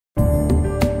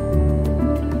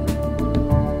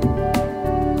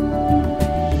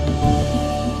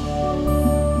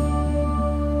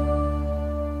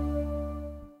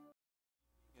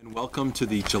Welcome to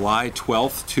the July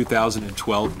 12th,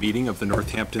 2012 meeting of the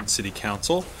Northampton City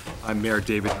Council. I'm Mayor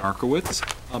David Narkowitz.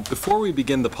 Before we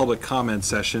begin the public comment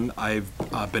session, I've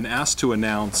been asked to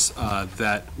announce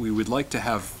that we would like to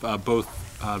have both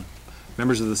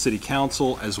members of the City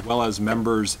Council as well as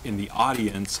members in the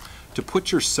audience to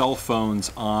put your cell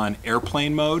phones on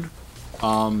airplane mode.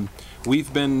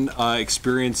 We've been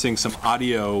experiencing some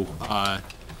audio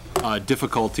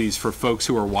difficulties for folks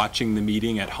who are watching the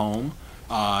meeting at home,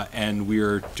 and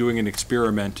we're doing an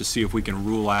experiment to see if we can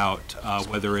rule out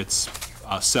whether it's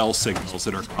cell signals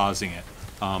that are causing it.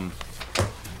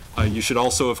 You should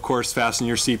also, of course, fasten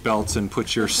your seatbelts and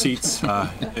put your seats,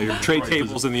 your tray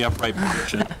tables in the upright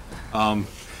position.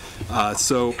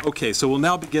 So we'll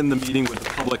now begin the meeting with the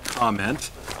public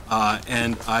comment,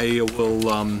 and I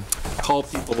will call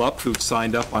people up who've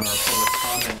signed up on our public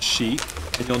comment sheet.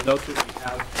 And you'll note that we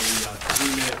have a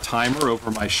 3-minute timer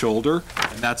over my shoulder,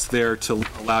 and that's there to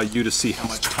allow you to see how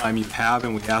much time you have,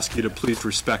 and we ask you to please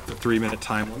respect the 3-minute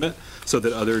time limit so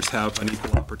that others have an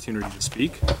equal opportunity to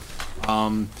speak.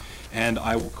 And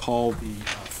I will call the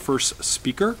first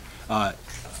speaker,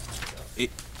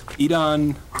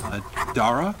 Idan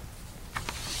Dara.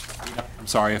 I'm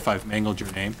sorry if I've mangled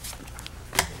your name.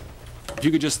 If you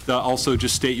could just also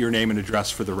just state your name and address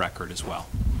for the record as well.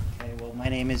 Okay, well, my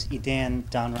name is Idan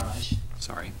Danraj.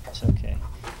 Sorry. It's okay.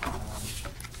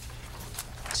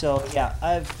 So, yeah,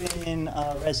 I've been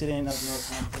a resident of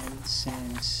Northampton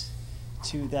since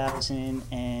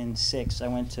 2006. I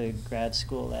went to grad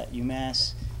school at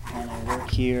UMass, and I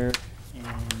work here in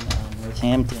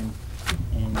Northampton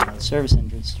in the service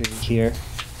industry here.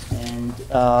 And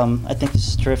I think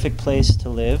it's a terrific place to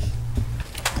live.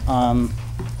 And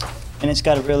it's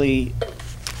got a really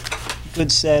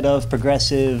good set of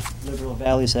progressive liberal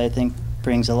values that I think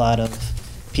brings a lot of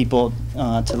people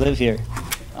to live here.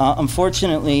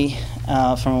 Unfortunately,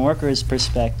 from a worker's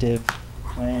perspective,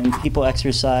 when people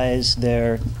exercise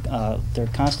their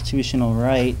constitutional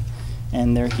right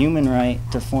and their human right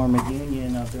to form a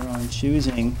union of their own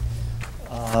choosing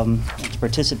and to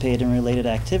participate in related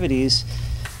activities,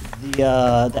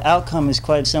 the outcome is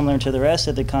quite similar to the rest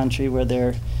of the country, where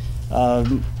they're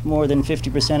more than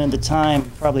 50% of the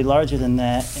time, probably larger than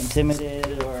that,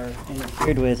 intimidated or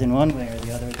interfered with in one way or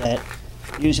the other that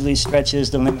usually stretches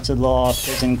the limits of the law,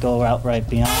 doesn't go outright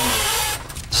beyond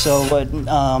it. So what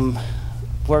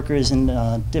workers in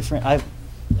I've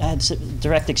had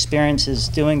direct experiences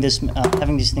doing this,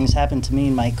 having these things happen to me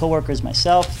and my coworkers,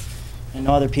 myself, and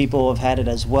other people have had it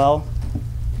as well.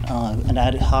 An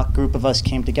ad hoc group of us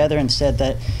came together and said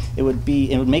that it would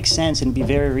make sense and be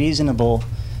very reasonable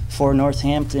for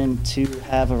Northampton to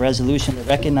have a resolution that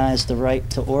recognized the right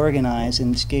to organize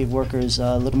and just gave workers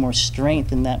a little more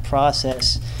strength in that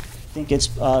process. I think it's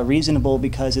reasonable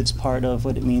because it's part of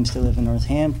what it means to live in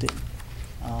Northampton.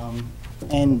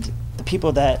 And the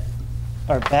people that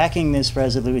are backing this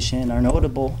resolution are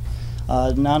notable.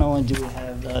 Not only do we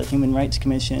have the Human Rights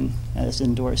Commission has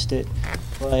endorsed it,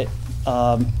 but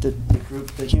the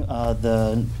group,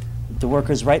 the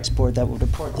Workers' Rights Board that will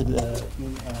report to the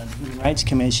Human Rights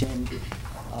Commission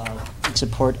in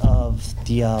support of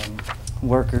the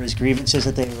workers' grievances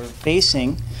that they were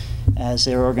facing as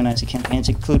they were organizing campaigns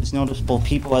includes notable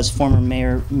people as former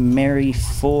Mayor Mary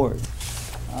Ford.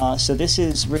 So this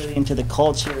is really into the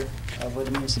culture of what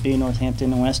it means to be a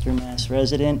Northampton and Western Mass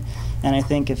resident, and I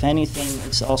think if anything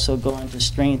it's also going to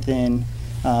strengthen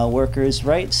workers'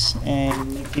 rights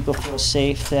and make people feel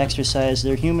safe to exercise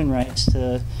their human rights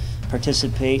to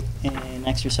participate and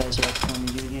exercise their right to form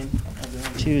a union of their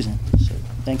own choosing. So,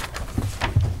 thank you.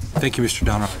 Thank you, Mr.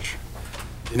 Donarch.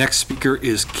 The next speaker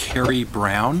is Carrie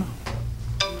Brown.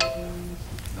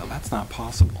 No, that's not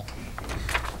possible.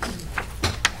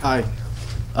 Hi,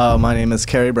 my name is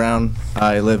Carrie Brown.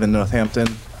 I live in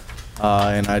Northampton,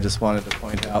 and I just wanted to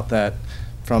point out that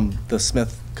from the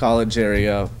Smith College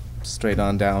area, straight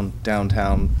on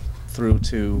downtown through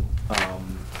to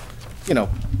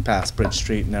past Bridge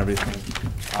Street and everything.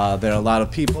 There are a lot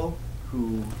of people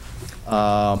who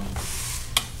are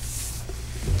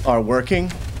working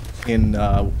in,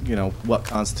 what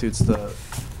constitutes the,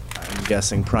 I'm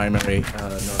guessing, primary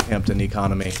Northampton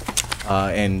economy,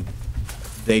 and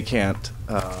they can't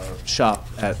shop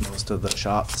at most of the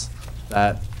shops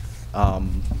that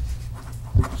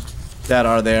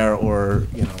are there, or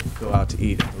go out to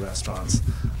eat at the restaurants.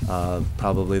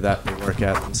 Probably that they work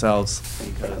at themselves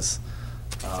because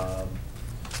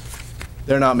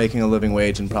they're not making a living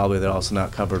wage, and probably they're also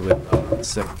not covered with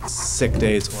sick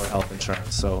days or health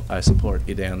insurance. So I support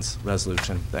Idan's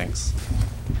resolution. Thanks.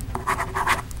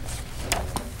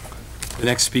 The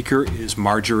next speaker is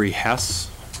Marjorie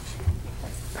Hess.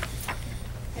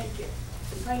 Thank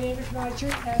name is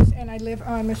Marjorie Hess, and I live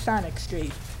on Masonic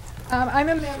Street. I'm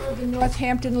a member of the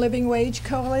Northampton Living Wage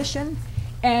Coalition,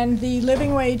 and the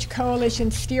Living Wage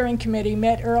Coalition Steering Committee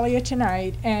met earlier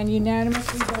tonight and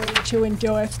unanimously voted to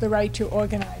endorse the right to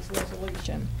organize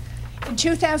resolution. In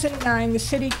 2009, the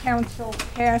City Council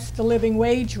passed the Living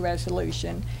Wage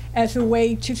Resolution as a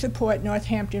way to support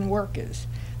Northampton workers.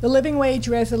 The Living Wage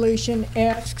Resolution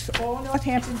asks all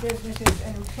Northampton businesses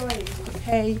and employees to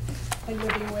pay a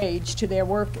living wage to their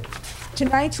workers.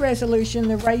 Tonight's resolution,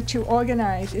 the right to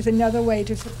organize, is another way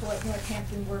to support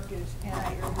Northampton workers, and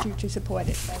I urge you to support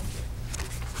it. Thank you.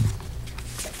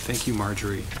 Thank you,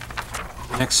 Marjorie.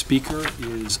 The next speaker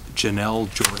is Janelle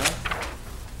Jorda.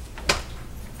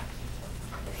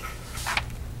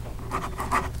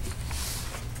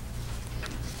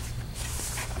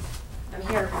 I'm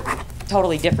here for a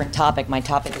totally different topic. My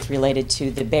topic is related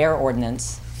to the bear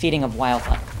ordinance, feeding of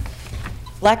wildlife.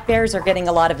 Black bears are getting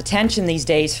a lot of attention these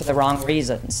days for the wrong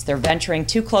reasons. They're venturing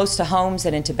too close to homes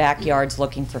and into backyards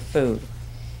looking for food.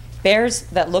 Bears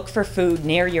that look for food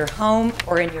near your home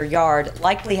or in your yard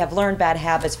likely have learned bad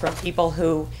habits from people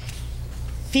who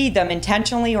feed them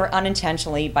intentionally or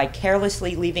unintentionally by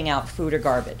carelessly leaving out food or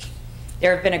garbage.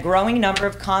 There have been a growing number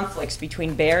of conflicts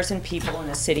between bears and people in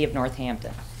the city of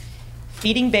Northampton.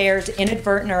 Feeding bears,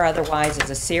 inadvertent or otherwise,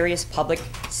 is a serious public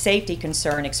safety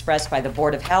concern expressed by the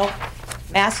Board of Health,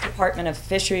 Mass Department of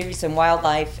Fisheries and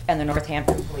Wildlife, and the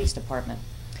Northampton Police Department.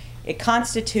 It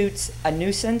constitutes a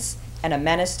nuisance and a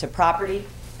menace to property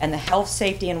and the health,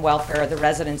 safety, and welfare of the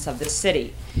residents of this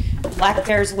city. Black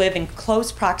bears live in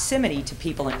close proximity to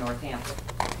people in Northampton.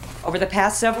 Over the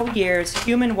past several years,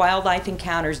 human-wildlife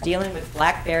encounters dealing with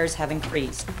black bears have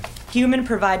increased.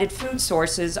 Human-provided food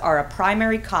sources are a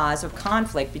primary cause of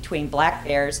conflict between black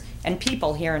bears and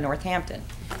people here in Northampton.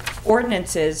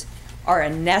 Ordinances are a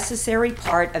necessary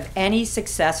part of any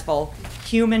successful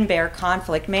human-bear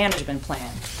conflict management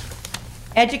plan.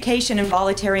 Education and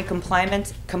voluntary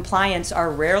compliance are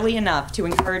rarely enough to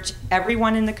encourage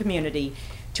everyone in the community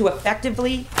to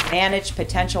effectively manage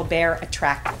potential bear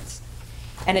attractants.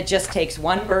 And it just takes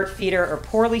one bird feeder or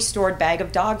poorly stored bag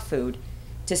of dog food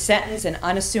to sentence an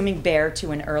unassuming bear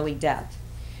to an early death.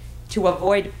 To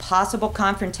avoid possible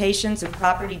confrontations and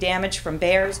property damage from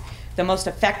bears, the most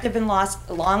effective and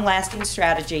long-lasting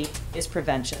strategy is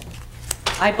prevention.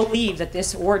 I believe that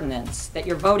this ordinance that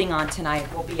you're voting on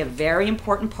tonight will be a very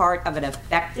important part of an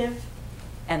effective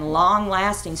and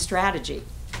long-lasting strategy.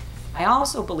 I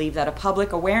also believe that a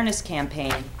public awareness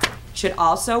campaign should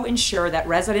also ensure that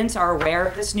residents are aware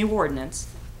of this new ordinance,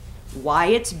 why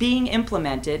it's being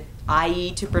implemented,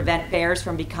 i.e. to prevent bears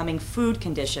from becoming food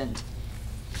conditioned,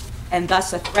 and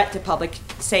thus a threat to public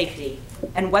safety,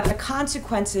 and what the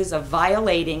consequences of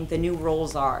violating the new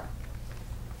rules are.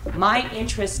 My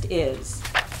interest is,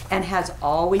 and has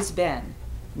always been,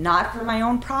 not for my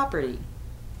own property,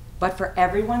 but for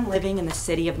everyone living in the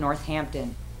city of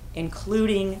Northampton,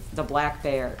 including the black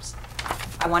bears.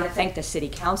 I want to thank the city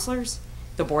councilors,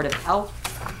 the Board of Health,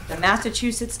 the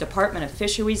Massachusetts Department of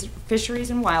Fisheries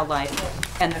and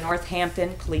Wildlife, and the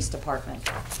Northampton Police Department.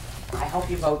 I hope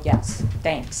you vote yes.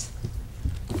 Thanks.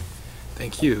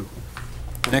 Thank you.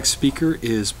 The next speaker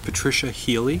is Patricia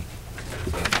Healy.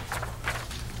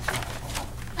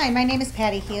 Hi, my name is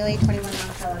Patty Healy, 21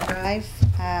 Longfellow Drive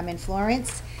in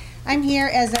Florence. I'm here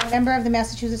as a member of the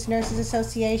Massachusetts Nurses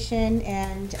Association,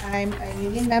 and I'm a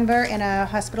union member in a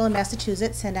hospital in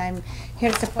Massachusetts, and I'm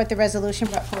here to support the resolution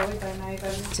brought forward by my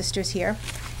brothers and sisters here.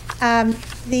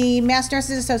 The Mass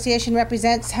Nurses Association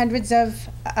represents hundreds of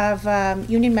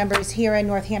union members here in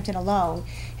Northampton alone,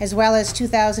 as well as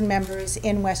 2,000 members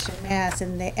in Western Mass,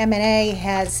 and the MNA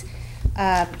has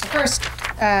the first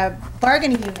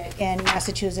bargaining unit in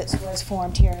Massachusetts was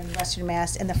formed here in Western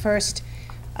Mass, and the first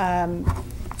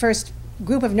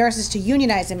group of nurses to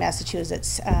unionize in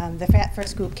Massachusetts. The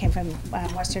first group came from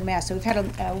Western Mass. So we've had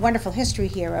a wonderful history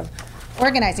here of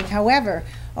organizing. However,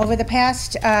 over the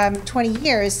past 20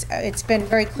 years, it's been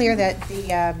very clear that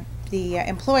the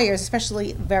employers,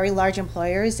 especially very large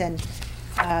employers, and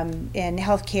in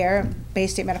healthcare, Bay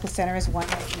State Medical Center is one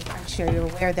that I'm sure you're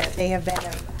aware that they have been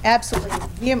absolutely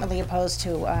vehemently opposed to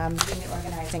union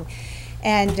organizing.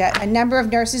 And a number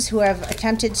of nurses who have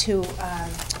attempted to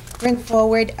bring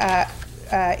forward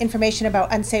information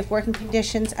about unsafe working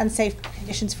conditions, unsafe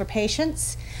conditions for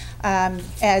patients,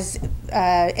 as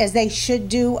they should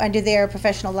do under their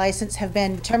professional license, have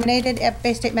been terminated at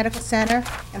Bay State Medical Center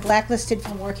and blacklisted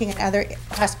from working in other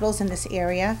hospitals in this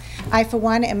area. I, for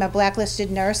one, am a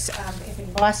blacklisted nurse. If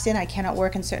in Boston, I cannot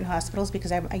work in certain hospitals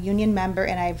because I'm a union member,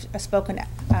 and I've spoken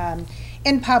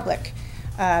in public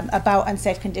about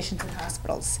unsafe conditions in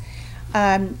hospitals.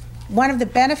 one of the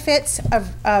benefits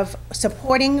of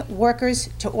supporting workers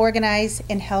to organize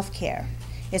in healthcare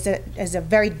is a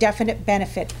very definite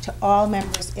benefit to all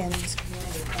members in this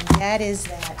community, and that is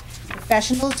that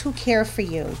professionals who care for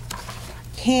you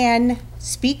can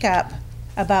speak up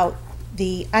about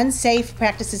the unsafe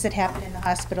practices that happen in the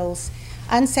hospitals,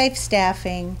 unsafe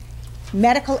staffing,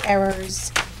 medical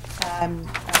errors,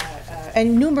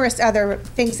 and numerous other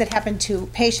things that happen to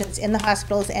patients in the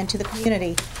hospitals and to the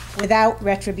community without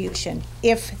retribution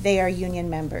if they are union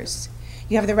members.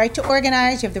 You have the right to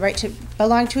organize, you have the right to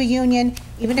belong to a union.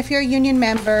 Even if you're a union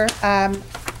member, an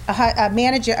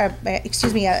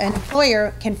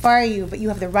employer can fire you, but you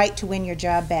have the right to win your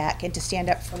job back and to stand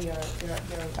up for your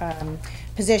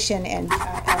position and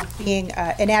being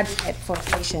an advocate for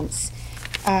patients.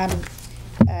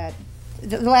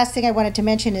 The last thing I wanted to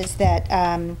mention is that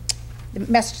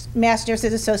the Mass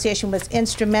Nurses Association was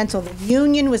instrumental, the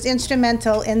union was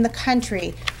instrumental in the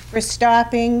country for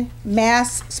stopping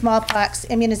mass smallpox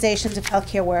immunizations of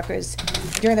healthcare workers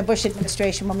during the Bush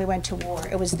administration when we went to war.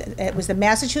 It was the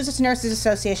Massachusetts Nurses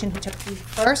Association who took the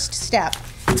first step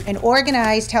and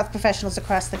organized health professionals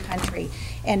across the country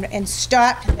and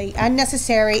stopped the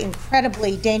unnecessary,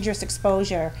 incredibly dangerous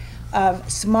exposure of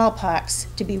smallpox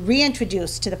to be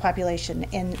reintroduced to the population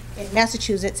in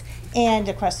Massachusetts and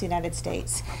across the United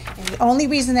States. And the only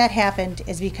reason that happened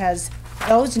is because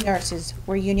those nurses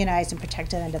were unionized and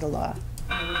protected under the law.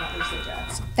 And they would not lose their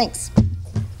jobs. Thanks.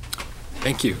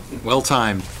 Thank you. Well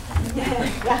timed.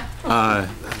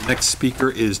 Next speaker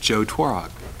is Joe Twarog.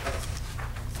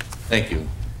 Thank you.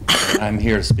 I'm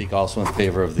here to speak also in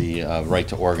favor of the right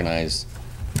to organize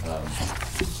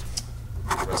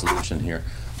resolution here.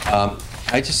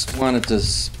 I just wanted to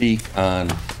speak on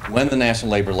when the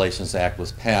National Labor Relations Act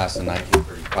was passed in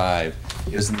 1935.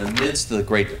 It was in the midst of the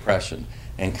Great Depression,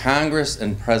 and Congress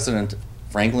and President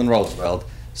Franklin Roosevelt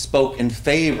spoke in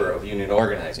favor of union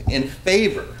organizing, in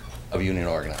favor of union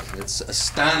organizing. It's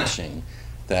astonishing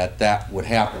that that would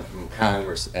happen from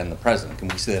Congress and the President. Can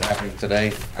we see that happening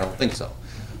today? I don't think so.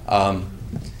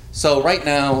 So right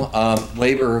now,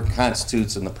 labor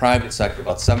constitutes in the private sector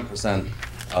about 7%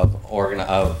 of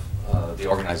the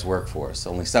organized workforce.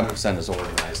 Only 7% is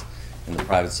organized in the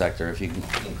private sector. If you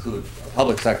include the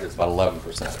public sector, it's about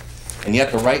 11%. And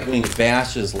yet the right wing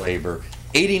bashes labor.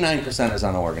 89% is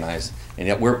unorganized, and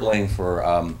yet we're blamed for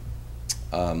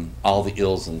all the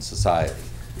ills in society.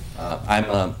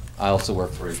 I also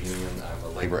work for a union. I'm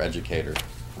a labor educator.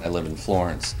 I live in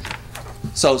Florence.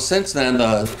 So since then,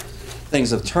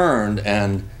 things have turned,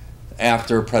 and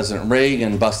after President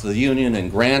Reagan busted the union,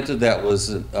 and granted that was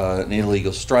an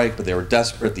illegal strike, but they were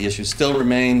desperate. The issues still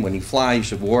remain. When you fly, you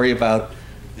should worry about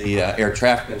the air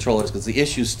traffic controllers because the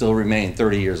issues still remain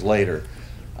 30 years later.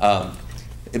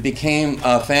 It became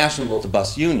fashionable to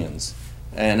bust unions.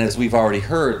 And as we've already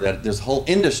heard, that there's a whole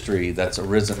industry that's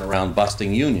arisen around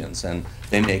busting unions, and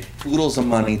they make oodles of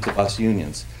money to bust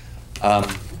unions.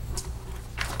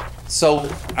 So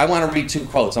I want to read two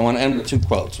quotes. I want to end with two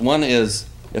quotes. One is,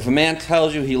 if a man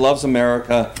tells you he loves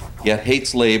America, yet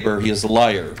hates labor, he is a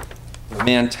liar. If a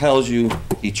man tells you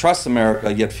he trusts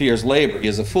America, yet fears labor, he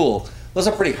is a fool. Those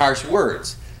are pretty harsh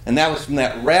words. And that was from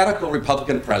that radical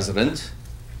Republican president,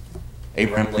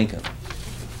 Abraham Lincoln.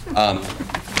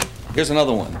 Here's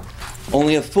another one.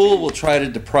 Only a fool will try to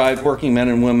deprive working men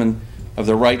and women of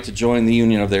the right to join the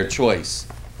union of their choice.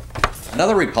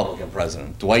 Another Republican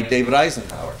president, Dwight David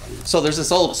Eisenhower. So there's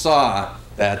this old saw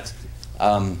that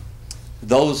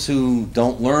those who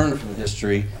don't learn from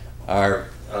history are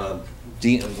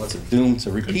doomed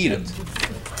to repeat it.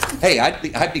 Hey,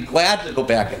 I'd be glad to go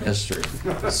back in history.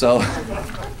 So,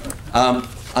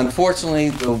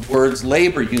 unfortunately, the words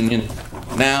labor union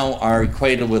now are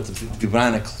equated with the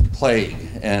bubonic plague,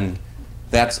 and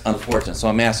that's unfortunate. So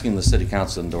I'm asking the City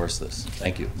Council to endorse this.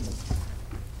 Thank you.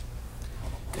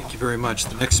 Thank you very much.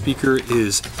 The next speaker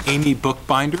is Amy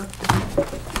Bookbinder.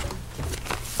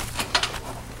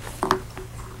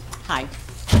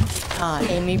 Hi,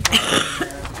 Amy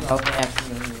Bookbinder, Grove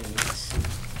Avenue News,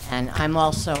 and I'm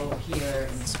also here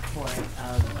in support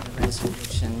of the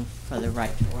resolution for the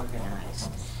right to organize.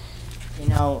 You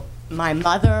know, my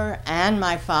mother and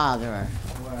my father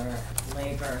were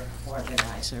labor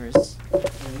organizers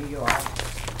in New York,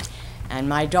 and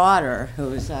my daughter,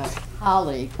 who is a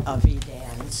colleague of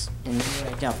EDAN's in the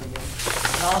UAW,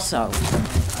 is also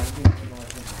a union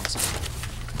organizer.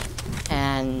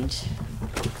 And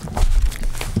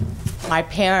my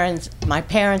parents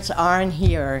aren't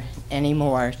here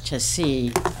anymore to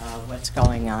see what's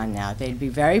going on now. They'd be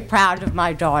very proud of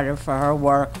my daughter for her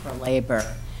work for labor,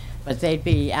 but they'd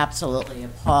be absolutely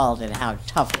appalled at how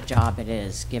tough a job it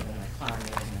is given the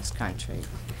climate in this country.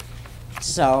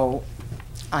 So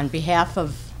on behalf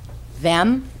of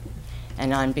them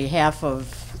and on behalf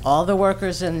of all the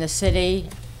workers in the city,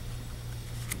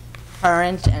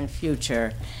 current and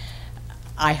future,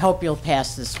 I hope you'll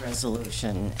pass this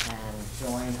resolution and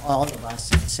join all of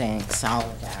us in saying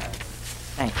solidarity.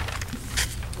 Thank you.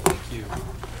 Thank you.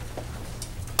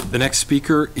 The next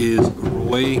speaker is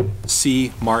Roy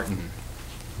C. Martin.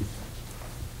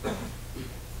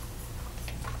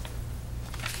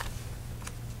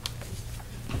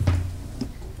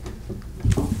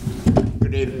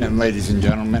 Good evening, ladies and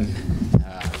gentlemen.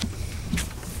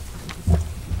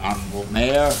 Honorable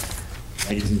Mayor,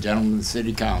 ladies and gentlemen of the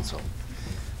City Council.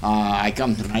 I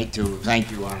come tonight to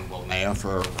thank you, Honorable Mayor,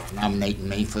 for nominating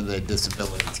me for the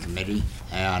Disabilities Committee.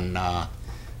 And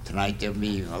tonight there'll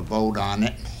be a vote on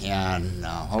it, and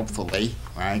hopefully,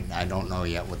 right, I don't know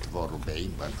yet what the vote will be,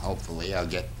 but hopefully I'll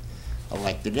get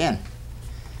elected in.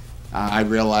 I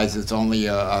realize it's only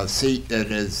a seat that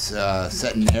is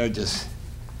sitting there just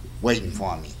waiting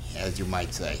for me, as you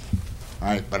might say. All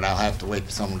right, but I'll have to wait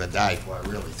for someone to die before I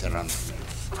really sit on the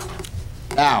committee.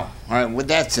 Now, all right, with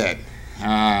that said,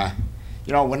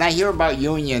 you know, when I hear about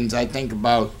unions, I think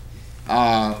about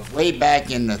way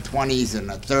back in the 20s and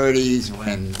the 30s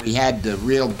when we had the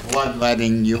real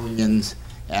bloodletting unions,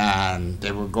 and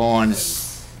they were going and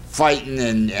fighting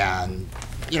and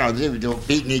you know, they were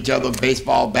beating each other with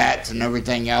baseball bats and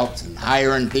everything else, and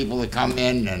hiring people to come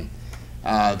in, and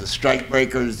the strike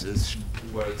breakers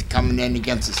were coming in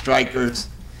against the strikers,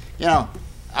 you know,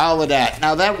 all of that.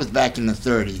 Now, that was back in the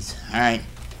 30s, all right?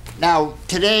 Now,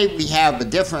 today we have a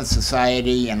different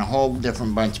society and a whole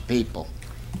different bunch of people.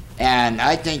 And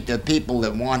I think the people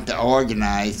that want to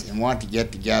organize and want to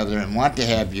get together and want to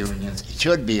have unions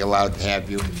should be allowed to have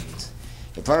unions.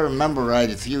 If I remember right,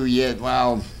 a few years,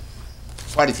 well,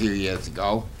 quite a few years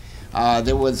ago,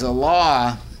 there was a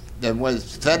law that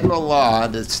was federal law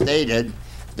that stated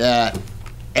that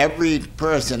every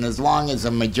person, as long as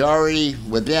a majority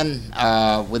within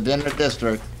a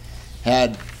district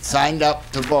had signed up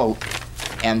to vote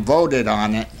and voted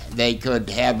on it, they could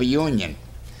have a union.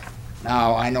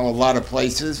 Now, I know a lot of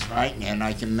places, right, and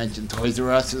I can mention Toys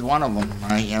R Us as one of them,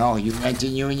 right? You know, you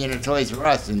mention union at Toys R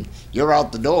Us and you're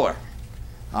out the door.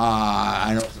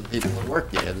 I know some people that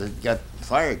work there that got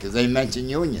fired because they mentioned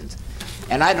unions.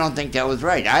 And I don't think that was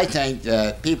right. I think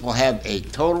that people have a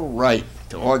total right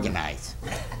to organize.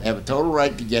 They have a total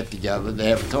right to get together. They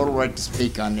have a total right to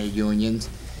speak on their unions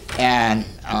and,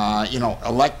 you know,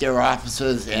 elect their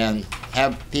officers and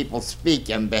have people speak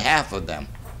on behalf of them.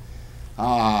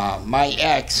 My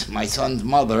ex, my son's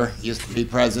mother, used to be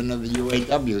president of the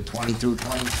UAW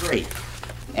 2223.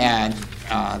 And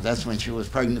that's when she was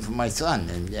pregnant for my son.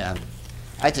 And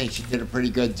I think she did a pretty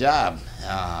good job.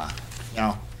 You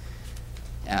know,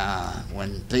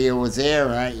 when Thea was there,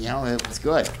 right, you know, it was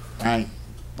good, right?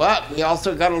 But we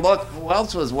also got to look who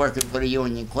else was working for the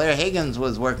union. Claire Higgins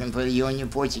was working for the union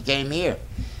before she came here.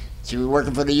 She was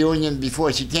working for the union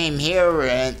before she came here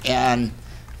and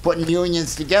putting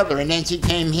unions together. And then she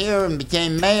came here and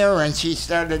became mayor and she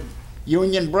started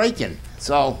union breaking.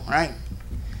 So, right,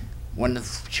 when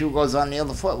the shoe goes on the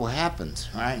other foot, what happens,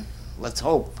 right? Let's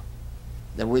hope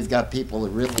that we've got people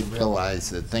that really realize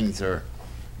that things are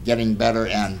getting better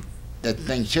and that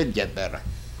things should get better.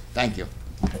 Thank you.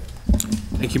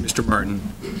 Thank you, Mr. Martin.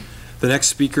 The next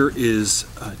speaker is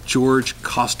George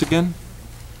Costigan.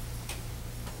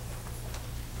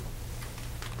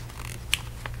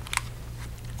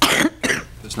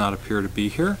 Does not appear to be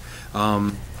here.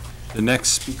 The next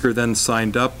speaker then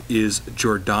signed up is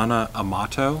Jordana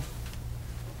Amato.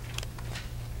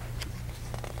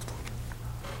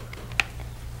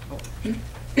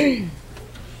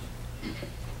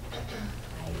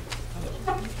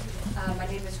 My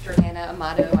name is Jordana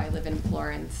Amato. I live in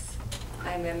Florence.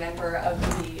 I'm a member of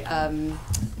the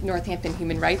Northampton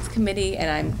Human Rights Committee, and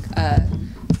I'm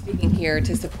speaking here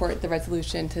to support the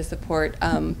resolution to support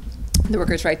the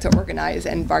workers' right to organize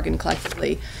and bargain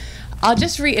collectively. I'll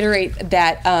just reiterate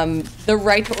that the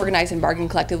right to organize and bargain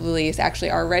collectively is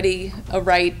actually already a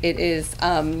right. It is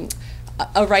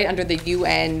a right under the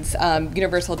UN's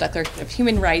Universal Declaration of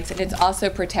Human Rights, and it's also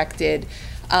protected.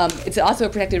 It's also a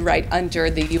protected right under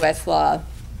the U.S. law.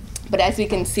 But as we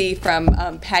can see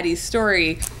from Patty's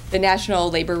story, the National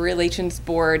Labor Relations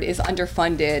Board is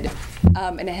underfunded,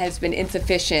 and it has been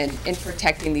insufficient in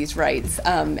protecting these rights,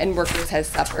 and workers have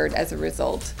suffered as a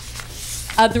result.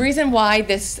 The reason why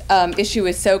this issue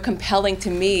is so compelling to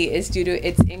me is due to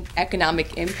its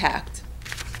economic impact.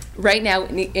 Right now,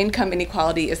 income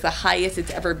inequality is the highest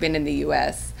it's ever been in the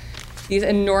U.S. These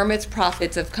enormous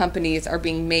profits of companies are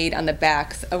being made on the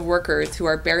backs of workers who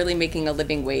are barely making a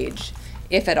living wage,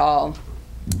 if at all.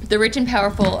 The rich and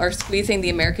powerful are squeezing the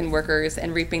American workers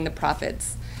and reaping the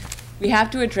profits. We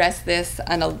have to address this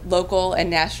on a local and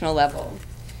national level.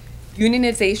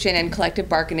 Unionization and collective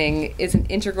bargaining is an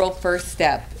integral first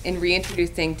step in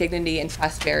reintroducing dignity and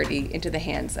prosperity into the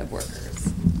hands of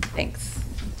workers. Thanks.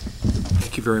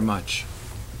 Thank you very much.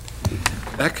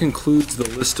 That concludes the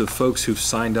list of folks who've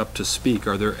signed up to speak.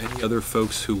 Are there any other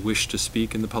folks who wish to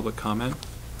speak in the public comment?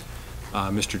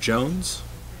 Mr. Jones?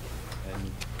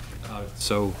 And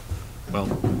well,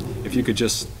 if you could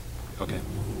just, okay.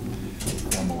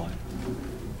 On the line.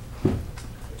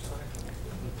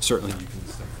 Certainly you can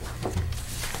step forward.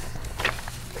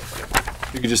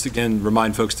 You could just again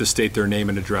remind folks to state their name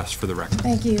and address for the record.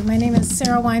 Thank you. My name is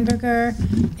Sarah Weinberger,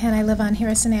 and I live on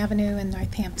Harrison Avenue in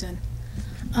Northampton.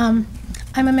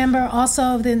 I'm a member also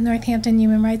of the Northampton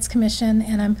Human Rights Commission,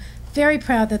 and I'm very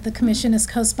proud that the Commission is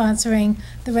co-sponsoring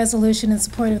the resolution in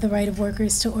support of the right of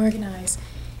workers to organize.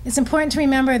 It's important to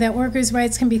remember that workers'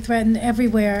 rights can be threatened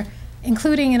everywhere,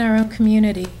 including in our own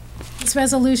community. This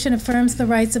resolution affirms the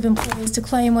rights of employees to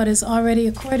claim what is already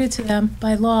accorded to them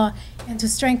by law and to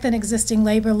strengthen existing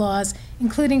labor laws,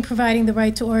 including providing the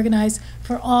right to organize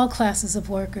for all classes of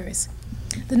workers.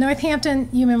 The Northampton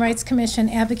Human Rights Commission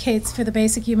advocates for the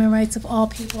basic human rights of all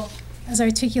people as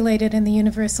articulated in the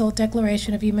Universal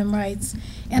Declaration of Human Rights.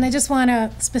 And I just want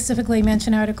to specifically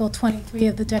mention Article 23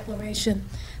 of the Declaration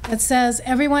that says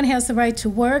everyone has the right to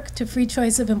work, to free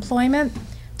choice of employment,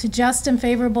 to just and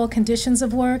favorable conditions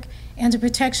of work, and to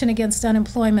protection against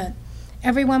unemployment.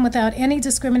 Everyone without any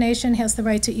discrimination has the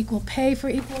right to equal pay for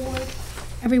equal work.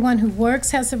 Everyone who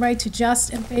works has the right to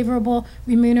just and favorable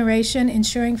remuneration,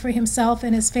 ensuring for himself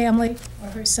and his family or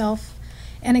herself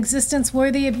an existence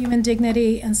worthy of human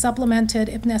dignity and supplemented,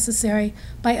 if necessary,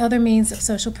 by other means of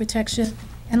social protection.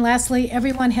 And lastly,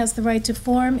 everyone has the right to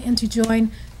form and to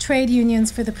join trade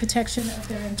unions for the protection of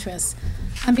their interests.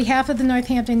 On behalf of the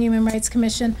Northampton Human Rights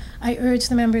Commission, I urge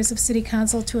the members of City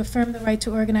Council to affirm the right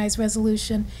to organize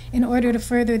resolution in order to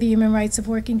further the human rights of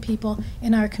working people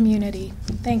in our community.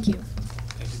 Thank you.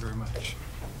 Thank you very much.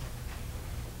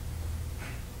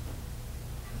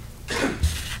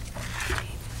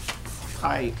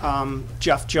 Hi,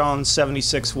 Jeff Jones,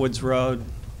 76 Woods Road.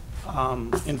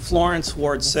 In Florence,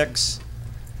 Ward 6.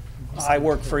 I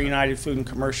work for United Food and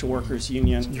Commercial Workers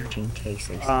Union.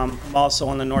 I'm also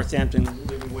on the Northampton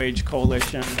Living Wage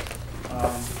Coalition,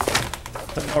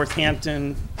 the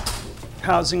Northampton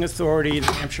Housing Authority,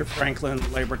 the Hampshire Franklin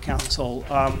Labor Council.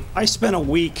 I spent a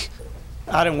week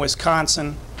out in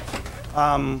Wisconsin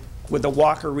with the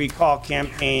Walker Recall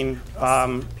campaign,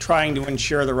 trying to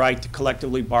ensure the right to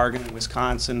collectively bargain in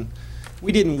Wisconsin.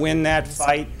 We didn't win that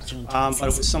fight, but it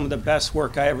was some of the best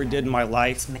work I ever did in my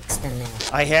life.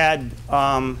 I had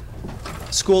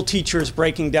school teachers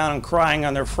breaking down and crying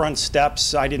on their front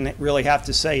steps. I didn't really have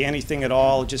to say anything at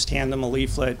all, just hand them a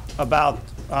leaflet about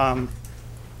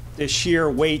the sheer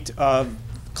weight of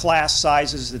class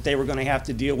sizes that they were going to have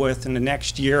to deal with in the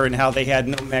next year and how they had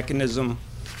no mechanism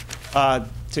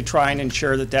to try and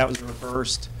ensure that that was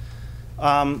reversed.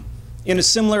 In a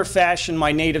similar fashion,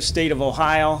 my native state of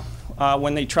Ohio,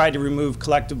 when they tried to remove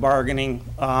collective bargaining,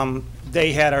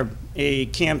 they had a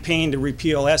campaign to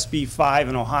repeal SB 5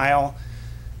 in Ohio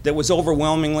that was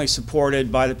overwhelmingly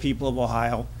supported by the people of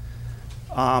Ohio.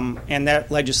 And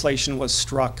that legislation was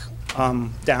struck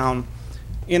down.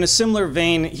 In a similar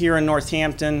vein here in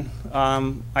Northampton,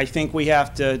 I think we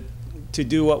have to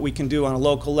do what we can do on a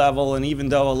local level, and even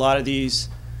though a lot of these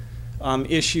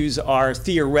issues are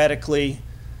theoretically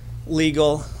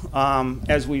legal,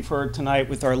 as we've heard tonight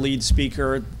with our lead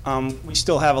speaker, we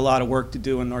still have a lot of work to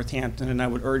do in Northampton, and I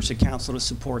would urge the council to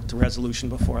support the resolution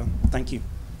before them. Thank you.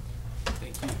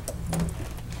 Thank you.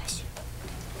 Yes.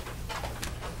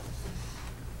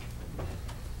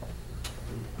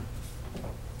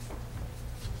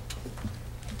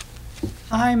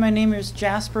 Hi, my name is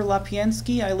Jasper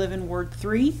Lapiensky. I live in Ward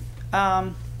 3.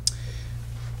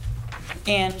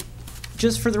 And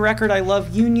just for the record, I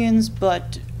love unions,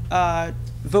 but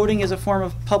voting is a form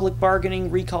of public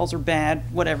bargaining. Recalls are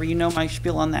bad, whatever. You know my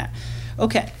spiel on that.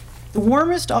 Okay. The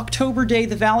warmest October day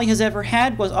the Valley has ever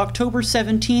had was October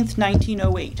 17th,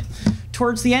 1908.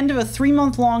 Towards the end of a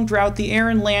 3-month-long drought, the air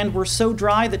and land were so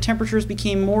dry that temperatures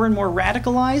became more and more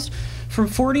radicalized. From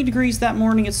 40 degrees that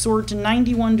morning, it soared to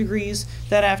 91 degrees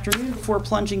that afternoon before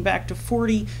plunging back to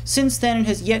 40. Since then, it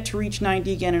has yet to reach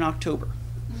 90 again in October.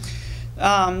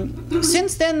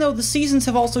 Since then, though, the seasons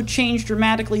have also changed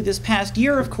dramatically this past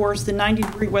year, of course. The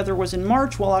 90-degree weather was in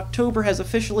March, while October has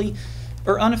officially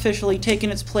or unofficially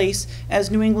taken its place as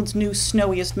New England's new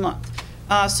snowiest month.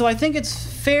 So I think it's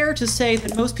fair to say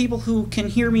that most people who can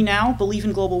hear me now believe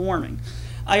in global warming.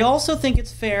 I also think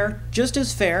it's fair, just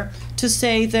as fair, to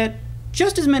say that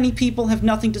just as many people have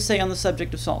nothing to say on the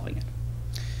subject of solving it.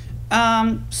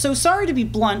 So sorry to be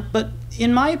blunt, but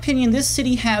in my opinion, this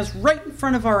city has right in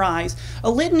front of our eyes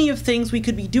a litany of things we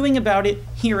could be doing about it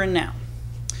here and now.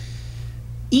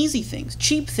 Easy things,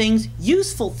 cheap things,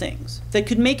 useful things that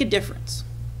could make a difference.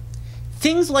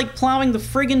 Things like plowing the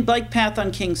friggin' bike path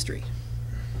on King Street.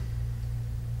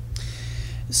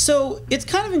 So it's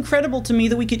kind of incredible to me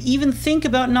that we could even think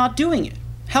about not doing it.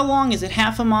 How long is it,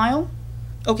 half a mile?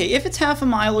 Okay, if it's half a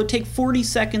mile, it would take 40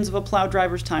 seconds of a plow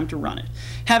driver's time to run it.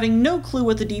 Having no clue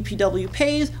what the DPW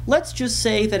pays, let's just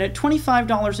say that at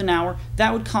 $25 an hour,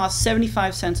 that would cost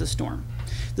 75 cents a storm.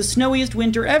 The snowiest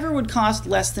winter ever would cost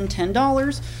less than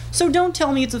 $10, so don't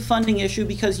tell me it's a funding issue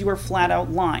because you are flat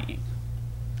out lying.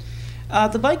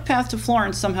 The bike path to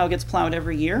Florence somehow gets plowed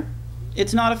every year.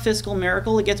 It's not a fiscal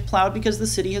miracle, it gets plowed because the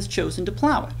city has chosen to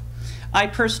plow it. I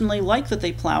personally like that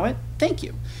they plow it, thank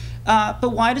you.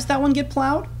 But why does that one get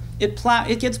plowed?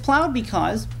 It gets plowed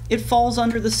because it falls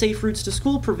under the Safe Routes to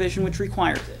School provision, which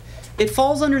requires it. It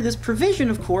falls under this provision,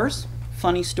 of course,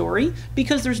 funny story,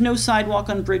 because there's no sidewalk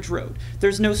on Bridge Road.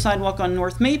 There's no sidewalk on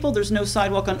North Maple, there's no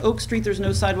sidewalk on Oak Street, there's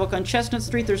no sidewalk on Chestnut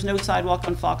Street, there's no sidewalk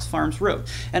on Fox Farms Road.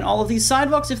 And all of these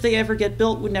sidewalks, if they ever get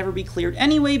built, would never be cleared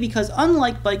anyway, because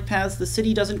unlike bike paths, the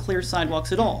city doesn't clear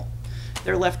sidewalks at all.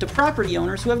 They're left to property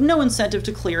owners who have no incentive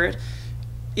to clear it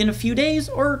in a few days,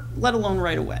 or let alone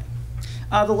right away.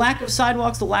 The lack of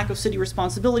sidewalks, the lack of city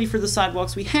responsibility for the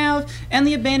sidewalks we have, and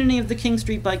the abandoning of the King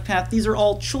Street bike path, these are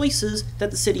all choices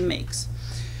that the city makes.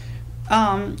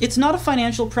 It's not a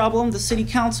financial problem. The city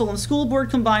council and school board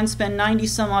combined spend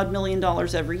 $90-some-odd million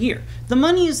every year. The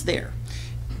money is there.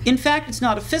 In fact, it's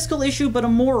not a fiscal issue, but a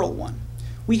moral one.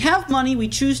 We have money, we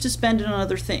choose to spend it on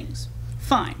other things.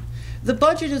 Fine. The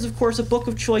budget is, of course, a book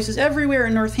of choices everywhere,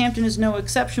 and Northampton is no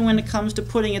exception when it comes to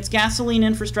putting its gasoline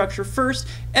infrastructure first,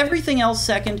 everything else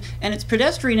second, and its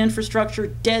pedestrian infrastructure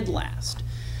dead last.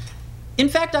 In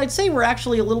fact, I'd say we're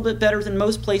actually a little bit better than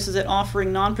most places at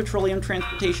offering non-petroleum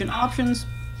transportation options.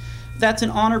 That's an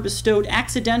honor bestowed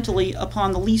accidentally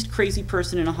upon the least crazy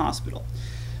person in a hospital.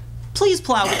 Please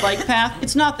plow the bike path.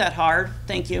 It's not that hard.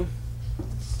 Thank you.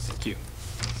 Thank you.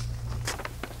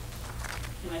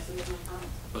 Can I submit my comments?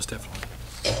 Most definitely.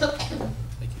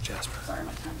 Thank you, Jasper. Sorry,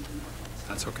 my time.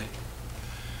 That's okay.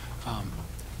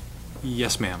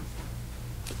 Yes, ma'am.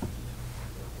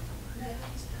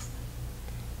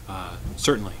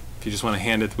 Certainly. If you just want to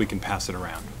hand it, we can pass it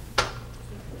around.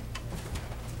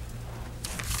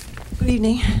 Good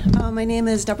evening. My name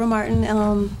is Deborah Martin.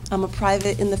 I'm a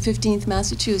private in the 15th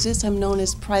Massachusetts. I'm known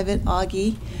as Private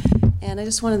Augie. And I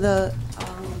just wanted to,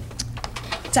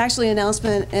 it's actually an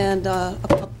announcement and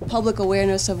a public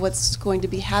awareness of what's going to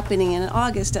be happening in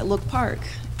August at Look Park.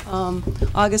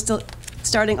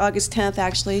 Starting August 10th,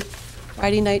 actually,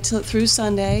 Friday night through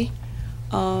Sunday.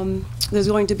 There's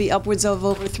going to be upwards of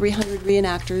over 300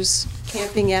 reenactors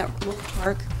camping at Look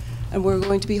Park, and we're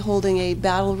going to be holding a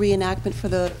battle reenactment for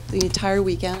the entire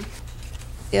weekend.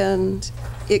 And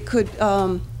it could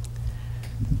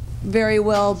very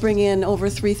well bring in over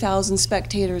 3,000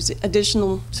 spectators,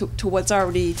 additional to what's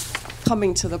already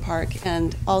coming to the park,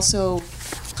 and also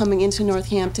coming into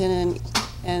Northampton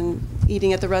and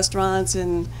eating at the restaurants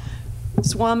and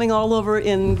swarming all over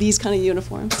in these kind of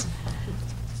uniforms.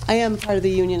 I am part of the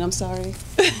union, I'm sorry.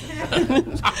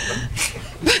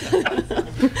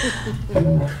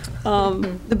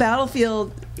 The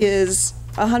battlefield is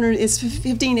a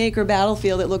 15-acre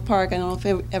battlefield at Look Park. I don't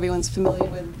know if everyone's familiar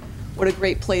with what a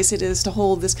great place it is to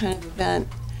hold this kind of event.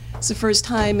 It's the first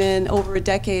time in over a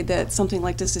decade that something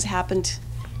like this has happened,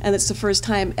 and it's the first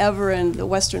time ever in the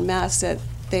Western Mass that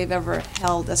they've ever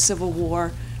held a Civil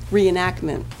War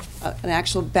reenactment, an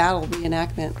actual battle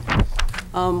reenactment.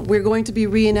 We're going to be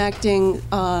reenacting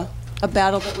a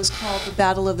battle that was called the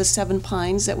Battle of the Seven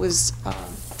Pines that was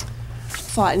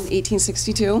fought in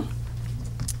 1862.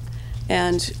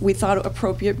 And we thought it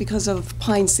appropriate because of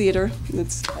Pines Theater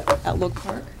that's at Look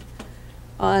Park.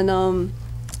 On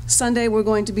Sunday, we're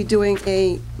going to be doing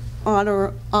a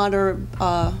honor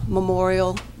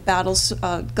memorial battle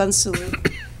gun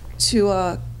salute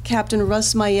to Captain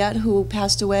Russ Mayette, who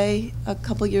passed away a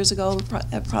couple years ago.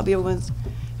 Probably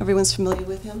everyone's familiar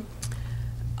with him.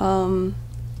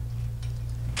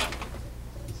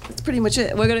 That's pretty much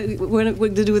it. We're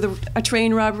gonna do a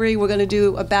train robbery. We're gonna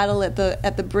do a battle at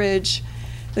the bridge.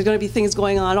 There's going to be things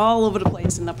going on all over the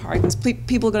place in the park.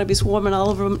 People are going to be swarming all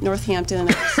over Northampton.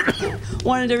 And I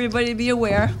wanted everybody to be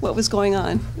aware what was going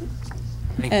on.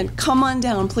 And come on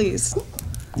down, please,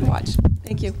 to watch.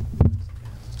 Thank you.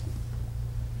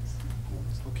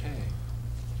 Okay.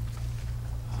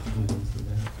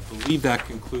 believe that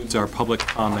concludes our public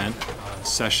comment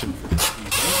session for this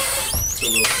evening. So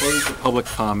we'll close the public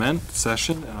comment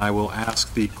session, and I will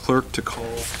ask the clerk to call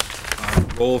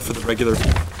roll for the regular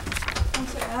meeting.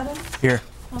 Counselor Adams? Here.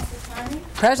 Counselor Carney?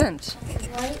 Present. Counselor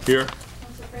Dwight? Here.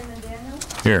 Counselor Freeman Daniel?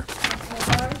 Here.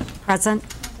 Counselor Barge? Present.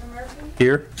 Counselor Murphy?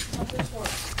 Here. Counselor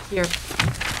Schwartz? Here.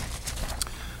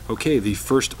 Okay, the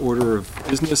first order of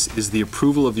business is the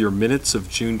approval of your minutes of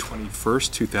June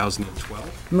 21st,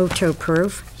 2012. Move to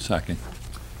approve. Second.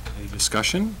 Any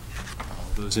discussion?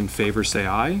 All those in favor say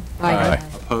aye. Aye.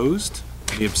 Opposed?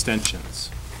 Any abstentions?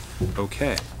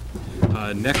 Okay.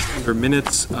 Next, under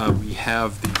minutes, we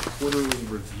have the quarterly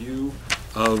review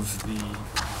of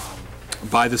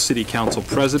by the City Council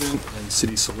President and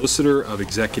City Solicitor of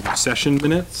executive session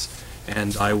minutes.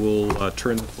 And I will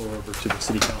turn the floor over to the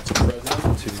City Council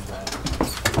President to...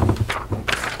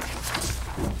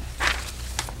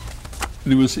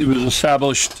 It was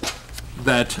established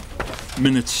that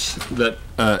minutes, that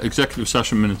executive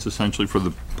session minutes essentially for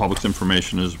the public's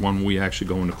information is when we actually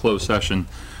go into closed session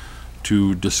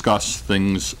to discuss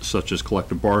things such as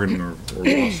collective bargaining or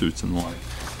lawsuits and the like.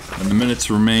 And the minutes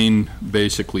remain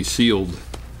basically sealed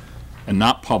and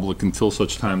not public until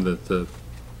such time that the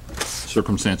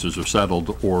circumstances are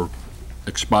settled or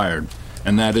expired.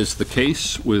 And that is the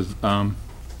case with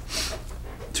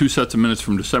two sets of minutes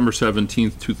from December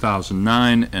 17th,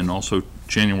 2009 and also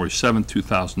January 7th,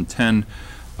 2010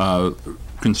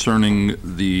 concerning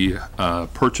the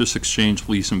purchase, exchange,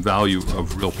 lease, and value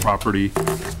of real property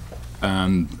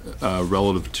and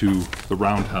relative to the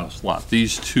Roundhouse lot.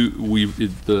 These two,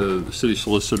 the city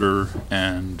solicitor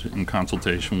and in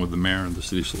consultation with the mayor and the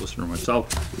city solicitor and myself,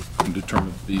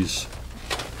 determined that these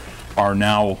are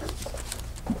now,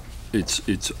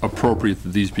 it's appropriate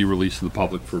that these be released to the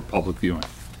public for public viewing.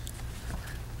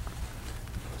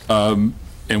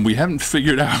 And we haven't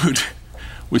figured out,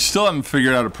 we still haven't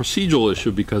figured out a procedural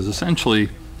issue because essentially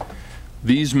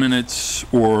these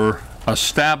minutes were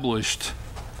established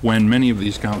when many of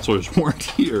these councilors weren't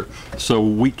here, so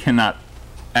we cannot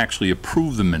actually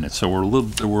approve the minutes. So we're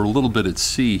a little bit at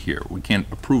sea here. We can't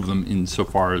approve them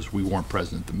insofar as we weren't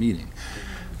present at the meeting.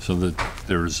 So that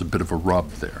there's a bit of a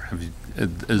rub there. Have you,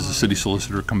 as the city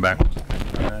solicitor, come back?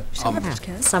 Some of us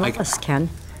can. Some of us can.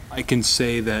 I can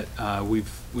say that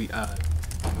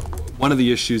one of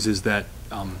the issues is that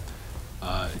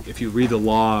if you read the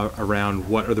law around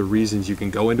what are the reasons you can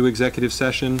go into executive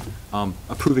session,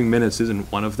 approving minutes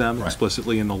isn't one of them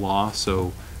explicitly in the law.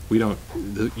 So we don't.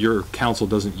 Your council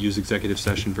doesn't use executive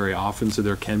session very often, so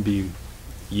there can be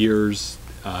years,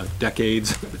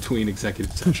 decades between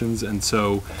executive sessions, and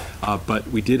so. But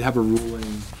we did have a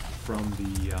ruling from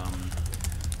the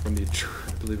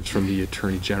I believe it's from the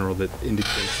Attorney General that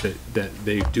indicates that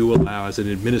they do allow as an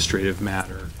administrative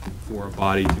matter for a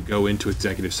body to go into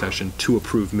executive session to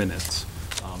approve minutes.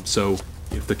 So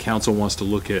if the council wants to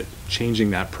look at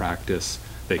changing that practice,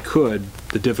 they could.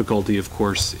 The difficulty, of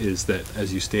course, is that,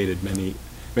 as you stated,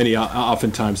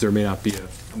 oftentimes there may not be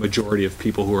a majority of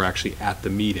people who are actually at the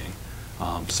meeting.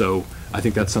 So I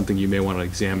think that's something you may want to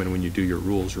examine when you do your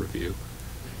rules review.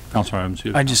 Councilor Adams,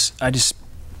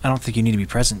 I don't think you need to be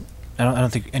present. I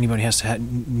don't think anybody has to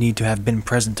need to have been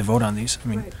present to vote on these. I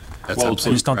mean, I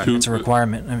just don't think it's a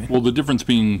requirement. I mean, well, the difference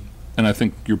being, and I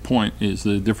think your point is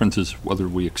the difference is whether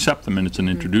we accept the minutes and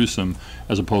introduce them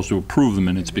as opposed to approve the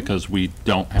minutes because we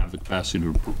don't have the capacity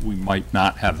to, we might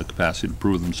not have the capacity to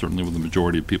approve them, certainly with the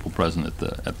majority of people present at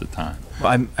the time.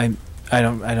 Well,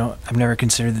 I've never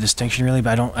considered the distinction really,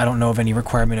 but I don't know of any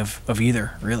requirement of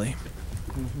either really.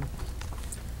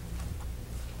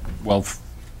 Well,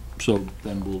 so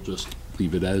then we'll just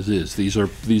leave it as is.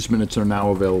 These minutes are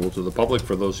now available to the public.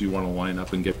 For those of you who want to line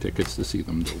up and get tickets to see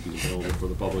them, they'll be available for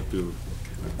the public to,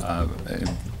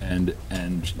 and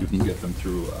you can get them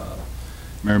through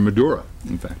Mayor Madura.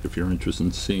 In fact, if you're interested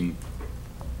in seeing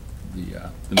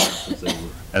the minutes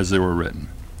as they were written.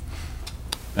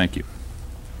 Thank you.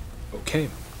 Okay.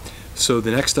 So the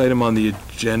next item on the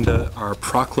agenda are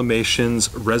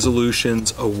proclamations,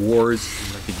 resolutions, awards,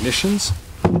 and recognitions.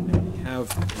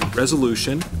 Have a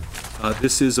resolution.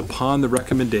 This is upon the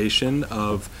recommendation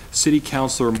of City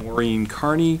Councilor Maureen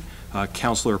Carney,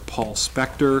 Councilor Paul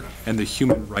Spector, and the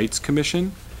Human Rights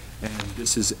Commission. And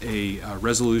this is a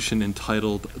resolution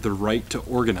entitled The Right to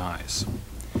Organize.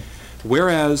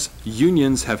 Whereas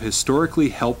unions have historically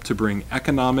helped to bring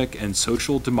economic and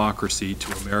social democracy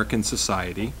to American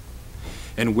society,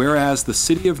 and whereas the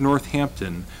City of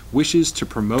Northampton wishes to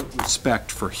promote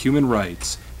respect for human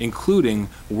rights, including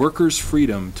workers'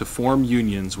 freedom to form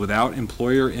unions without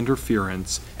employer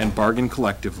interference and bargain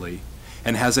collectively,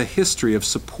 and has a history of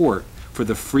support for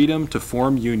the freedom to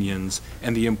form unions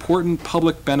and the important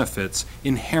public benefits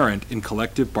inherent in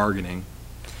collective bargaining.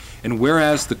 And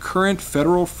whereas the current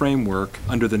federal framework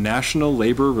under the National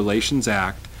Labor Relations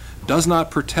Act does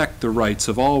not protect the rights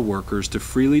of all workers to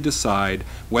freely decide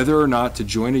whether or not to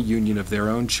join a union of their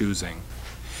own choosing,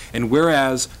 and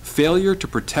whereas failure to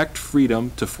protect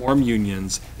freedom to form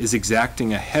unions is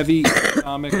exacting a heavy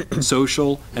economic,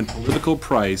 social, and political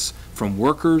price from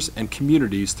workers and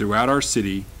communities throughout our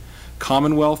city,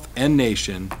 Commonwealth, and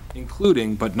nation,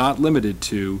 including but not limited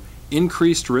to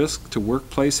increased risk to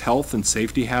workplace health and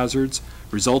safety hazards,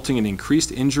 resulting in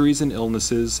increased injuries and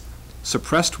illnesses,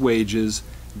 suppressed wages,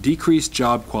 decreased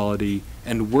job quality,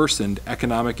 and worsened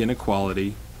economic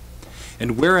inequality.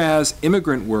 And whereas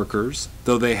immigrant workers,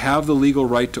 though they have the legal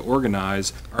right to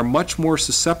organize, are much more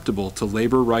susceptible to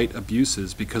labor right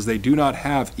abuses because they do not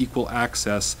have equal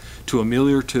access to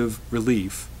ameliorative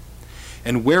relief.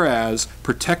 And whereas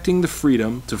protecting the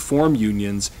freedom to form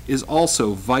unions is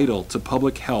also vital to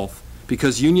public health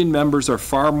because union members are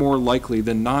far more likely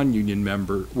than non-union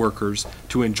member workers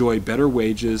to enjoy better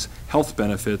wages, health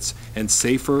benefits, and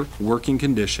safer working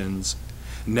conditions,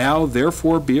 now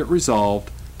therefore be it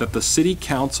resolved that the City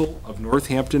Council of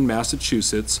Northampton,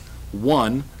 Massachusetts,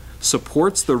 1,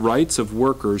 supports the rights of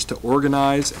workers to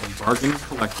organize and bargain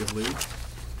collectively,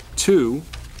 2,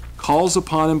 calls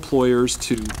upon employers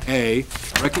to A,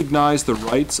 recognize the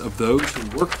rights of those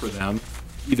who work for them,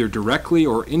 either directly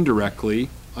or indirectly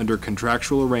under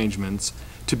contractual arrangements,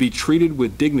 to be treated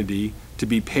with dignity, to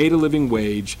be paid a living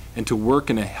wage, and to work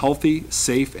in a healthy,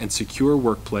 safe, and secure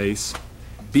workplace,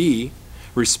 B,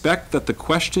 respect that the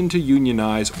question to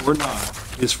unionize or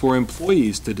not is for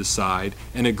employees to decide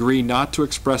and agree not to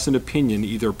express an opinion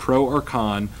either pro or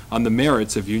con on the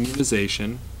merits of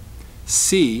unionization.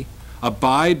 C,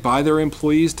 abide by their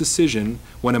employees' decision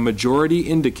when a majority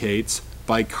indicates,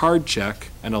 by card check,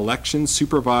 an election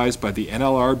supervised by the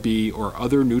NLRB or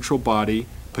other neutral body,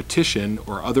 petition,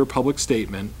 or other public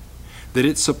statement, that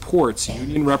it supports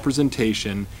union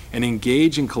representation and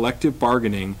engage in collective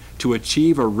bargaining to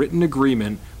achieve a written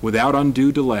agreement without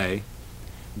undue delay.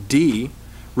 D,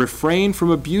 refrain from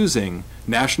abusing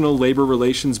National Labor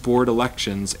Relations Board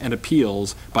elections and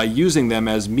appeals by using them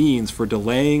as means for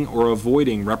delaying or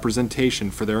avoiding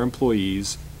representation for their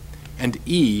employees. And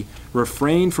E,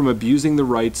 refrain from abusing the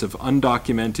rights of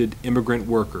undocumented immigrant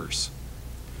workers.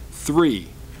 3,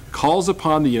 calls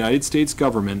upon the United States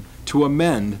government to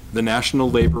amend the National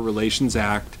Labor Relations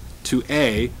Act to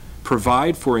A,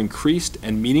 provide for increased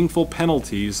and meaningful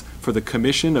penalties for the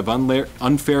commission of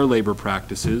unfair labor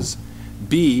practices,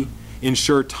 B,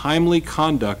 ensure timely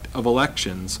conduct of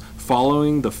elections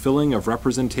following the filing of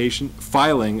representation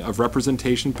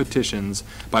petitions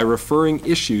by referring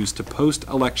issues to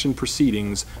post-election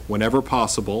proceedings whenever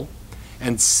possible,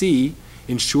 and C,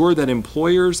 ensure that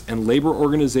employers and labor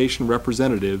organization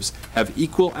representatives have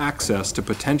equal access to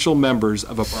potential members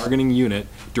of a bargaining unit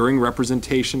during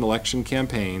representation election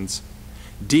campaigns.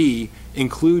 D,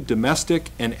 include domestic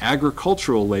and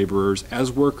agricultural laborers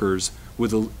as workers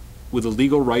with a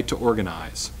legal right to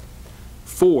organize.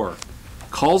 4,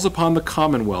 calls upon the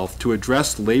Commonwealth to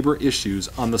address labor issues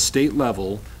on the state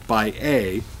level by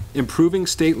A, improving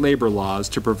state labor laws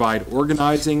to provide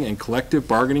organizing and collective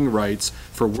bargaining rights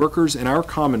for workers in our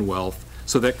Commonwealth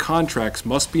so that contracts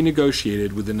must be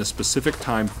negotiated within a specific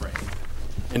time frame.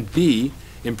 And B,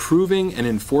 improving and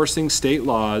enforcing state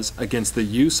laws against the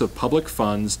use of public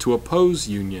funds to oppose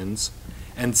unions.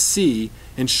 And C,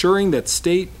 ensuring that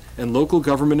state and local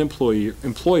government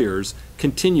employers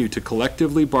continue to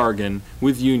collectively bargain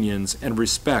with unions and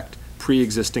respect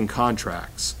pre-existing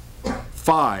contracts.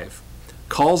 5,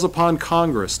 calls upon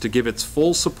Congress to give its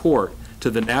full support to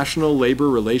the National Labor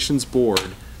Relations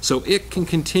Board so it can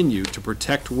continue to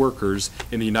protect workers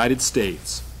in the United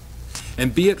States.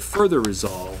 And be it further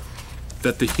resolved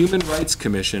that the Human Rights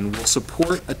Commission will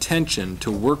support attention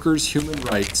to workers' human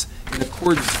rights in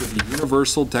accordance with the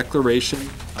Universal Declaration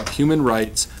of Human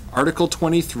Rights, Article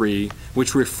 23,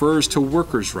 which refers to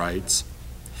workers' rights.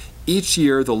 Each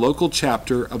year, the local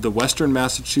chapter of the Western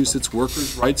Massachusetts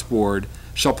Workers' Rights Board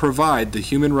shall provide the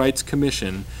Human Rights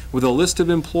Commission with a list of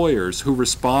employers who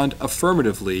respond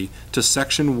affirmatively to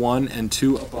Section 1 and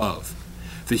 2 above.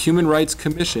 The Human Rights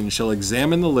Commission shall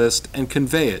examine the list and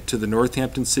convey it to the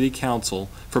Northampton City Council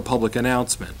for public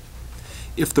announcement.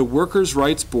 If the Workers'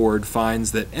 Rights Board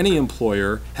finds that any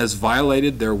employer has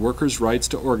violated their workers' rights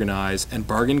to organize and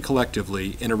bargain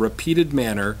collectively in a repeated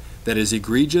manner that is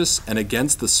egregious and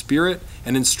against the spirit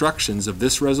and instructions of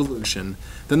this resolution,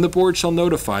 then the Board shall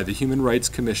notify the Human Rights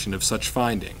Commission of such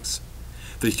findings.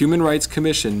 The Human Rights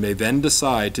Commission may then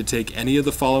decide to take any of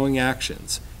the following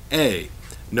actions. A,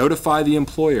 notify the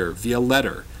employer via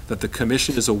letter that the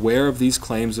Commission is aware of these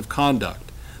claims of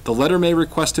conduct. The letter may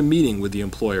request a meeting with the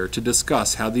employer to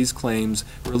discuss how these claims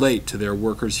relate to their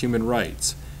workers' human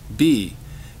rights. B,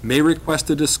 may request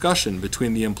a discussion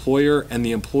between the employer and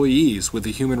the employees with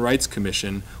the Human Rights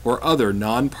Commission or other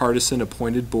nonpartisan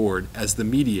appointed board as the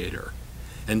mediator.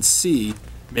 And C,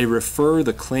 may refer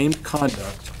the claimed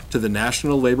conduct to the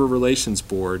National Labor Relations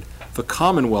Board, the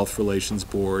Commonwealth Relations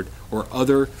Board, or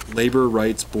other labor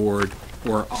rights board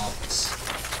or office.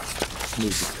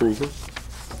 Move approval.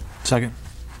 Second.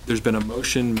 There's been a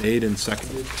motion made and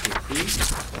seconded to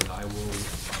approve, and I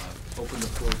will open the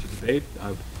floor to debate. I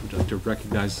would like to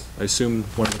recognize, I assume,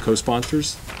 one of the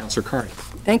co-sponsors, Councilor Carney.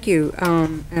 Thank you,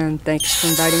 and thanks for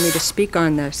inviting me to speak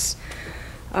on this.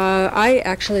 I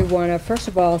actually want to, first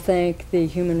of all, thank the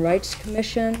Human Rights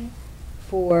Commission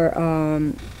for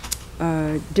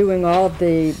doing all of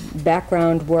the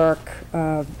background work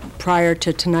prior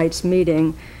to tonight's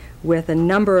meeting with a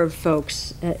number of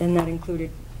folks, and that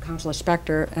included Councilor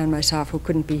Spector and myself, who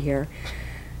couldn't be here.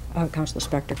 Councilor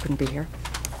Spector couldn't be here.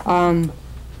 And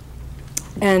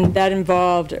that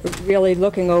involved really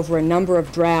looking over a number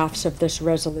of drafts of this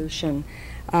resolution.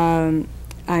 I'm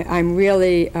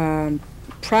really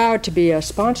proud to be a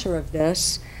sponsor of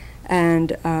this,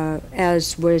 and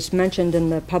as was mentioned in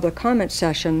the public comment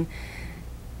session,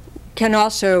 can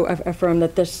also affirm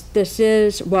that this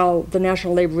is, while the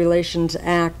National Labor Relations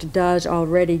Act does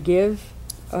already give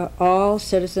all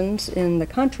citizens in the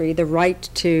country the right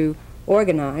to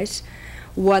organize,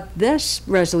 what this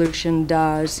resolution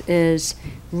does is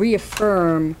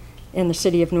reaffirm in the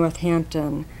city of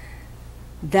Northampton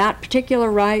that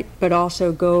particular right, but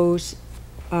also goes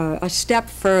a step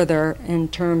further in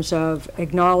terms of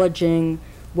acknowledging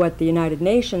what the United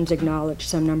Nations acknowledged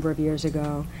some number of years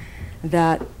ago,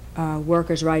 that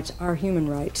workers' rights are human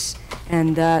rights,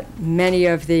 and that many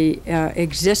of the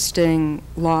existing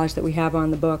laws that we have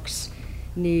on the books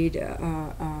need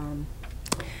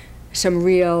some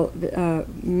real,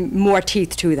 more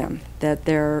teeth to them, that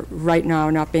they're right now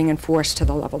not being enforced to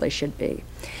the level they should be.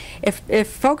 If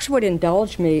folks would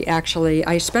indulge me, actually,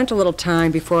 I spent a little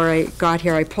time before I got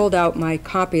here. I pulled out my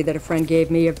copy that a friend gave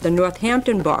me of the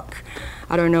Northampton book.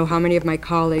 I don't know how many of my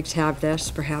colleagues have this,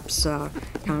 perhaps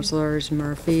Councilors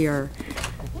Murphy or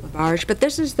LaBarge, but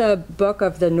this is the book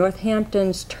of the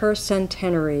Northampton's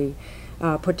Tercentenary,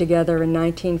 put together in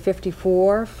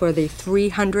 1954 for the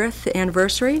 300th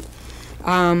anniversary.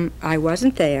 I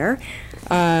wasn't there.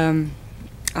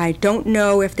 I don't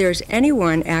know if there's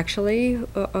anyone actually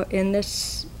in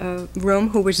this room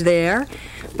who was there,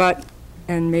 but,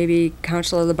 and maybe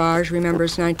Councilor LaBarge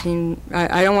remembers I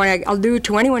don't want to allude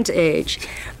to anyone's age,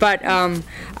 but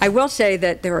I will say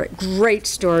that there are great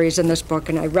stories in this book,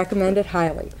 and I recommend it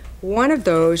highly. One of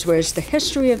those was The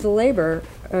History of the Labor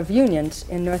of Unions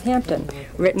in Northampton,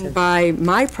 written by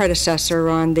my predecessor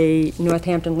on the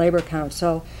Northampton Labor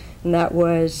Council, and that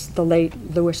was the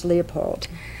late Louis Leopold.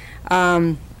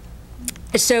 And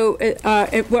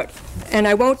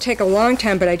I won't take a long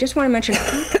time, but I just want to mention a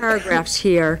few paragraphs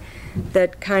here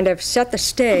that kind of set the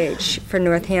stage for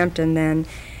Northampton then.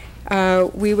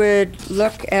 We would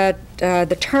look at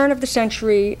the turn of the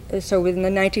century, so within the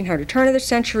 1900s. Turn of the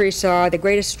century saw the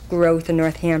greatest growth in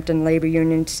Northampton labor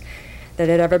unions that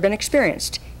had ever been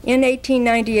experienced. In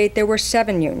 1898, there were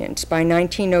 7 unions. By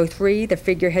 1903, the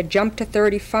figure had jumped to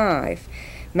 35.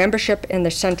 Membership in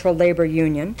the Central Labor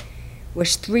Union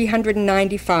was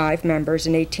 395 members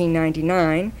in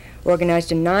 1899,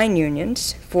 organized in 9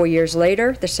 unions. 4 years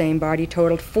later, the same body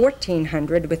totaled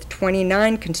 1,400 with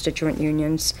 29 constituent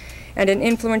unions, and an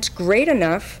influence great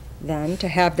enough then to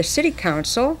have the City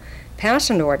Council pass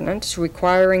an ordinance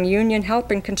requiring union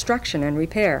help in construction and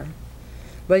repair.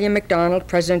 William McDonald,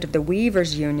 president of the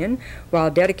Weavers Union, while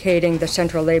dedicating the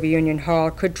Central Labor Union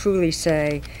Hall, could truly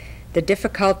say, "The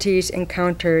difficulties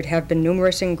encountered have been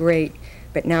numerous and great,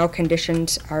 but now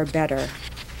conditions are better."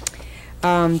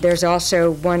 There's also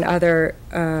one other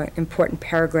important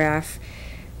paragraph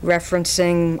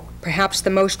referencing perhaps the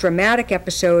most dramatic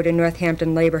episode in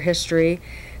Northampton labor history,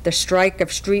 the strike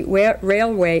of street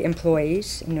railway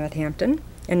employees in Northampton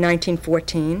in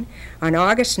 1914. On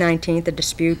August 19th, a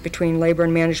dispute between labor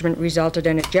and management resulted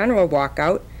in a general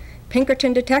walkout.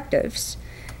 Pinkerton detectives,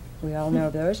 we all know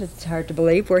those, it's hard to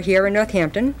believe, were here in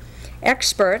Northampton.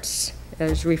 Experts,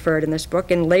 as referred in this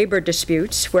book, in labor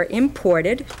disputes were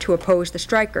imported to oppose the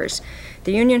strikers.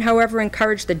 The union, however,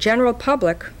 encouraged the general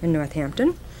public in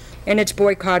Northampton in its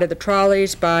boycott of the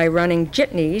trolleys by running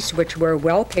jitneys, which were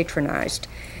well patronized.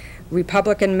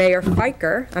 Republican Mayor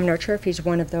Fiker, I'm not sure if he's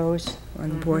one of those on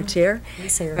the boards here,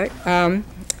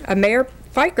 Mayor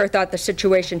Fiker thought the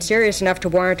situation serious enough to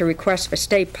warrant a request for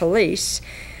state police.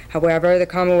 However, the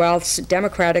Commonwealth's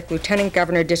Democratic Lieutenant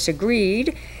Governor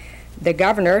disagreed. The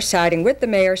governor, siding with the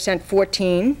mayor, sent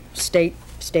 14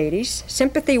 stateies.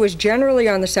 Sympathy was generally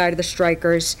on the side of the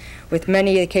strikers, with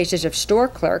many of the cases of store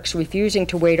clerks refusing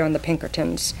to wait on the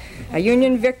Pinkertons. A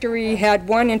Union victory had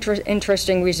one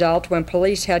interesting result when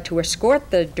police had to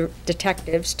escort the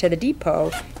detectives to the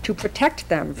depot to protect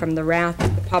them from the wrath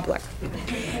of the public.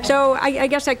 So I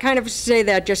guess I kind of say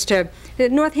that just to,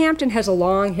 Northampton has a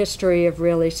long history of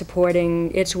really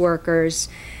supporting its workers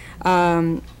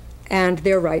and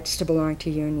their rights to belong to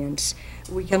unions.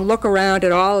 We can look around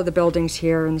at all of the buildings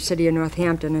here in the city of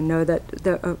Northampton and know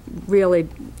that really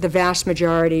the vast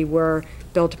majority were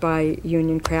built by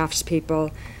union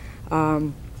craftspeople,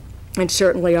 and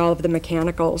certainly all of the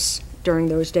mechanicals during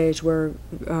those days were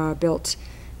built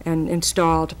and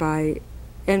installed by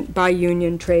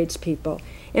union tradespeople.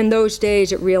 In those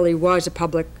days, it really was a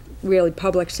public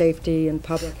safety and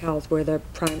public health, where the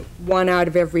one out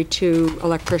of every 2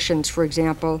 electricians, for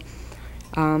example,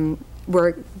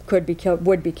 would be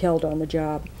killed on the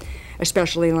job,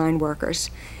 especially line workers.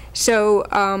 So,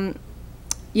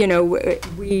 you know,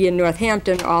 we in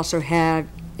Northampton also have,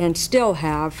 and still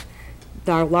have,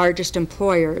 our largest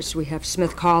employers. We have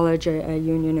Smith College, a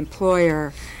union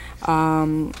employer,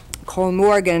 Cole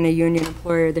Morgan, a union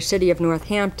employer, the city of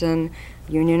Northampton,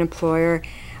 union employer,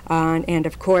 and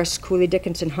of course Cooley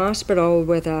Dickinson Hospital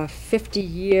with a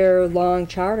 50-year-long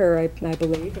charter, I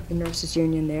believe, of the nurses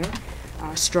union there.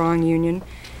 Strong union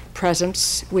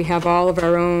presence. We have all of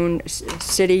our own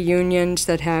city unions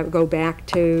that go back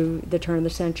to the turn of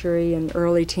the century and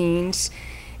early teens,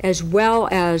 as well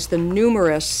as the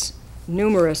numerous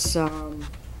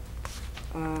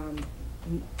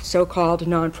so-called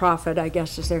nonprofit, I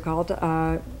guess as they're called,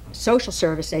 social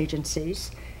service agencies,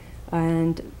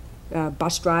 and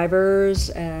bus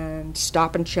drivers and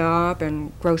Stop and Shop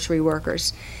and grocery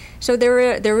workers. So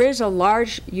there is a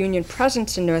large union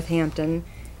presence in Northampton,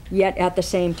 yet at the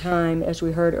same time, as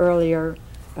we heard earlier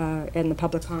in the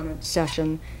public comment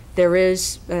session, there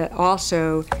is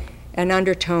also an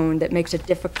undertone that makes it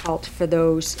difficult for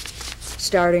those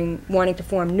wanting to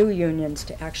form new unions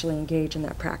to actually engage in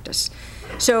that practice.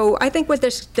 So I think what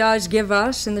this does give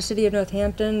us in the city of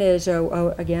Northampton is,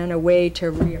 again, a way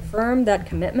to reaffirm that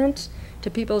commitment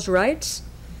to people's rights,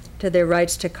 to their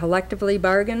rights to collectively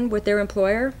bargain with their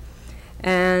employer,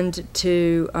 and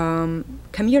to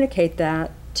communicate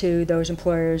that to those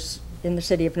employers in the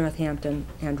city of Northampton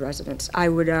and residents. I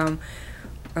would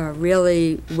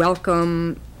really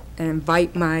welcome and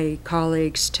invite my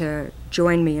colleagues to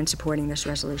join me in supporting this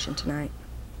resolution tonight.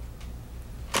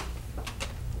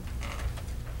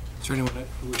 Is there anyone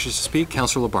who wishes to speak?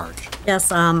 Councilor Labarge.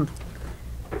 Yes, I'm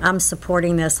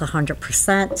supporting this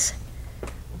 100%.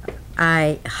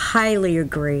 I highly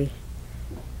agree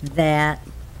that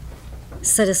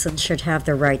citizens should have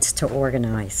the rights to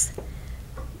organize.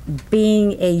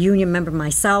 Being a union member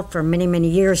myself for many, many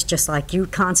years, just like you,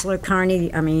 Councilor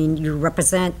Carney, I mean, you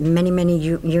represent many, many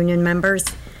union members.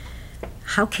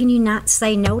 How can you not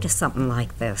say no to something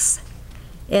like this?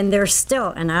 And there's still,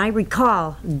 and I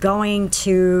recall going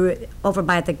to over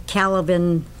by the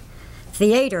Calvin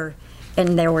Theater,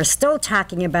 and they were still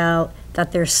talking about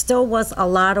that there still was a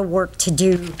lot of work to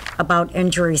do about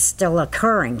injuries still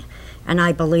occurring. And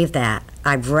I believe that.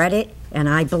 I've read it, and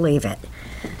I believe it.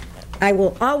 I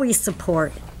will always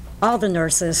support all the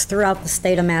nurses throughout the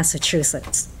state of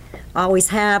Massachusetts. Always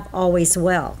have, always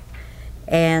will.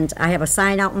 And I have a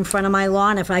sign out in front of my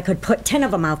lawn. If I could put 10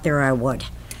 of them out there, I would.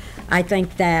 I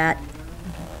think that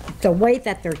the way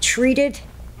that they're treated,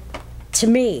 to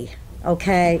me,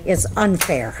 okay, is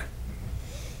unfair.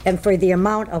 And for the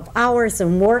amount of hours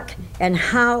and work and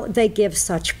how they give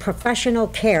such professional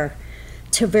care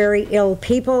to very ill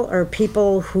people or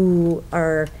people who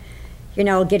are, you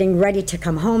know, getting ready to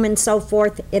come home and so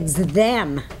forth, it's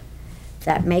them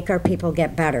that make our people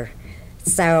get better.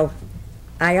 So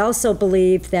I also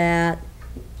believe that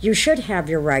you should have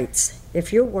your rights.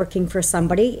 If you're working for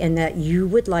somebody and that you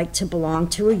would like to belong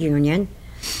to a union,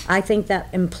 I think that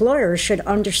employers should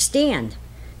understand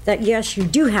that yes, you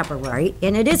do have a right,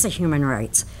 and it is a human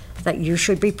right, that you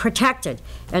should be protected,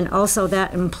 and also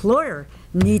that employer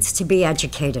needs to be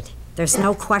educated. There's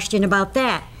no question about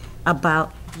that,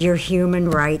 about your human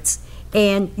rights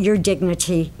and your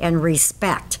dignity and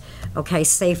respect. Okay,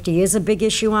 safety is a big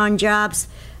issue on jobs.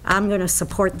 I'm going to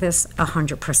support this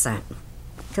 100%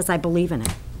 because I believe in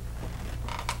it.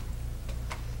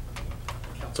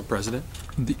 Council President.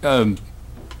 The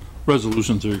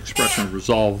resolutions are expression of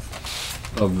resolve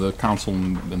of the council,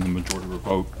 and the majority of the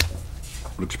vote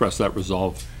would express that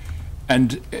resolve.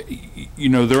 And, you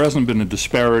know, there hasn't been a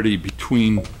disparity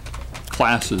between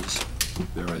classes.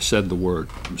 There, I said the word,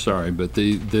 I'm sorry, but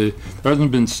there hasn't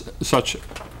been such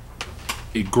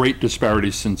a great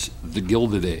disparity since the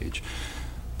Gilded Age.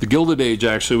 The Gilded Age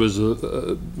actually was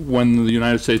when the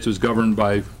United States was governed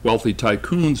by wealthy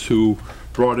tycoons who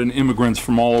brought in immigrants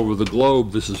from all over the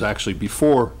globe. This is actually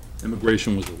before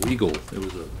immigration was illegal.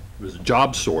 It was a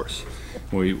job source.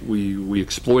 We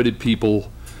exploited people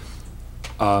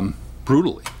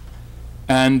brutally.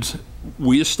 And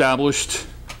we established,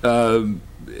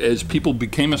 as people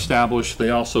became established,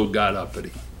 they also got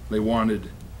uppity. They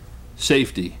wanted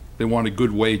safety. They wanted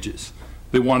good wages.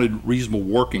 They wanted reasonable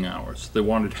working hours. They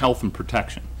wanted health and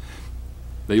protection.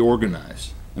 They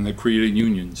organized, and they created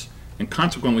unions, and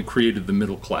consequently created the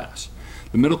middle class.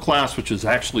 The middle class, which is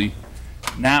actually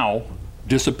now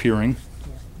disappearing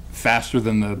faster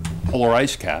than the polar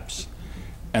ice caps.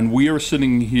 And we are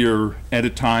sitting here at a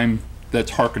time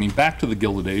that's hearkening back to the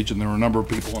Gilded Age, and there are a number of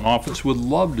people in office who would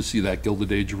love to see that Gilded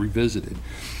Age revisited,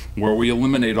 where we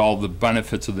eliminate all the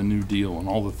benefits of the New Deal and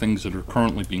all the things that are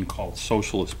currently being called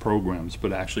socialist programs,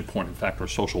 but actually in fact are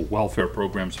social welfare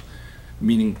programs,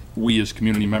 meaning we as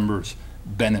community members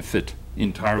benefit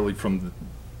entirely from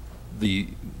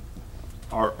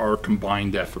our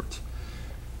combined efforts.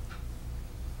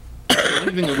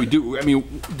 Anything that we do, I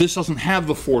mean, this doesn't have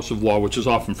the force of law, which is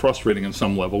often frustrating on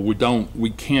some level. We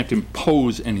can't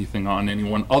impose anything on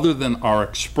anyone other than our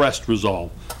expressed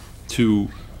resolve to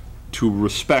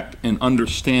respect and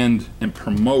understand and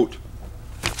promote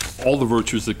all the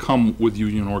virtues that come with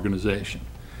union organization.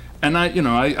 And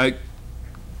I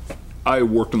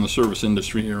worked in the service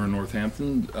industry here in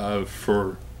Northampton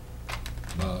for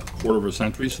a quarter of a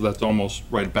century, so that's almost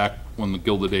right back when the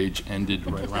Gilded Age ended,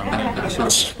 right around then. So,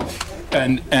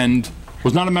 and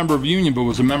was not a member of a union, but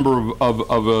was a member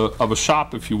of a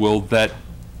shop, if you will, that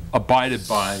abided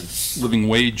by living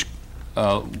wage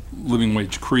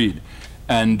creed,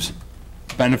 and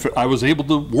benefit. I was able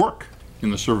to work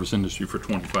in the service industry for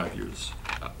 25 years.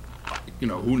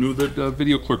 Who knew that a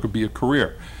video clerk would be a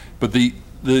career? But the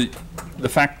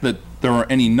fact that there are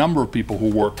any number of people who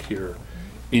work here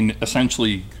in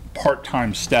essentially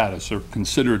part-time status are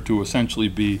considered to essentially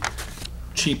be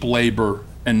cheap labor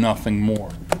and nothing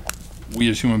more. We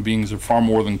as human beings are far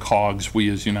more than cogs. We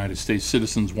as United States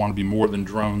citizens want to be more than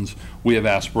drones. We have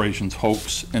aspirations,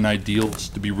 hopes, and ideals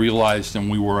to be realized, and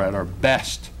we were at our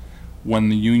best when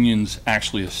the unions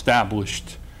actually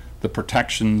established the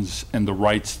protections and the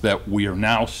rights that we are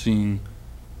now seeing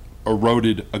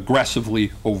eroded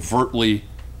aggressively, overtly,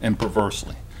 and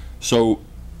perversely. So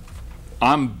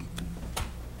I'm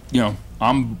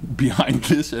behind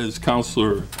this, as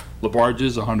Councilor Labarge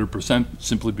is, 100%,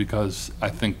 simply because I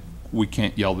think we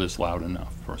can't yell this loud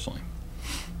enough, personally.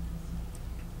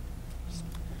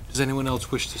 Does anyone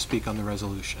else wish to speak on the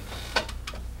resolution?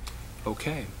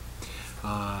 Okay.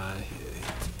 Hearing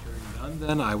none,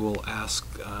 then I will ask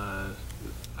to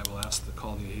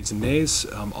call the ayes and nays.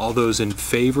 All those in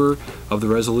favor of the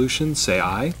resolution, say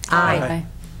aye. Aye.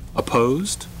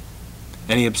 Opposed?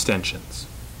 Any abstentions?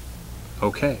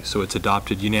 Okay, so it's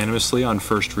adopted unanimously on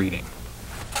first reading.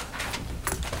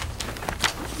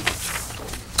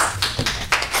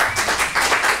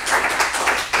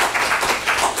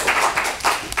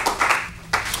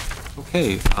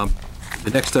 Okay, the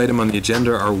next item on the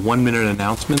agenda are 1-minute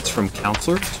announcements from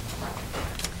councilors.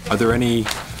 Are there any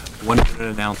 1-minute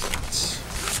announcements?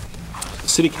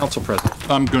 City Council President.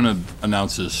 I'm going to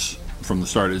announce this from the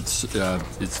start.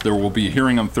 There will be a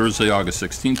hearing on Thursday, August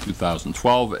 16,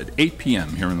 2012 at 8 p.m.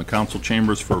 here in the council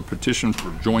chambers for a petition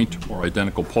for joint or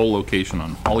identical poll location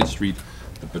on Holly Street.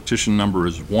 The petition number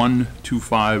is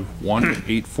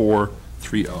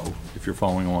 125-18430, if you're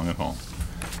following along at home.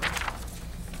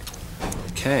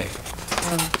 Okay.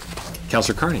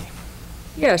 Councilor Carney.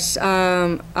 Yes,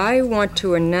 I want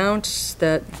to announce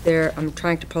that I'm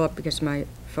trying to pull up because my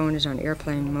phone is on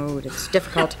airplane mode. It's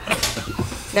difficult.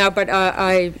 Now, but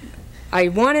I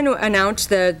want to announce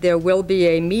that there will be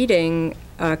a meeting,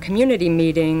 a community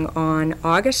meeting on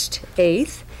August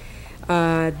 8th.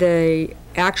 The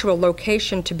actual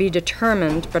location to be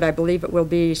determined, but I believe it will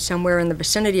be somewhere in the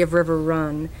vicinity of River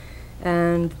Run.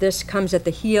 And this comes at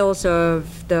the heels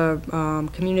of the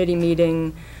community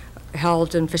meeting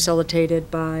held and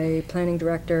facilitated by Planning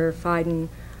Director Fiden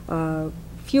a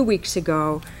few weeks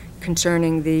ago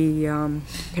concerning the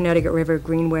Connecticut River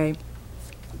Greenway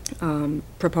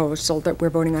proposal that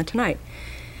we're voting on tonight.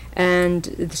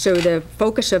 And so the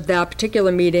focus of that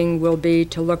particular meeting will be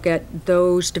to look at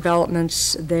those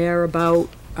developments there about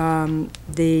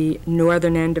the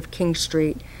northern end of King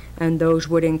Street, and those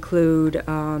would include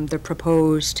the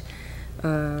proposed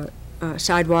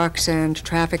sidewalks and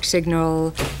traffic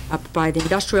signal up by the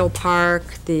industrial park,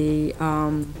 the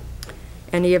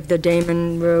any of the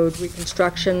Damon Road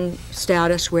reconstruction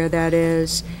status, where that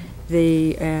is,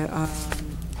 the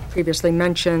previously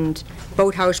mentioned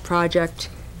boathouse project,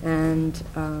 and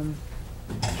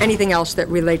anything else that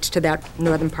relates to that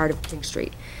northern part of King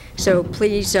Street. So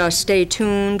please stay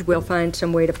tuned. We'll find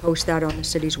some way to post that on the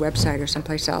city's website or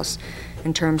someplace else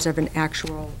in terms of an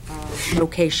actual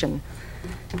location.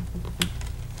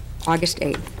 August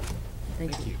 8th.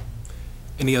 Thank you.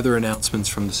 Any other announcements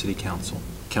from the City Council?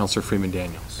 Councilor Freeman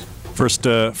Daniels.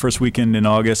 First weekend in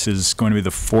August is going to be the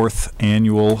 4th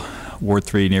annual Ward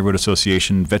 3 Neighborhood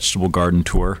Association Vegetable Garden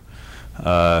Tour.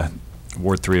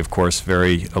 Ward 3, of course,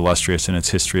 very illustrious in its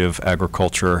history of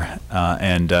agriculture,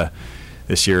 and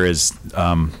this year is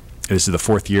this is the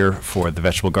 4th year for the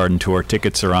Vegetable Garden Tour.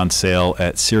 Tickets are on sale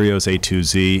at Cereos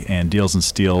A2Z and Deals and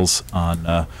Steals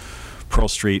on Pearl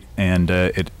Street, and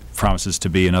it promises to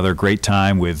be another great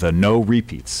time with no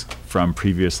repeats from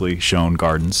previously shown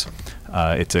gardens.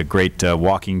 It's a great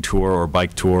walking tour or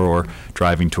bike tour or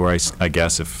driving tour, I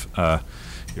guess, if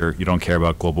you don't care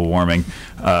about global warming,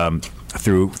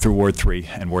 through Ward 3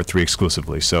 and Ward 3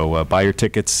 exclusively. So buy your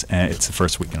tickets, and it's the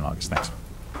first weekend in August. Thanks.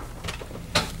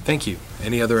 Thank you.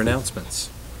 Any other announcements?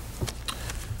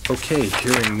 Okay,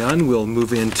 hearing none, we'll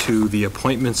move into the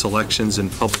appointments, elections,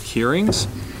 and public hearings.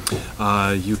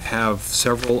 You have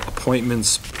several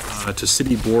appointments to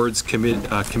city boards,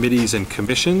 committees, and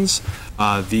commissions.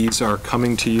 These are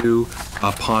coming to you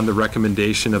upon the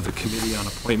recommendation of the Committee on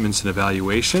Appointments and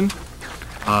Evaluation.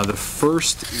 The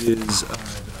first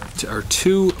are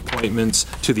 2 appointments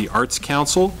to the Arts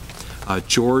Council.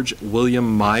 George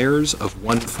William Myers of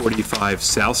 145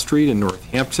 South Street in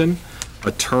Northampton,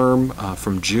 a term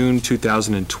from June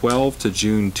 2012 to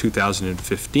June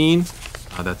 2015.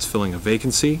 That's filling a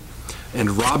vacancy.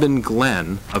 And Robin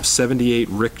Glenn of 78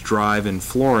 Rick Drive in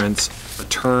Florence, a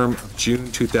term of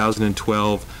June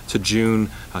 2012 to June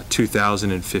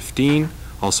 2015,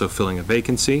 also filling a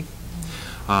vacancy.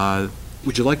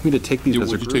 Would you like me to take these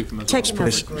as a group? Take them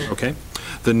as a group. Okay.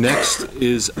 The next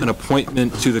is an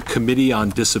appointment to the Committee on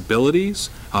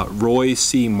Disabilities. Roy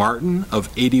C. Martin of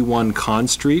 81 Conn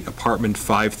Street, apartment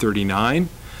 539,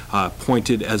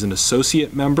 appointed as an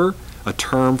associate member, a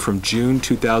term from June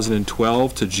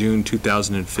 2012 to June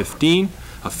 2015,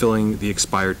 filling the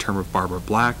expired term of Barbara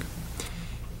Black.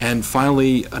 And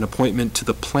finally, an appointment to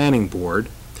the Planning Board.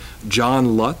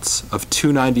 John Lutz of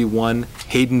 291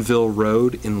 Haydenville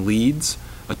Road in Leeds,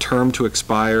 a term to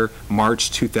expire March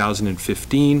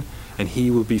 2015, and he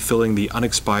will be filling the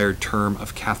unexpired term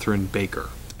of Catherine Baker.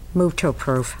 Move to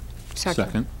approve.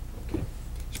 Second.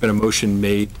 There's been a motion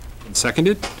made and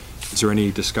seconded. Is there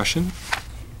any discussion?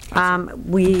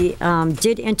 We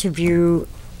did interview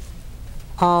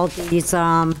all these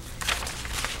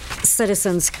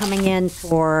citizens coming in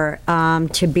for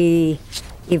to be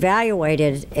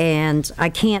evaluated, and I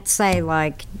can't say,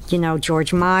 like,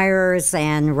 George Myers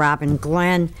and Robin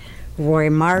Glenn, Roy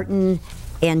Martin,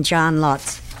 and John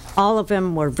Lutz. All of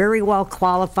them were very well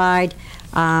qualified.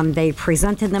 They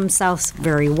presented themselves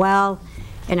very well,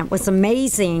 and it was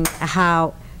amazing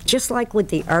how, just like with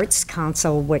the Arts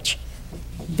Council, which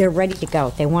they're ready to go.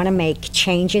 They want to make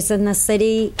changes in the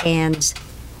city, and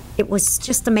it was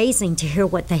just amazing to hear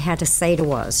what they had to say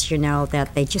to us,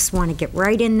 that they just want to get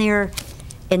right in there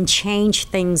and change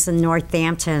things in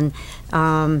Northampton.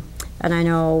 And I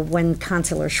know when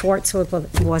Councilor Schwartz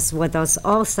was with us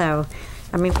also,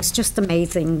 I mean, it was just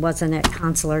amazing, wasn't it,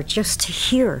 Councilor, just to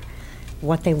hear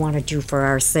what they want to do for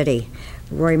our city.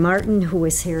 Roy Martin, who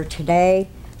is here today,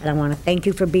 and I want to thank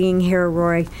you for being here,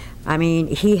 Roy. I mean,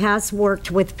 he has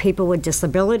worked with people with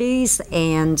disabilities,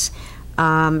 and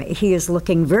he is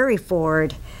looking very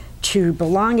forward to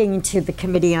belonging to the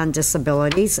Committee on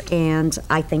Disabilities, and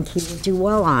I think he will do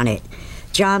well on it.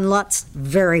 John Lutz,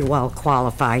 very well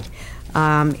qualified.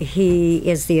 He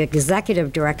is the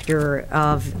Executive Director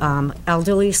of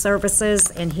Elderly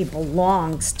Services, and he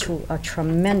belongs to a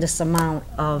tremendous amount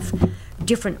of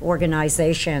different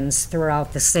organizations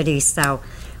throughout the city, so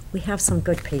we have some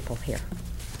good people here.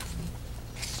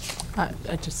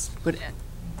 I just would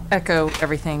echo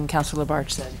everything Councilor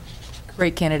Labarge said.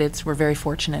 Great candidates. We're very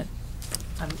fortunate.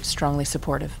 I'm strongly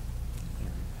supportive.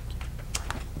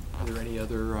 Are there any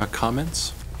other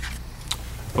comments?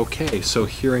 Okay, so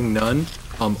hearing none,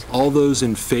 all those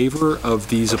in favor of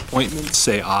these appointments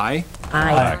say aye.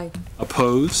 Aye.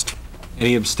 Opposed?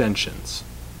 Any abstentions?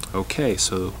 Okay,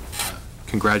 so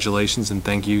congratulations and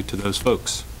thank you to those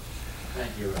folks.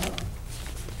 Thank you.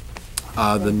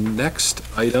 The next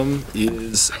item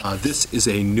is, this is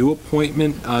a new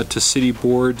appointment to city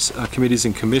boards, committees,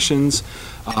 and commissions,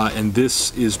 and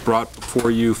this is brought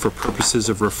before you for purposes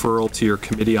of referral to your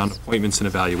Committee on Appointments and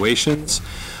Evaluations.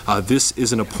 This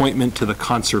is an appointment to the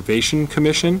Conservation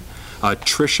Commission.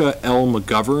 Tricia L.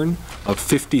 McGovern of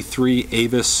 53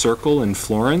 Avis Circle in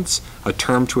Florence, a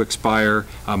term to expire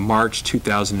March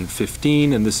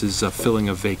 2015, and this is filling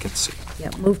a vacancy.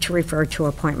 Yeah, move to refer to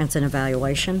appointments and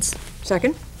evaluations.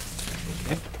 Second?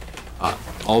 Okay.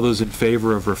 All those in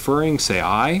favor of referring, say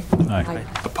aye. Aye.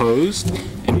 Opposed?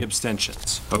 Any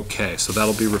abstentions? Okay, so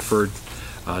that'll be referred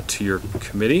to your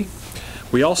committee.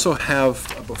 We also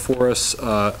have before us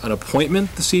an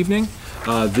appointment this evening.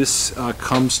 This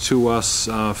comes to us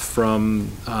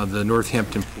from the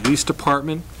Northampton Police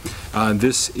Department.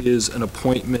 This is an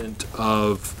appointment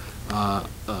of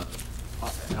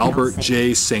Albert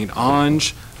J. St.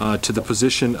 Ange to the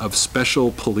position of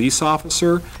Special Police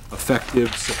Officer,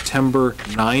 effective September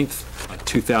 9th,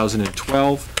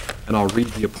 2012. And I'll read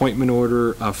the appointment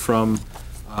order from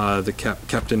the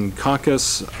Captain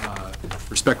Conkus.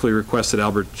 Respectfully request that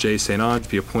Albert J. St. Ange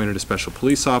be appointed a Special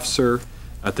Police Officer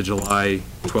at the July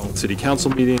 12th City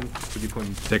Council meeting, with the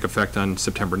appointment to take effect on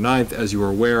September 9th. As you are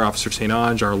aware, Officer St.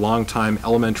 Ange, our longtime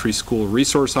elementary school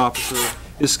resource officer,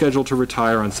 is scheduled to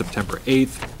retire on September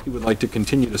 8th. He would like to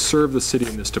continue to serve the city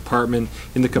in this department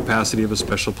in the capacity of a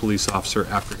special police officer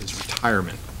after his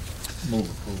retirement.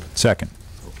 Move approval. Second.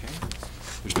 Okay.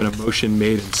 There's been a motion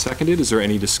made and seconded. Is there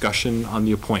any discussion on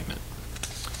the appointment?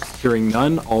 Hearing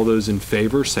none, all those in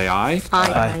favor say aye.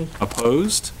 Aye. Aye.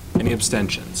 Opposed? Any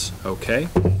abstentions? Okay.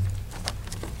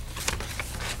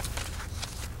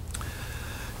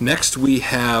 Next, we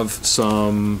have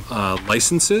some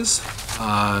licenses.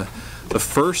 The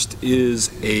first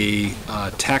is a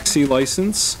taxi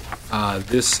license.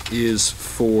 This is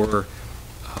for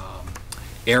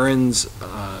Aaron's,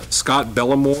 Scott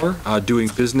Bellamore, doing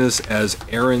business as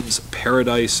Aaron's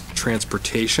Paradise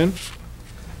Transportation.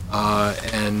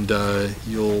 And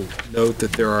you'll note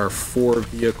that there are 4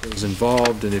 vehicles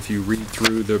involved, and if you read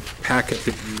through the packet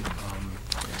that you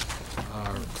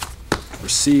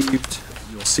received,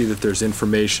 you'll see that there's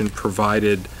information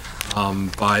provided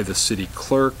by the city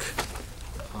clerk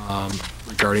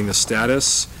regarding the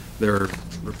status. They're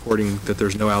reporting that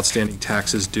there's no outstanding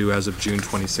taxes due as of June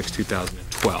 26,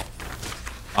 2012.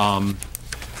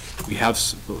 We have,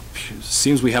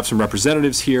 seems we have some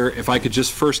representatives here. If I could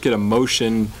just first get a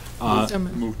motion. Move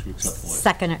to accept the license.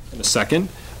 Second it. In a second.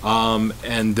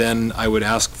 And then I would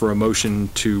ask for a motion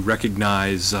to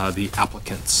recognize the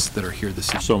applicants that are here this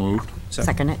evening. So moved.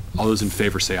 Second it. All those in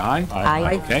favor say aye.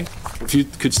 Aye. Okay. If you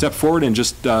could step forward and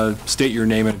just state your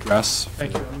name and address.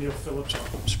 Thank you. I'm Neil Phillips. I'm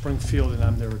from Springfield, and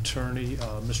I'm their attorney,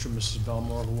 Mr. and Mrs.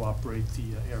 Belmore, who operate the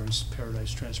Aaron's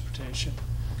Paradise Transportation,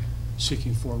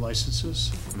 seeking 4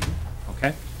 licenses.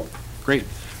 Okay. Great.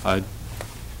 Do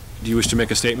you wish to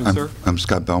make a statement, sir? I'm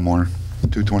Scott Belmore,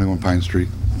 221 Pine Street,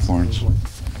 Florence.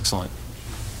 Excellent.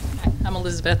 I'm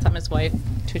Elizabeth. I'm his wife,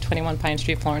 221 Pine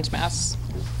Street, Florence, Mass.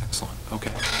 Excellent.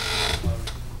 Okay.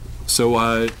 So,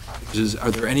 are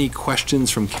there any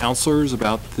questions from counselors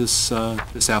about this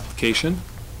this application?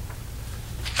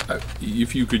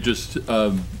 If you could just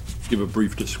give a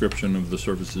brief description of the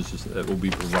services that will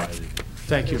be provided.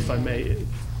 Thank you. If I may,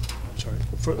 sorry.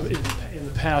 In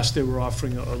the past, they were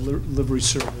offering a livery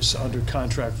service under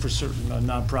contract for certain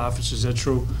nonprofits. Is that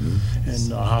true? Mm-hmm.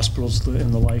 And hospitals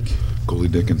and the like. Coley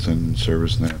Dickinson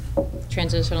service net.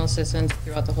 Transitional assistance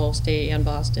throughout the whole state and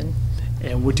Boston.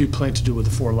 And what do you plan to do with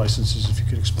the 4 licenses, if you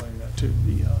could explain that to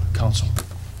the council?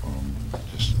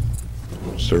 Just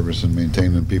service and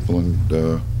maintaining people in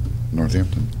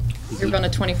Northampton. We run a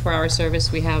 24-hour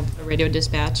service. We have a radio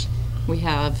dispatch. We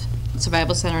have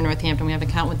Survival Center in Northampton. We have an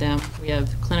account with them. We have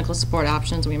clinical support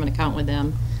options. We have an account with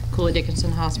them. Cooley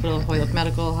Dickinson Hospital, Hoyok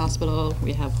Medical Hospital.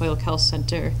 We have Hoyok Health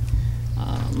Center.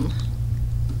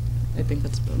 I think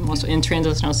that's also in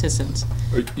transitional assistance.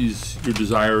 Is your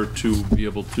desire to be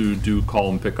able to do call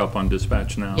and pick up on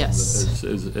dispatch now? Yes.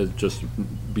 As just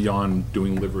beyond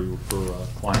doing livery for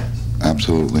clients?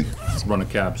 Absolutely. Run a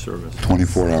cab service.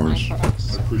 24 hours.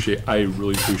 I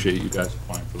really appreciate you guys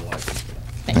applying for the license.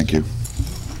 Thank you.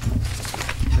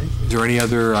 Is there any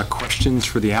other questions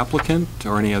for the applicant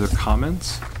or any other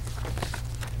comments?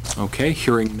 Okay,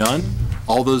 hearing none.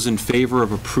 All those in favor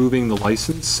of approving the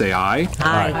license, say aye.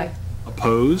 Aye.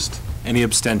 Opposed? Any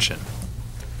abstention?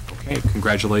 Okay,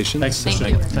 congratulations. Thanks.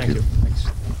 Thank you. Thank you. Thanks.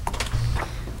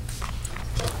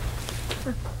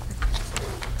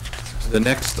 The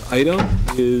next item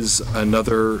is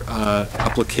another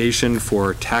application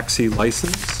for taxi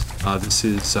license. This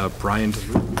is Brian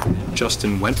DeLue and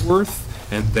Justin Wentworth.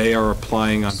 and they are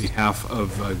applying on behalf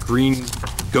of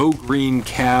Go Green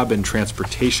Cab and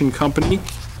Transportation Company.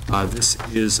 This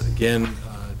is, again,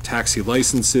 taxi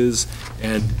licenses,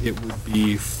 and it would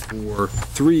be for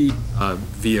 3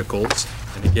 vehicles.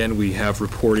 And again, we have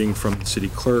reporting from the city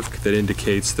clerk that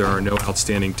indicates there are no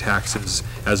outstanding taxes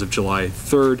as of July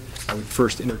 3rd. I would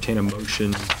first entertain a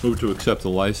motion. Move to accept the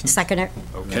license. Second it.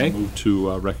 Okay. Move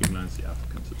to recognize the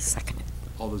applicants. Second it.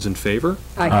 All those in favor?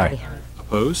 Aye.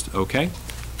 Opposed? Okay.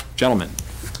 Gentlemen.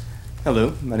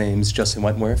 Hello, my name's Justin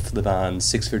Wentworth, live on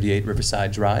 638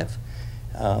 Riverside Drive.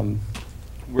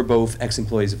 We're both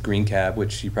ex-employees of Green Cab,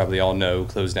 which you probably all know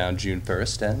closed down June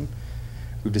 1st, and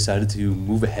we've decided to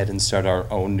move ahead and start our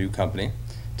own new company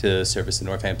to service the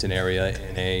Northampton area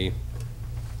in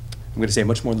I'm going to say, a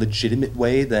much more legitimate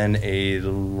way than a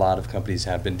lot of companies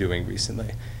have been doing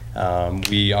recently.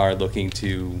 We are looking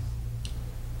to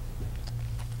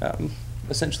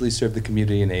essentially serve the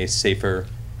community in a safer,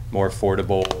 more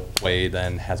affordable way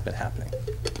than has been happening.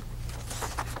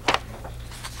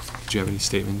 Do you have any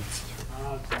statements?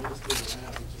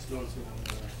 Just noticing on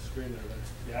the screen there that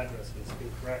the address is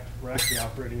incorrect. We're actually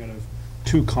operating out of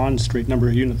 2 Con Street,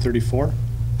 number unit 34.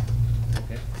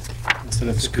 Okay. Instead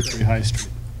of 53 High Street.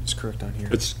 It's correct on here.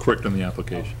 It's correct on the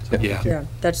application. Yeah. Yeah,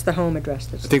 that's the home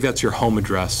address. I think that's your home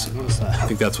address. I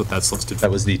think that's what that's listed for.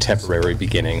 That was the temporary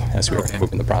beginning as we were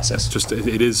moving the process.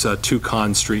 It is 2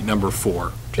 Con Street, number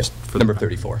 4. Just for number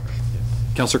 34.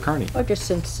 Councilor Carney. Oh, just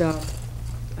since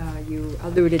you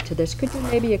alluded to this, could you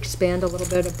maybe expand a little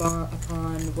bit upon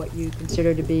what you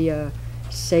consider to be a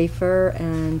safer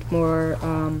and more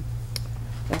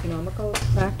economical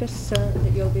practice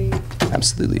that you'll be?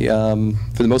 Absolutely.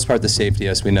 For the most part, the safety,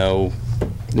 as we know,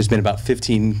 there's been about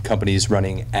 15 companies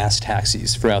running ass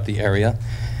taxis throughout the area.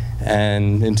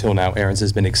 And until now, Aaron's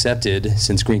has been accepted.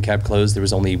 Since Green Cab closed, there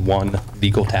was only 1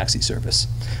 legal taxi service.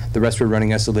 The rest were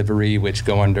running as delivery, which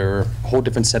go under a whole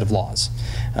different set of laws.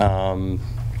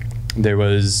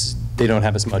 They don't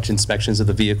have as much inspections of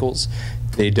the vehicles.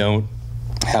 They don't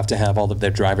have to have all of their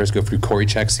drivers go through Cory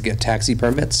checks to get taxi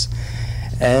permits.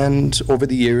 And over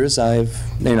the years, I've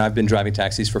been driving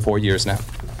taxis for 4 years now,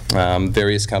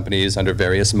 various companies under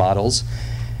various models.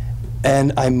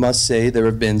 And I must say there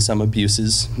have been some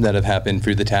abuses that have happened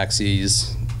through the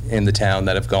taxis in the town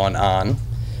that have gone on.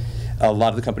 A lot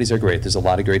of the companies are great. There's a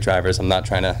lot of great drivers. I'm not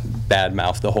trying to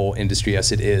badmouth the whole industry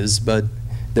as it is, but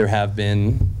there have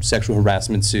been sexual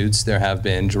harassment suits. There have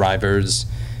been drivers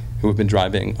who have been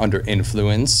driving under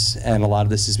influence, and a lot of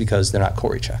this is because they're not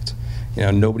Cory checked.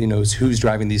 Nobody knows who's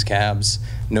driving these cabs.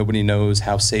 Nobody knows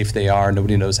how safe they are.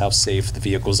 Nobody knows how safe the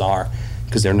vehicles are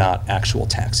because they're not actual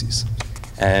taxis.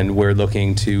 And we're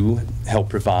looking to help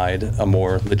provide a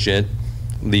more legit,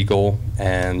 legal,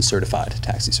 and certified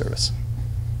taxi service.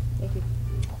 Thank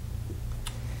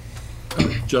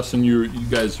you. Justin, you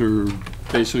guys are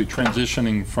basically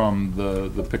transitioning from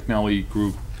the Picnelli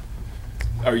group.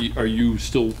 Are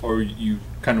you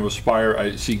kind of aspire?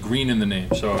 I see green in the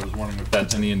name, so I was wondering if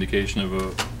that's any indication of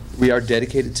a. We are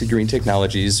dedicated to green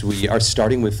technologies. We are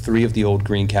starting with 3 of the old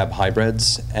Green Cab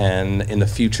hybrids, and in the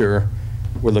future,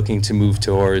 we're looking to move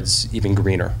towards even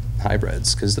greener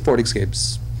hybrids, because the Ford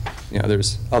Escapes,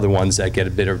 there's other ones that get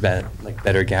a bit of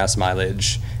better gas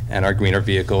mileage and are greener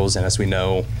vehicles, and as we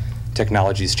know,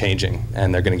 technology is changing,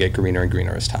 and they're going to get greener and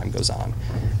greener as time goes on.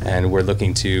 And we're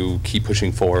looking to keep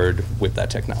pushing forward with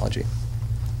that technology.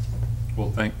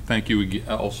 Well, thank you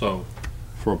also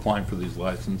for applying for these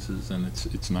licenses, and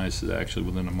it's nice that actually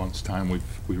within a month's time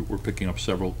we're picking up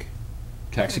several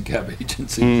taxi cab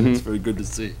agencies. Mm-hmm. It's very good to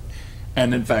see.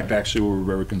 And in fact, actually, we were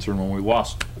very concerned when we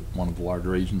lost one of the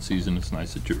larger agencies, and it's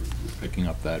nice that you're picking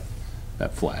up that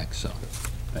flag. So,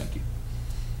 thank you.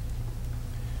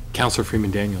 Councilor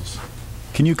Freeman Daniels.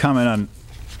 Can you comment on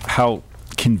how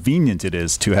convenient it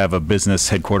is to have a business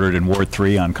headquartered in Ward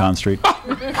 3 on Con Street?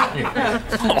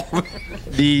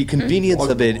 The convenience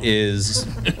of it is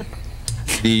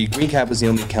the Green Cab was the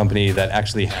only company that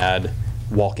actually had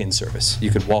walk-in service. You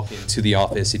could walk into the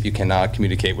office if you cannot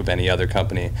communicate with any other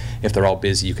company. If they're all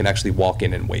busy, you can actually walk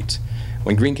in and wait.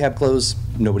 When Green Cab closed,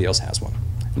 nobody else has one.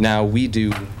 Now we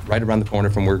do, right around the corner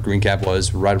from where Green Cab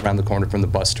was, right around the corner from the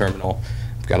bus terminal.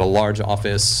 We've got a large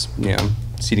office,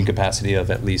 seating capacity of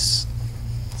at least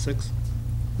 6.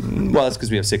 Well, that's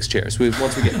because we have 6 chairs.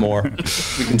 Once we get more,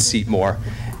 we can seat more,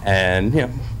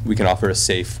 and we can offer a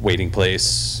safe waiting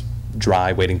place,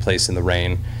 dry waiting place in the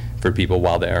rain for people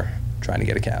while they're trying to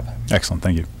get a cab. Excellent,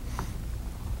 thank you.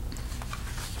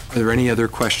 Are there any other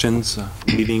questions,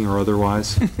 meeting or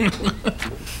otherwise?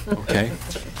 Okay.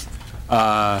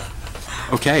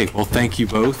 Okay, well, thank you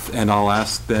both, and I'll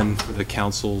ask then for the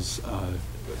council's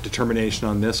determination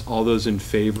on this. All those in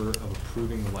favor of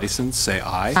approving the license, say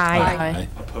aye. Aye.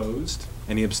 Opposed?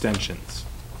 Any abstentions?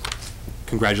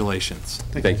 Congratulations.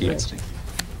 Thank you.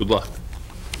 Good luck.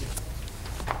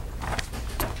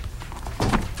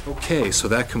 Okay, so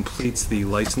that completes the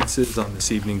licenses on this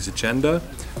evening's agenda.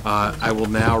 I will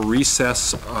now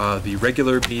recess the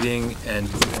regular meeting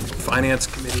and move on to the Finance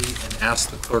Committee and ask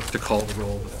the clerk to call the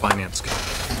roll of the Finance Committee.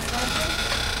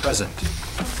 Present.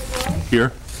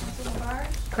 Here?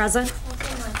 Present?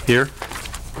 Here?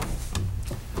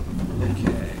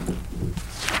 Okay.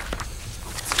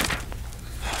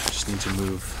 Just need to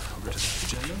move over to the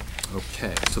agenda.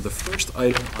 Okay, so the first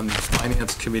item on the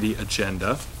Finance Committee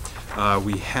agenda,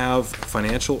 we have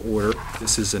financial order.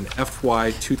 This is an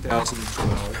FY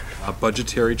 2012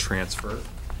 budgetary transfer,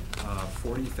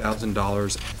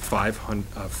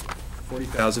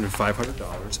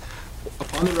 $40,500.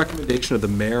 Upon the recommendation of the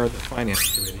mayor of the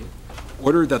Finance Committee,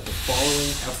 order that the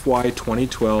following FY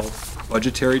 2012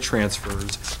 budgetary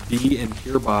transfers be and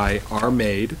hereby are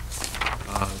made.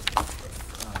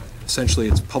 Essentially,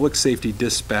 it's public safety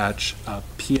dispatch,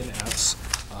 P&S,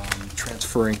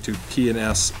 transferring to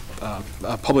P&S,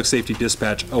 public safety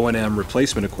dispatch O&M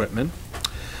replacement equipment.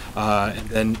 And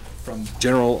then from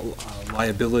general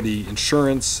liability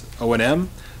insurance O&M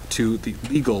to the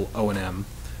legal O&M,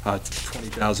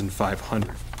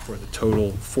 $20,500 for the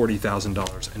total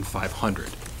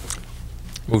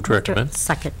 $40,500. Move to recommend.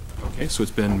 Second. Okay, so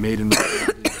it's been made and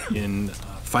recommended in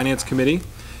Finance Committee.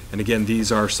 And again,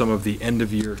 these are some of the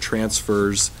end-of-year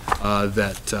transfers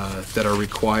that are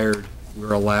required.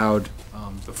 We're allowed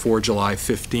before July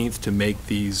 15th to make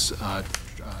these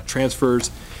transfers.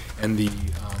 And the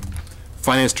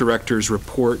Finance Director's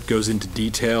report goes into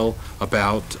detail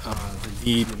about the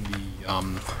need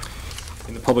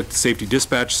in the Public Safety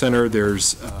Dispatch Center. There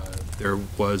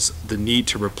was the need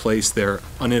to replace their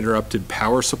uninterrupted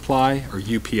power supply, or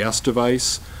UPS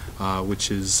device,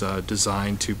 which is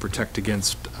designed to protect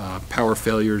against power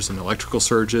failures and electrical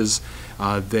surges.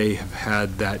 They have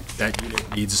had that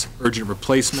unit needs urgent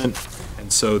replacement,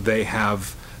 and so they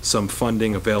have some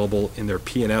funding available in their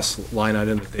P&S line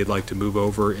item that they'd like to move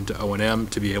over into O&M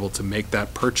to be able to make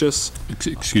that purchase.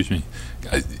 Excuse me.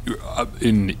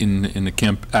 In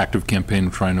the active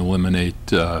campaign trying to eliminate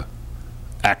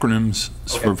acronyms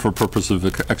for purpose of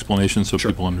explanation so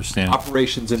people understand.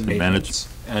 Operations and maintenance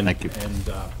and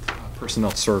personnel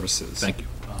services. Thank you.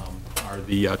 Are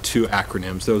the two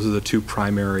acronyms. Those are the two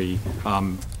primary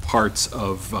parts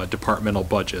of departmental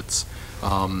budgets.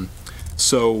 And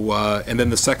then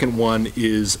the second one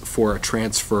is for a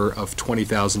transfer of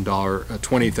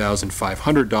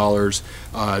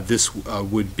 $20,500. This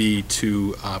would be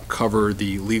to cover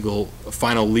the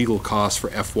final legal costs for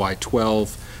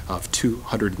FY12 of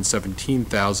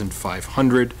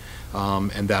 $217,500.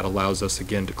 And that allows us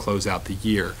again to close out the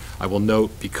year. I will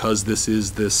note, because this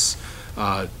is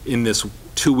in this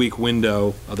 2-week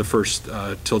window, the first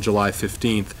till July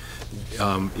 15th,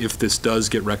 if this does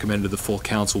get recommended to the full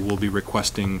council, we'll be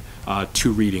requesting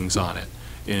 2 readings on it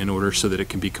in order so that it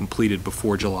can be completed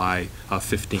before July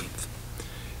 15th.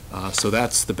 So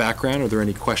that's the background. Are there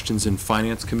any questions in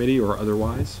Finance Committee or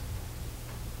otherwise?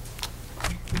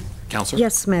 Councilor?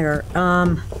 Yes, Mayor.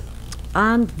 On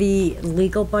the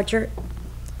legal budget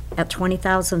at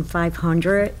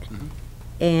 $20,500,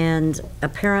 and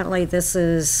apparently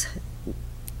this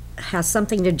has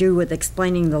something to do with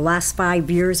explaining the last 5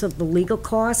 years of the legal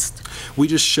cost. We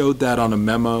just showed that on a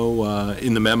memo,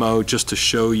 in the memo, just to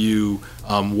show you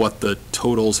what the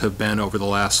totals have been over the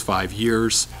last 5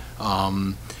 years.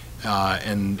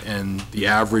 And the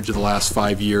average of the last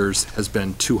 5 years has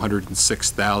been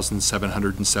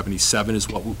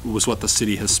 $206,777 was what the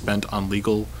city has spent on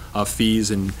legal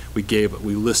fees, and we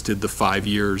listed the 5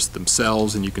 years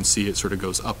themselves, and you can see it sort of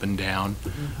goes up and down.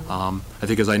 I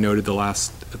think, as I noted at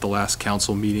the last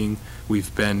council meeting,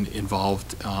 we've been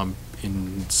involved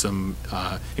in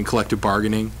collective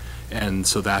bargaining, and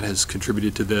so that has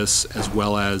contributed to this, as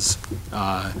well as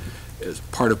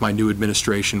part of my new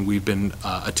administration, we've been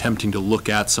attempting to look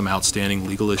at some outstanding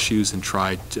legal issues and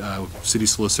tried, City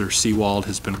Solicitor Seawald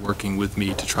has been working with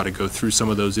me to try to go through some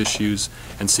of those issues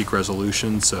and seek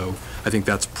resolution. So I think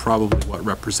that's probably what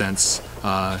represents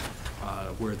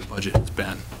where the budget has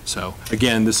been. So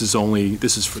again, this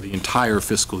is for the entire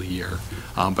fiscal year,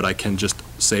 but I can just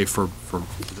say for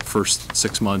the first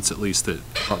 6 months at least that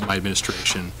my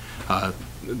administration,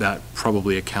 that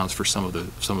probably accounts for some of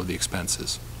the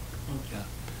expenses. Yeah.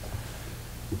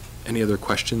 Any other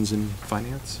questions in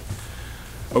Finance?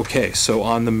 Okay, so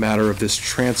on the matter of this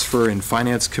transfer in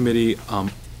Finance Committee,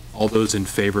 all those in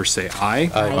favor say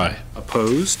aye. Aye.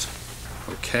 Opposed?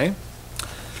 Okay.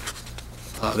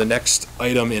 The next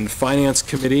item in Finance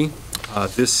Committee,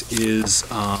 this is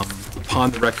upon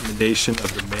the recommendation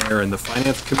of the Mayor and the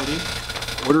Finance Committee,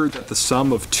 order that the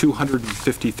sum of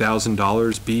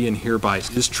 $250,000 be and hereby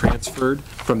is transferred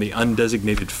from the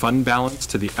undesignated fund balance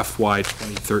to the FY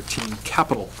 2013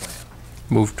 capital plan.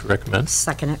 Move to recommend.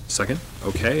 Second it. Second,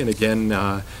 okay, and again,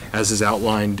 as is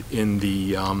outlined in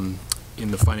the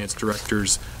Finance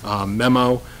Director's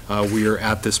memo, we are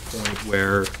at this point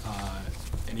where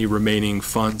any remaining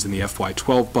funds in the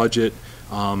FY12 budget,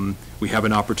 we have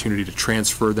an opportunity to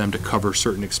transfer them to cover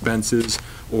certain expenses,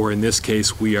 or in this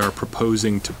case, we are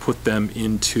proposing to put them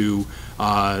into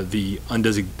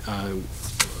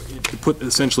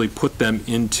essentially put them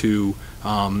into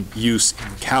use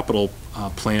in capital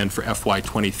plan for FY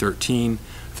 2013. I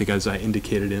think, as I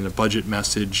indicated in a budget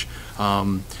message,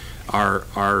 our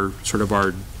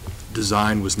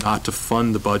design was not to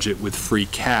fund the budget with free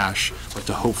cash, but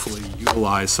to hopefully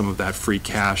utilize some of that free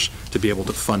cash to be able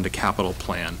to fund a capital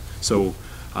plan. So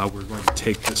we're going to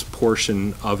take this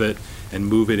portion of it and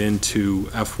move it into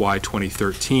FY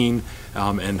 2013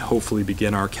 and hopefully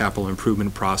begin our capital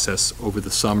improvement process over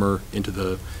the summer into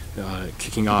the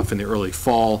kicking off in the early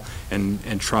fall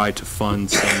and try to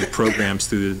fund some programs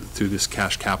through this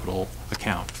cash capital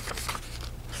account.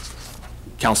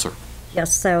 Counselor.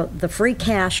 Yes, so the free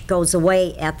cash goes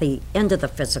away at the end of the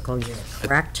fiscal year,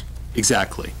 correct?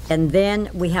 Exactly. And then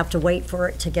we have to wait for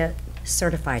it to get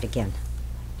certified again.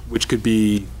 Which could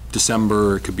be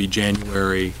December, it could be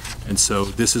January, and so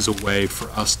this is a way for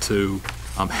us to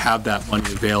have that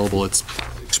money available. It's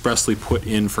expressly put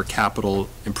in for capital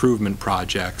improvement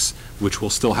projects, which will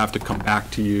still have to come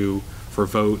back to you for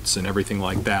votes and everything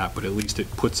like that, but at least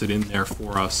it puts it in there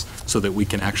for us so that we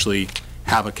can actually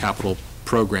have a capital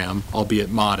program, albeit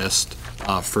modest,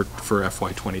 for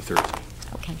FY 2013.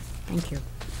 Okay, thank you.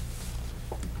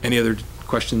 Any other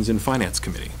questions in Finance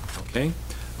Committee? Okay.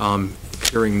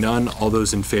 Hearing none, all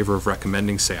those in favor of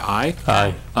recommending say aye.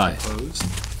 Aye. Aye. Opposed?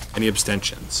 Any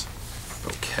abstentions?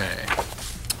 Okay.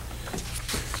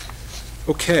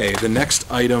 Okay, the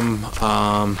next item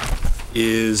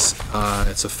is,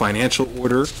 it's a financial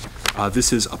order.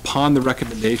 This is upon the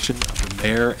recommendation of the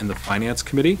Mayor and the Finance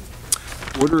Committee,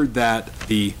 ordered that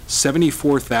the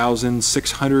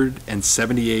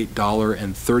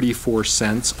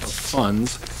 $74,678.34 of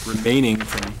funds remaining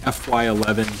from the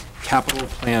FY11 capital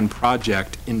plan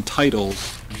project entitled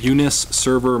Munis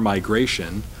Server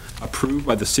Migration, approved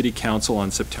by the City Council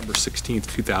on September 16,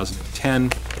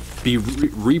 2010, be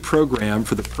reprogrammed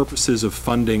for the purposes of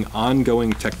funding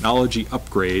ongoing technology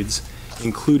upgrades,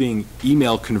 including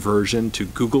email conversion to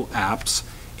Google Apps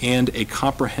and a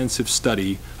comprehensive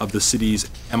study of the city's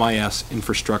MIS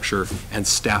infrastructure and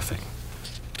staffing.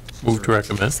 Move to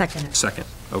recommend. Second. Second,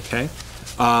 okay.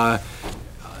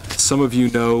 Some of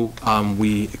you know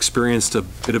we experienced a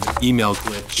bit of an email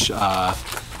glitch. I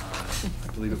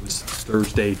believe it was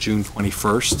Thursday, June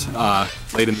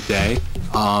 21st, late in the day,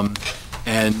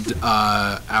 and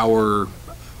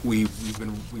we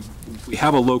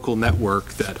have a local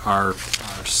network that our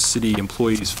city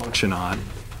employees function on.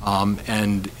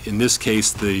 And in this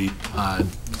case, the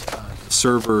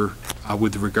server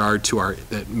with regard to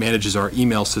that manages our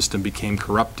email system became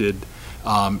corrupted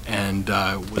and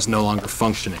was no longer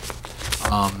functioning.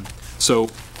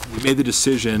 So we made the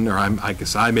decision, or I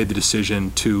guess I made the decision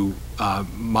to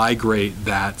migrate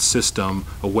that system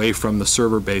away from the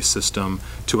server-based system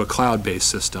to a cloud-based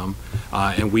system,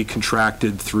 and we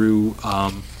contracted through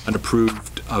an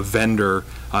approved vendor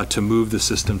to move the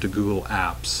system to Google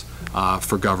Apps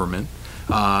for government.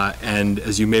 And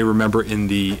as you may remember in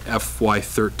the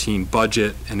FY13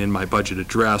 budget and in my budget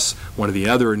address, one of the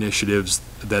other initiatives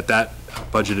that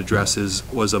budget addresses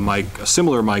was a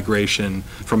similar migration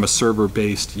from a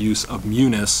server-based use of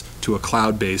Munis to a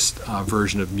cloud-based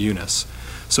version of Munis.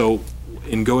 So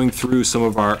in going through some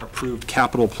of our approved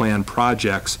capital plan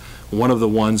projects, one of the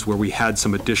ones where we had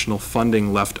some additional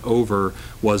funding left over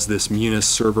was this Munis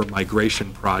server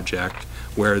migration project,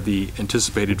 where the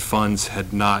anticipated funds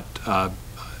had not all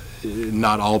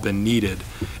been needed.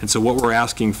 And so what we're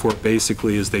asking for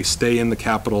basically is they stay in the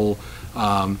capital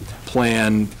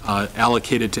plan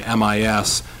allocated to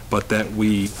MIS, but that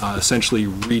we essentially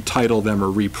retitle them or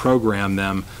reprogram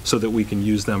them so that we can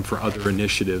use them for other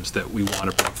initiatives that we want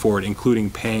to bring forward, including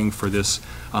paying for this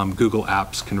Google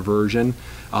Apps conversion,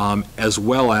 as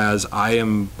well as I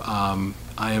am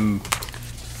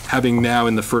having now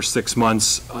in the first 6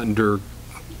 months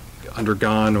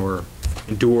undergone or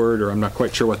endured, or I'm not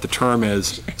quite sure what the term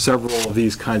is, several of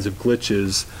these kinds of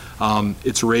glitches.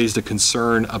 It's raised a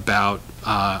concern about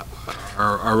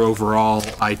our overall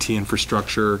IT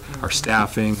infrastructure, our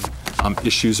staffing,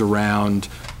 issues around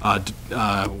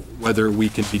whether we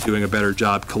can be doing a better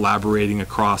job collaborating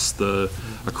across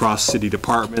city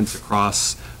departments,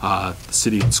 across the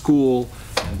city and school.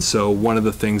 And so one of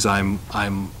the things I'm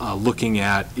looking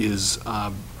at is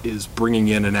bringing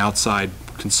in an outside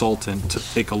consultant to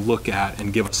take a look at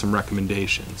and give us some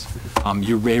recommendations.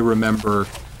 You may remember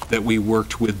that we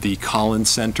worked with the Collins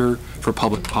Center for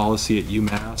Public Policy at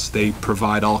UMass. They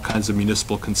provide all kinds of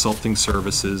municipal consulting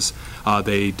services.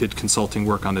 They did consulting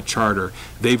work on the charter.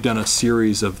 They've done a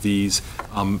series of these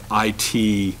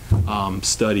IT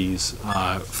studies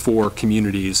for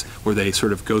communities where they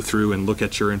sort of go through and look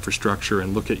at your infrastructure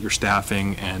and look at your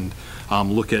staffing and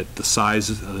look at the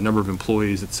size, the number of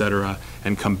employees, et cetera,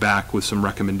 and come back with some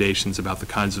recommendations about the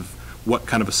kinds of what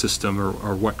kind of a system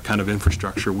or what kind of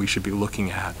infrastructure we should be looking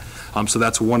at. So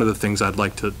that's one of the things I'd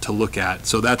like to look at.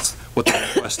 So that's what the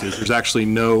request is. There's actually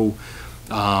no,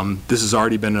 this has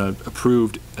already been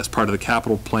approved as part of the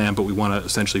capital plan, but we want to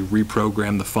essentially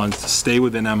reprogram the funds to stay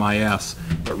within MIS,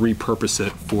 but repurpose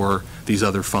it for these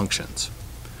other functions.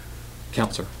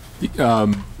 Counselor. Do you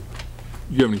have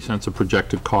any sense of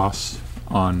projected costs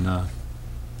on the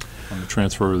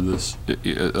transfer of this,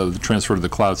 the transfer to the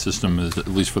cloud system, is at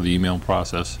least for the email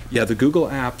process? Yeah, the Google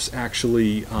Apps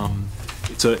actually,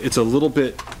 it's a little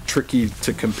bit tricky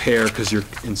to compare because you're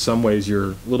in some ways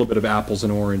you're a little bit of apples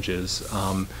and oranges.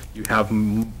 You have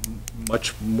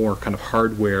much more kind of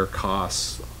hardware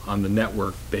costs on the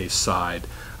network-based side,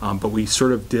 but we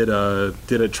sort of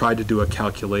tried to do a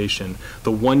calculation.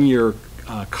 The 1 year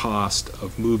cost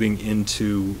of moving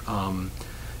into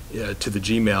to the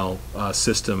Gmail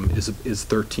system is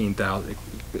 $13,000.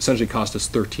 Essentially, cost us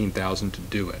 $13,000 to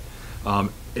do it. And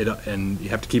you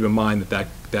have to keep in mind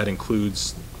that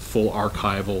includes full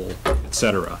archival, et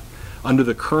cetera. Under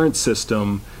the current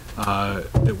system,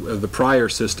 the prior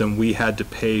system, we had to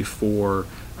pay for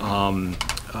all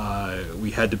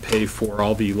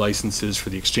the licenses for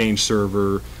the Exchange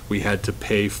server. We had to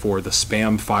pay for the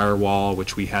spam firewall,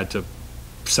 which we had to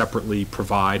separately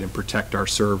provide and protect our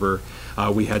server.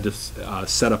 We had to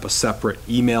set up a separate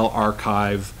email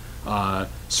archive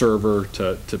server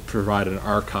to provide an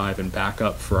archive and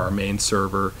backup for our main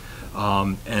server.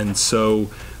 And so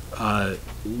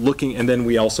and then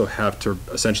we also have to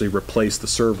essentially replace the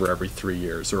server every 3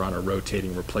 years or on a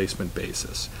rotating replacement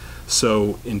basis.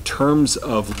 So in terms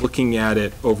of looking at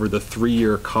it over the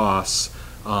 3-year costs,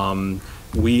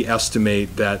 we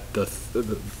estimate that the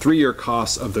 3-year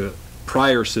costs of the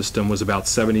prior system was about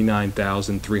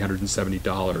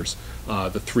 $79,370,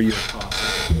 the 3-year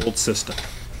cost of the old system.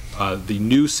 The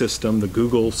new system, the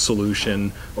Google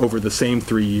solution, over the same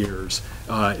 3 years,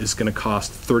 is going to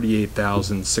cost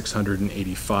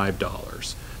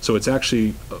 $38,685. So it's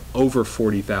actually over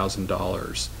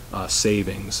 $40,000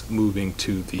 savings moving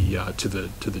to the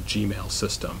Gmail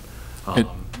system. And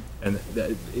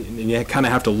you kind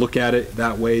of have to look at it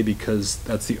that way because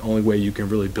that's the only way you can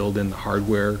really build in the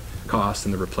hardware costs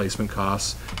and the replacement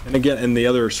costs. And again, and the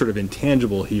other sort of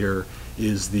intangible here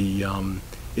is the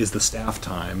staff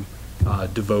time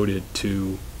devoted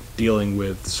to dealing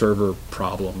with server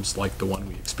problems like the one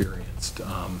we experienced.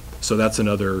 So that's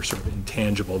another sort of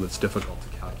intangible that's difficult to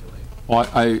calculate. Well,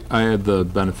 I had the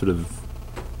benefit of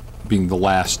being the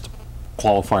last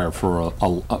qualifier for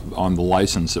on the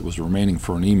license that was remaining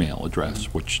for an email address,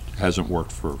 which hasn't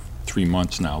worked for 3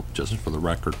 months now, just for the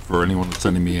record. For anyone that's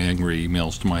sending me angry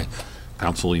emails to my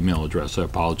council email address, I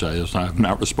apologize. I have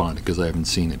not responded because I haven't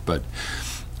seen it. But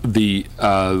these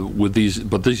are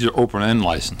open-end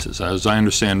licenses. As I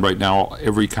understand right now,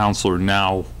 every councilor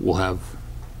now will have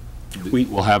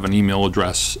an email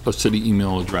address, a city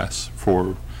email address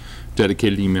for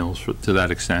dedicated emails to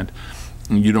that extent.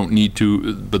 And you don't need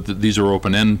to, but these are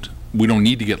open-end. We don't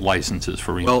need to get licenses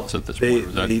for emails at this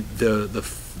point.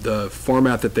 The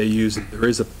format that they use,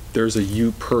 there's a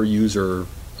per user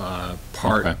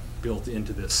part built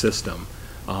into this system.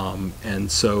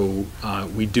 And so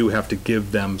we do have to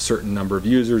give them a certain number of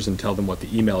users and tell them what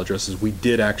the email address is. We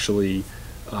did actually,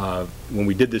 when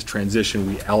we did this transition,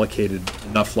 we allocated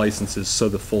enough licenses so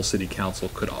the full city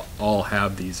council could all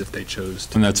have these if they chose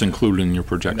to. And that's included in your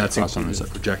projected cost on this? That's included in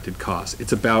the projected cost.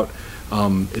 It's about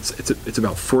it's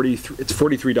about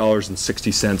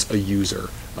 $43.60 a user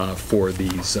for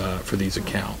these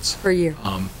accounts. Per year.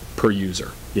 Per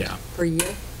user, yeah. Per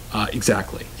year.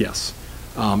 Exactly. Yes.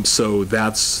 So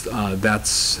that's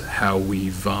how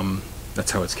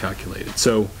it's calculated.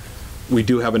 So we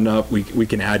do have enough. We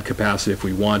can add capacity if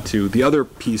we want to. The other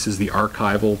piece is the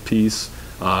archival piece,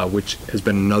 which has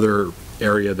been another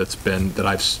area that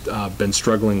I've been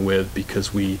struggling with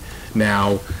because we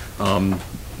now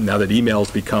that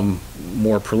emails become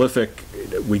more prolific,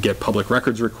 we get public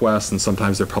records requests, and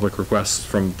sometimes they're public requests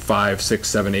from 5, 6,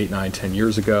 7, 8, 9, 10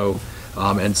 years ago.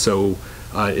 And so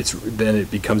then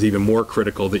it becomes even more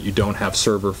critical that you don't have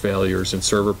server failures and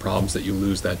server problems, that you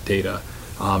lose that data.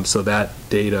 So that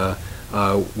data,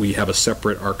 we have a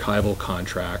separate archival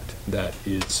contract that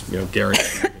is,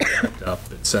 guaranteed, backed up,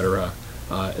 et cetera,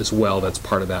 as well. That's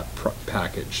part of that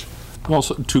package.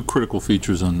 Also, two critical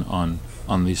features on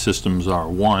these systems are,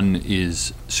 one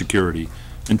is security,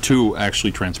 and two,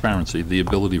 actually transparency, the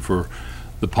ability for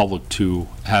the public to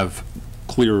have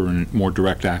clearer and more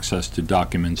direct access to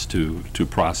documents, to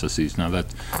processes. Now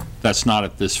that's not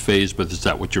at this phase, but is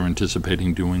that what you're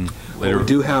anticipating doing later?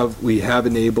 Well, we have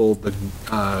enabled the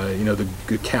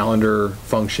the calendar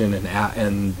function, and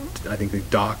I think the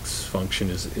Docs function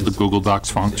is the Google Docs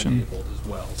function enabled as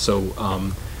well.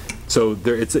 So so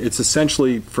it's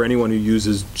essentially, for anyone who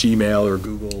uses Gmail or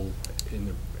Google at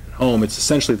home, it's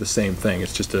essentially the same thing.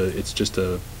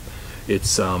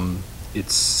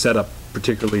 It's set up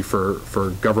particularly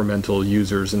for governmental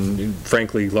users and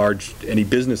frankly any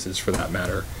businesses for that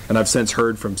matter. And I've since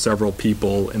heard from several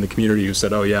people in the community who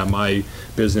said, oh yeah, my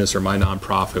business or my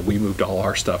nonprofit, we moved all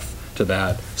our stuff to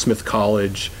that. Smith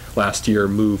College last year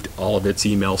moved all of its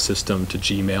email system to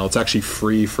Gmail. It's actually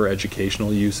free for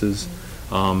educational uses.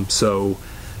 And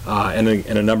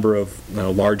a number of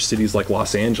large cities like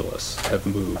Los Angeles have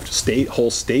moved.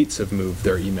 Whole states have moved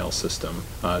their email system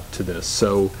to this.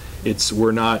 So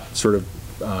we're not sort of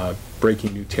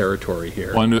breaking new territory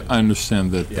here. Well, I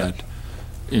understand that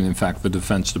in fact the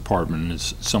Defense Department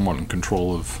is somewhat in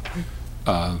control of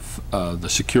the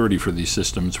security for these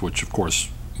systems, which of course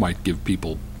might give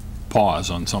people pause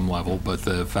on some level, but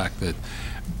the fact that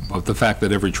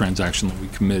every transaction that we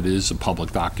commit is a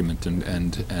public document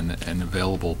and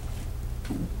available,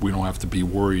 we don't have to be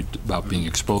worried about being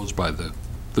exposed by the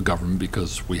government,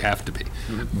 because we have to be.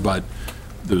 But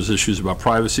there's issues about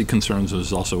privacy concerns.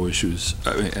 There's also issues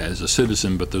as a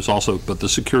citizen, but the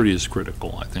security is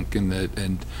critical, I think, and a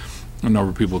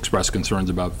number of people express concerns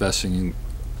about transitioning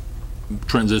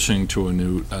to a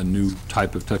new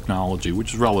type of technology,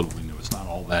 which is relatively new. It's not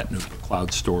all that new, but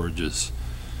cloud storage is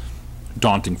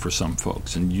daunting for some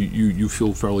folks. And you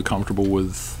feel fairly comfortable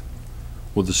with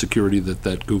the security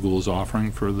that Google is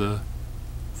offering for the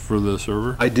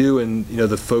server? I do, and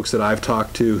the folks that I've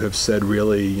talked to have said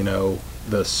really,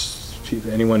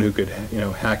 anyone who could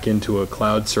hack into a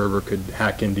cloud server could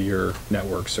hack into your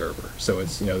network server. So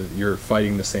it's you're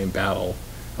fighting the same battle.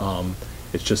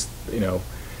 It's just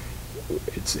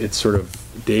it's sort of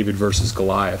David versus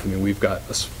Goliath. I mean, we've got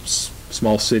a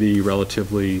small city,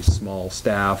 relatively small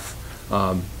staff.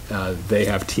 They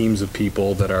have teams of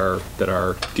people that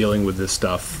are dealing with this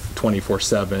stuff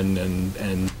 24/7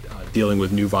 and dealing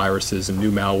with new viruses and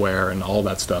new malware and all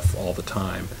that stuff all the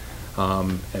time.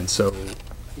 And so,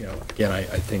 again, I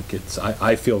think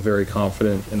I feel very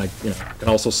confident, and I can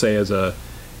also say as a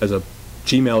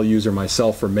Gmail user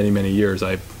myself for many, many years,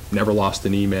 I've never lost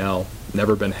an email,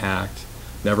 never been hacked,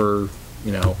 never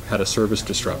had a service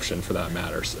disruption for that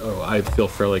matter. So I feel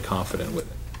fairly confident with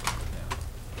it. Yeah.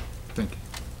 Thank you.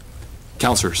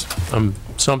 Councilors.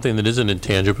 Something that isn't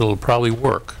intangible will probably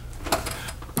work.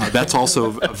 That's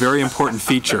also a very important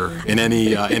feature in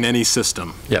any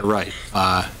system. Yeah.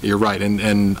 You're right.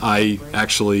 And I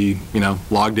actually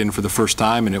logged in for the first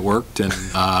time and it worked, and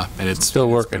it's still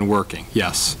working. It's been working.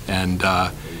 Yes. And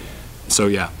so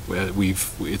yeah,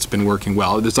 it's been working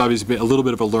well. There's obviously been a little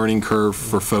bit of a learning curve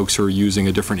for folks who are using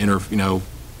a different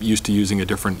used to using a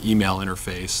different email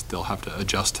interface. They'll have to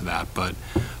adjust to that, but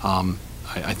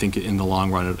I think in the long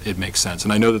run it makes sense.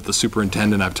 And I know that the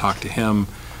superintendent, I've talked to him.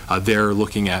 They're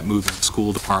looking at moving the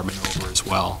school department over as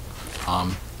well,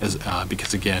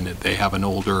 because again, they have an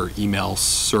older email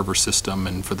server system,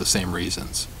 and for the same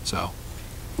reasons. So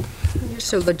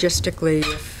logistically,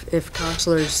 if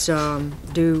counselors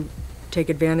do take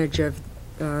advantage of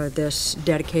this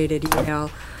dedicated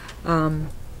email,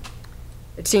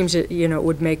 it seems that it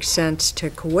would make sense to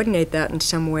coordinate that in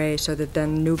some way so that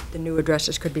then the new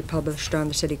addresses could be published on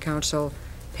the City Council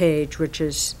page, which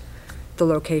is the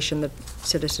location that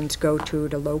citizens go to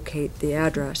locate the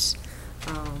address.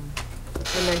 And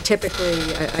then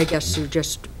typically, I guess you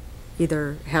just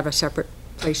either have a separate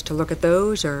place to look at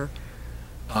those or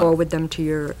forward them to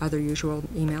your other usual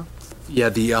email. Yeah,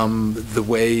 the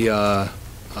way I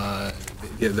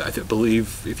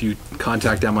believe if you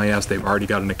contact MIS, they've already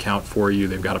got an account for you.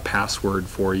 They've got a password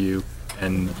for you,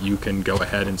 and you can go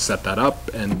ahead and set that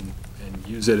up and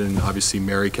use it. And obviously,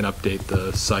 Mary can update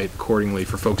the site accordingly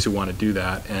for folks who want to do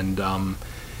that. And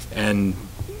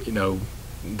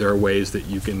there are ways that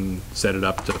you can set it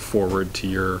up to forward to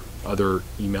your other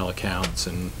email accounts,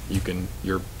 and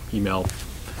your email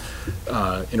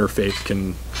interface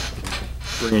can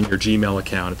bring in your Gmail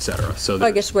account, et cetera. So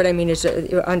I guess what I mean is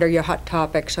under your hot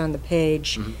topics on the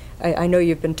page, I know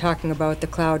you've been talking about the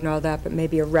cloud and all that, but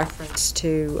maybe a reference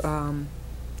to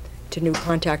new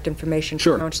contact information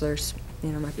for counselors,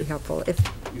 might be helpful.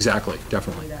 Exactly,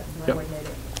 definitely. Yep.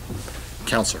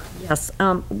 Counselor. Yes.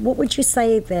 What would you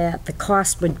say that the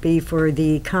cost would be for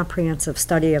the comprehensive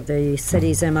study of the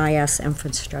city's MIS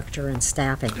infrastructure and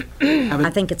staffing? I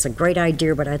think it's a great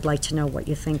idea, but I'd like to know what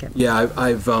you think of it. Yeah,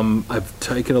 I've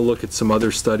taken a look at some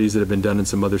other studies that have been done in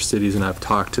some other cities, and I've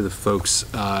talked to the folks.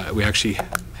 We actually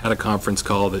had a conference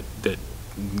call that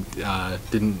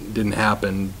didn't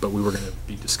happen, but we were going to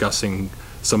be discussing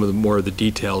some of the more of the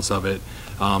details of it.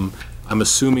 I'm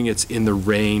assuming it's in the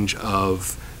range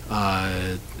of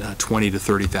 $20,000 to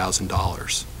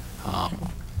 $30,000.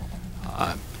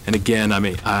 And again, I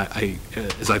mean,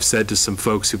 as I've said to some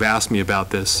folks who've asked me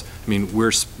about this, I mean,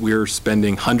 we're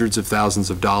spending hundreds of thousands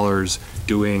of dollars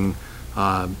doing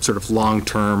sort of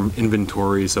long-term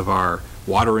inventories of our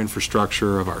water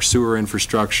infrastructure, of our sewer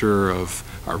infrastructure, of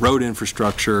our road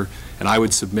infrastructure, and I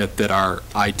would submit that our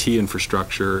IT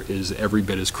infrastructure is every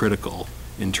bit as critical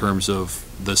in terms of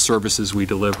the services we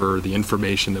deliver, the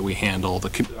information that we handle,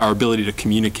 our ability to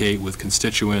communicate with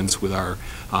constituents, with our,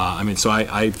 so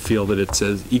I feel that it's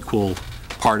an equal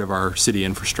part of our city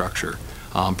infrastructure,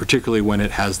 particularly when it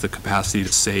has the capacity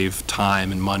to save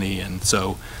time and money, and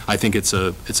so I think it's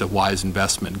a wise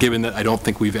investment, given that I don't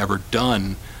think we've ever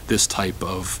done this type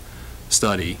of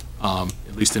study,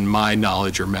 at least in my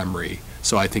knowledge or memory,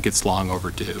 so I think it's long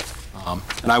overdue.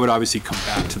 And I would obviously come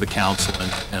back to the council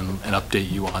and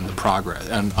update you on the progress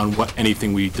and on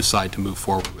anything we decide to move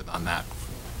forward with on that.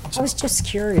 I was just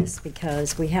curious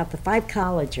because we have the 5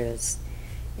 colleges,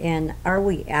 and are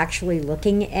we actually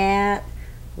looking at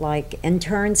like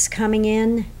interns coming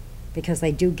in because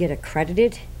they do get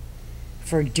accredited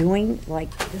for doing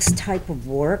like this type of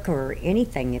work or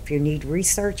anything if you need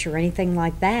research or anything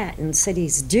like that? And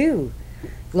cities do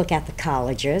look at the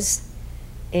colleges,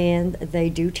 and they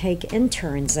do take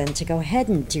interns in to go ahead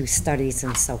and do studies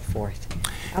and so forth.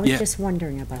 I was just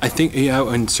wondering about that. I think,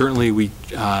 and certainly we,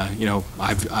 I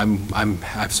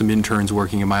have some interns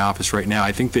working in my office right now.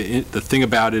 I think the thing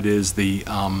about it is the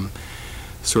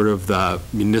sort of the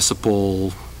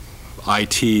municipal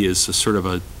IT is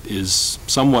is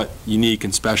somewhat unique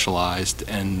and specialized,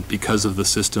 and because of the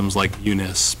systems like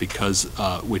Munis,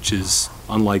 which is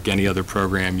unlike any other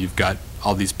program, you've got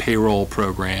all these payroll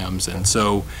programs, and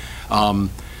so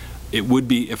it would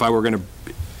be, if I were going to,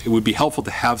 it would be helpful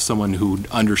to have someone who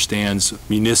understands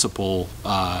municipal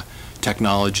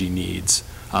technology needs.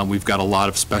 We've got a lot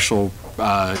of special,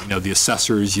 the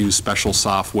assessors use special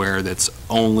software that's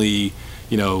only,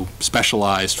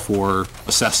 specialized for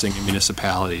assessing in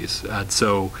municipalities.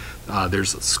 So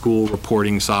there's school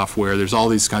reporting software. There's all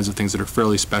these kinds of things that are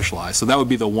fairly specialized. So that would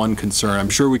be the one concern. I'm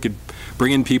sure we could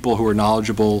bring in people who are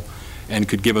knowledgeable and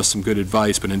could give us some good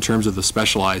advice, but in terms of the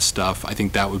specialized stuff, I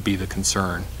think that would be the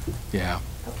concern. Yeah.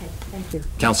 Okay, thank you.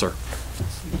 Counselor.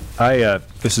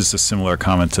 This is a similar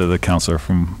comment to the counselor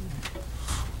from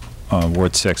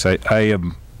Ward 6. I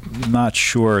am not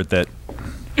sure that,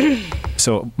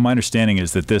 so my understanding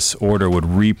is that this order would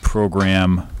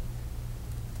reprogram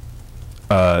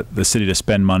the city to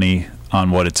spend money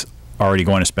on what it's already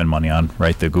going to spend money on,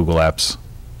 right? The Google Apps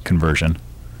conversion.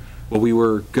 Well, we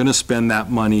were going to spend that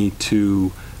money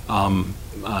to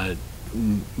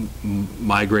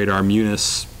migrate our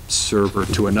Munis server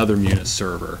to another Munis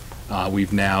server.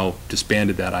 We've now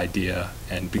disbanded that idea,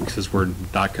 and because we're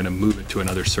not going to move it to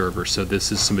another server, so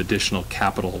this is some additional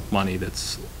capital money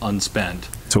that's unspent.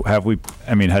 So have we?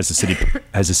 I mean, has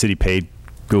the city paid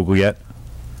Google yet,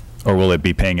 or will it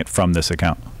be paying it from this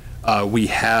account? We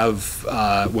have.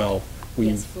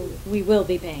 Yes, we will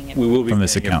be paying it. We will be from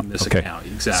this paying account. It from this okay. account,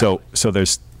 exactly. So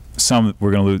there's some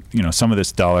we're going to lose. Some of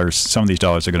these dollars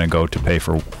are going to go to pay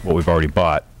for what we've already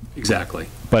bought. Exactly.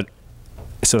 But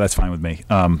so that's fine with me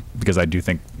because I do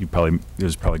think it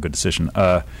was probably a good decision.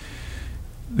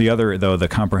 The other, though, the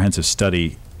comprehensive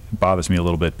study bothers me a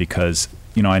little bit because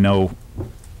I know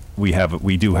we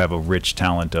do have a rich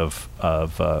talent of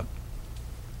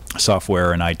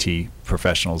software and IT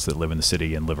professionals that live in the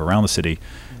city and live around the city.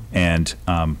 And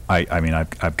I get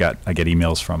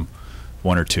emails from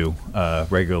one or two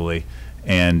regularly,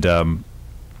 and when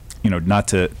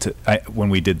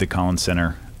we did the Collins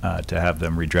Center to have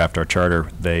them redraft our charter,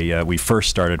 we first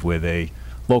started with a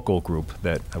local group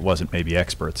that wasn't maybe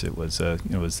experts. It was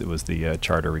the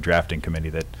charter redrafting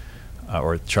committee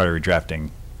or charter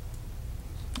redrafting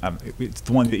it's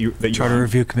the one that you Charter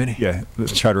Review Committee. Yeah, the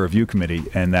Charter Review Committee,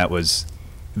 and that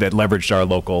leveraged our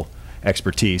local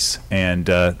expertise, and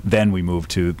then we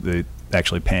moved to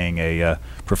actually paying a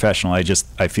professional.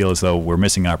 I feel as though we're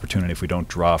missing an opportunity if we don't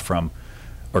draw from,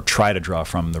 or try to draw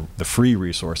from the free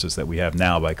resources that we have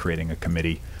now by creating a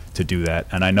committee to do that.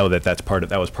 And I know that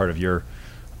that was part of your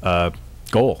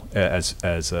goal as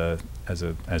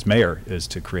mayor, is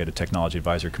to create a technology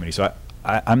advisory committee. So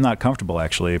I'm not comfortable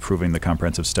actually approving the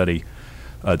comprehensive study,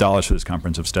 dollars for this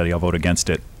comprehensive study. I'll vote against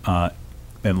it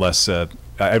unless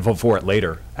I vote for it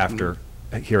later after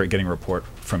getting a report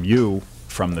from you,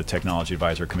 from the technology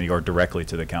advisory committee, or directly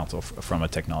to the council from a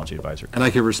technology advisory committee. And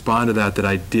I can respond to that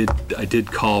I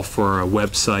did call for a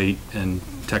website and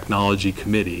technology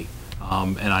committee,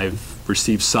 and I've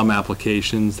received some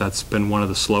applications. That's been one of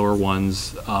the slower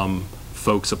ones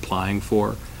folks applying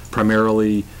for.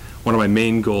 Primarily, one of my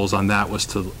main goals on that was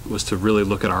to really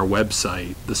look at our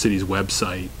website, the city's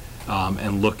website,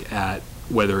 and look at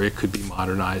whether it could be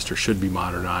modernized or should be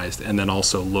modernized, and then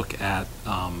also look at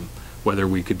whether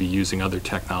we could be using other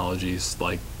technologies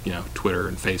like, Twitter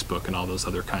and Facebook and all those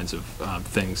other kinds of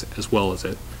things as well as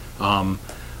it.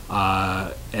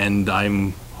 And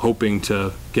I'm hoping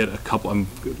to get I'm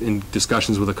in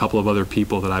discussions with a couple of other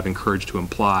people that I've encouraged to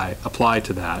apply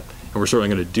to that, and we're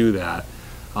certainly going to do that.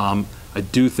 I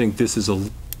do think this is a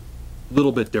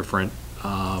little bit different,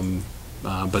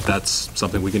 but that's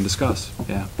something we can discuss.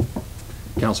 Yeah.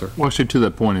 Councilor. Well, actually, to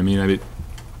that point, I mean,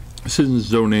 citizens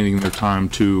donating their time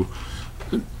to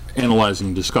analyzing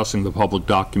and discussing the public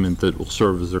document that will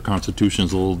serve as their constitution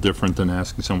is a little different than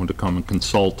asking someone to come and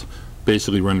consult,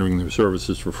 basically rendering their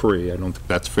services for free. I don't think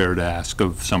that's fair to ask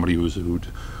of somebody who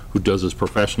does this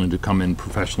professionally to come in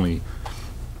professionally,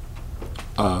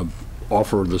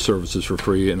 offer the services for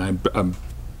free, and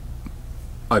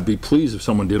I'd be pleased if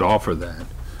someone did offer that.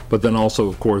 But then also,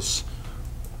 of course,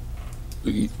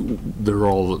 there are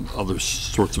all the other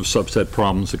sorts of subset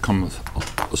problems that come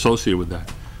associated with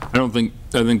that. I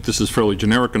think this is fairly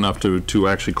generic enough to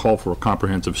actually call for a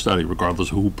comprehensive study, regardless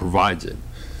of who provides it.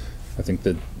 I think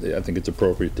it's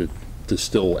appropriate to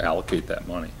still allocate that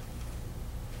money.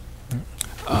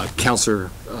 Councilor,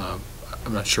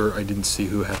 I'm not sure. I didn't see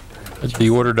who had.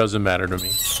 The order doesn't matter to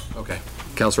me. Okay.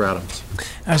 Councilor Adams.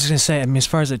 I was going to say, as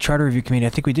far as the Charter Review Committee, I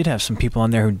think we did have some people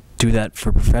on there who do that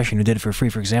for profession, who did it for free.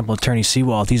 For example, Attorney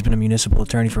Seawald, he's been a municipal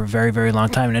attorney for a very, very long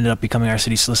time and ended up becoming our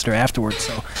city solicitor afterwards.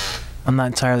 So I'm not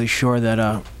entirely sure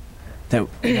that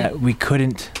that we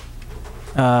couldn't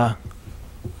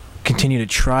continue to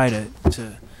try to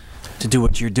do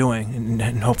what you're doing,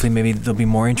 and hopefully maybe there'll be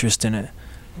more interest in it.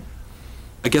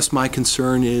 I guess my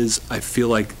concern is I feel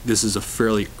like this is a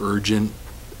fairly urgent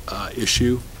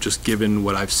issue, just given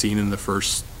what I've seen in the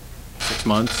first 6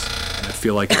 months. And I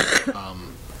feel like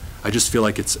I just feel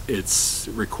like it's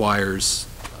requires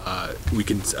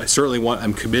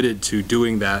I'm committed to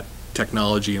doing that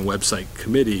technology and website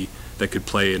committee that could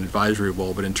play an advisory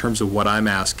role. But in terms of what I'm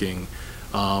asking,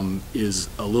 is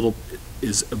a little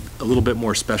bit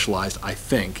more specialized, I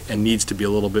think, and needs to be a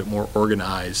little bit more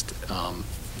organized.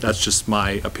 That's just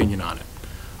my opinion on it.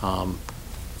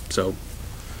 So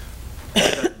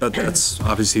that's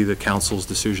obviously the council's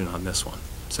decision on this one.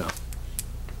 So,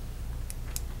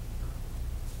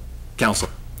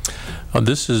 Councilor.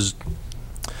 This is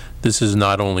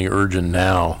not only urgent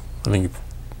now. I think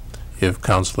if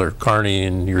Councilor Carney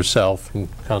and yourself and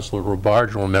Councilor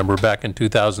Robarge will remember, back in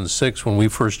 2006 when we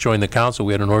first joined the council,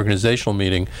 we had an organizational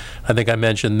meeting. I think I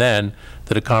mentioned then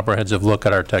that a comprehensive look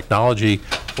at our technology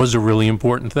was a really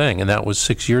important thing, and that was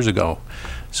 6 years ago.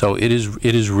 So it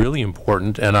is really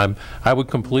important, and I would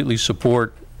completely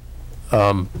support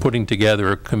putting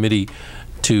together a committee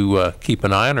to keep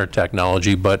an eye on our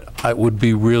technology, but it would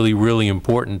be really, really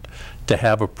important to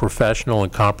have a professional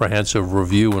and comprehensive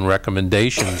review and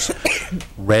recommendations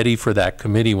ready for that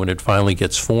committee when it finally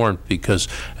gets formed, because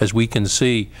as we can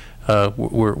see,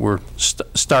 we're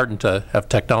starting to have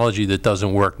technology that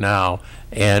doesn't work now,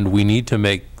 and we need to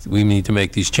make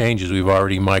these changes. We've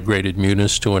already migrated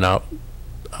Munis to an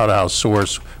out-of-house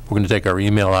source. We're going to take our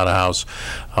email out-of-house.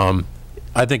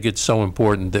 I think it's so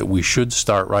important that we should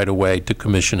start right away to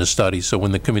commission a study, so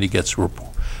when the committee gets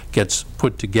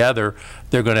put together,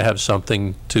 they're going to have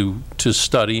something to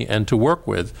study and to work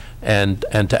with, and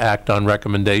to act on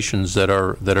recommendations that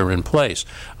are in place.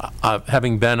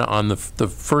 Having been on the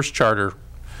first charter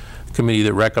committee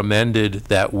that recommended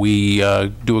that we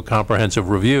do a comprehensive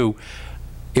review,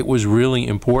 it was really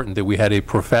important that we had a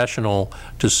professional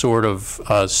to sort of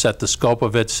set the scope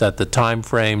of it, set the time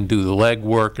frame, do the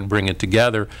legwork, and bring it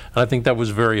together. And I think that was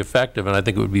very effective, and I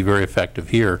think it would be very effective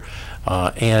here.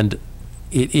 And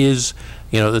it is,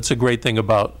 that's a great thing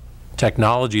about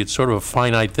technology. It's sort of a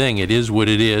finite thing. It is what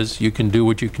it is. You can do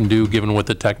what you can do given what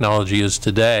the technology is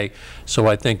today. So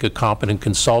I think a competent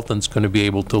consultant's going to be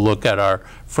able to look at our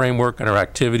framework and our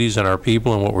activities and our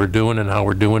people and what we're doing and how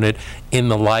we're doing it in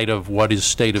the light of what is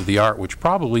state of the art, which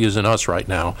probably isn't us right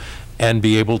now, and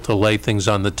be able to lay things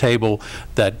on the table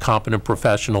that competent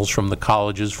professionals from the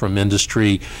colleges, from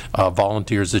industry,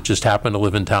 volunteers that just happen to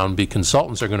live in town, be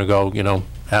consultants, are going to go,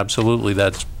 absolutely,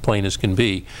 that's plain as can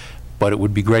be. But it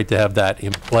would be great to have that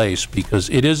in place, because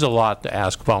it is a lot to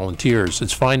ask volunteers.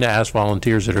 It's fine to ask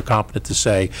volunteers that are competent to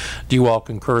say, do you all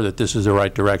concur that this is the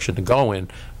right direction to go in?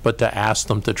 But to ask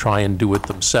them to try and do it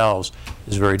themselves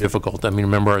is very difficult. I mean,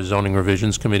 remember our zoning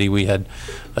revisions committee, we had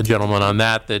a gentleman on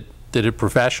that did it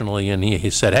professionally, and he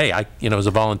said, hey, as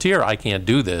a volunteer, I can't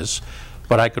do this,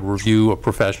 but I could review a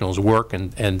professional's work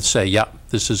and say, yeah,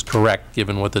 this is correct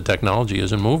given what the technology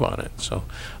is, and move on it. So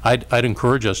I'd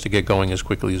encourage us to get going as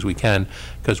quickly as we can,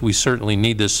 because we certainly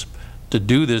need this to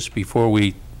do this before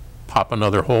we pop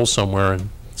another hole somewhere and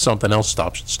something else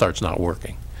starts not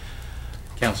working.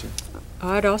 Councilor.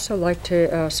 I'd also like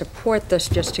to support this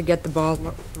just to get the ball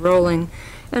rolling,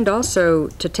 and also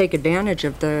to take advantage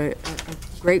of the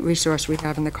great resource we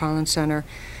have in the Collins Center,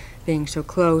 being so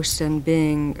close and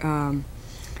being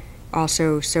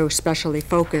also so specially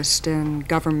focused in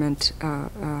government,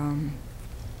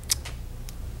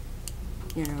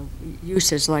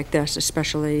 uses like this,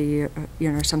 especially,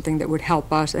 something that would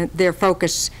help us. And their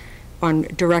focus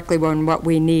directly on what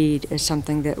we need is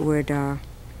something that would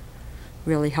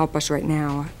really help us right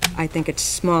now. I think it's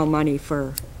small money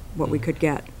for what we could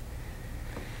get.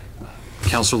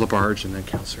 Councilor Labarge and then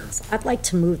Councilor. I'd like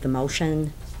to move the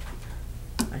motion.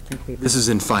 I think this is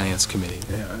in Finance Committee.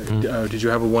 Did you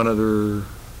have one other?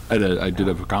 I did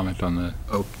have a comment on that.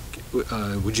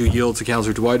 Okay. Would you yield to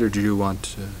Councilor Dwight, or do you want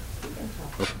to?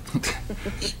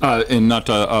 And not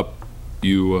to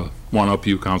one-up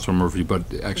you, Councilor Murphy,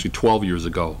 but actually 12 years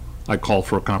ago, I called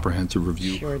for a comprehensive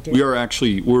review. Sure did. We are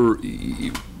actually,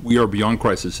 we are beyond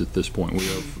crisis at this point. We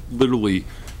are literally,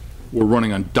 we're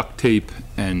running on duct tape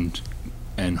and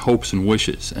hopes and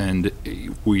wishes, and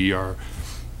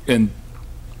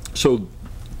so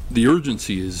the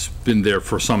urgency has been there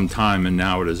for some time, and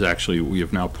now it is actually, we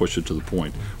have now pushed it to the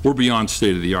point. We're beyond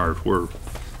state of the art.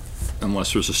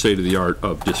 Unless there's a state of the art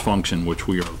of dysfunction, which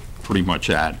we are pretty much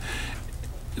at.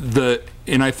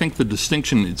 And I think the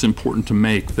distinction, it's important to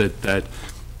make that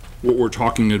what we're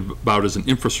talking about is an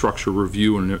infrastructure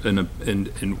review,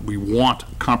 and we want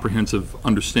comprehensive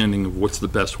understanding of what's the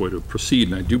best way to proceed.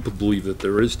 And I do believe that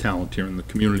there is talent here in the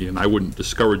community, and I wouldn't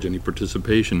discourage any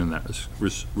participation in that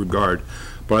regard.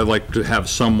 But I'd like to have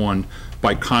someone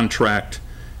by contract,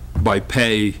 by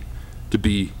pay, to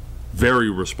be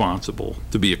very responsible,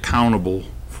 to be accountable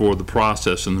for the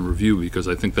process and the review, because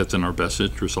I think that's in our best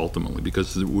interest ultimately,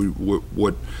 because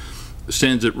what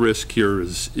stands at risk here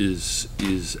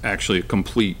is actually a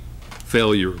complete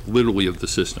failure, literally, of the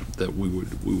system, that we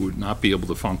would not be able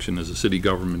to function as a city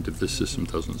government if this system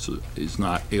is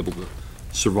not able to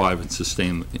survive and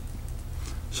sustain.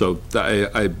 So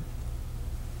I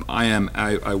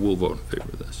will vote in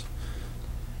favor of this.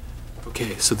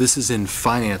 Okay, so this is in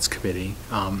Finance Committee.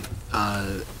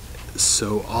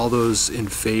 So all those in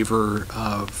favor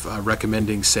of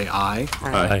recommending say aye.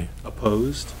 Aye.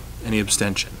 Opposed? Any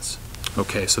abstentions?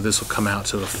 Okay, so this will come out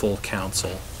to the full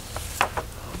council.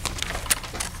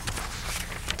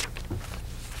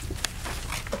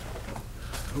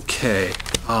 Okay,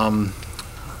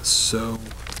 so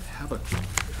I have a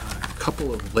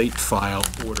couple of late file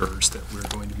orders that we're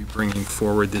going to be bringing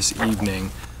forward this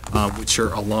evening, which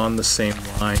are along the same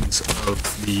lines of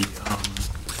the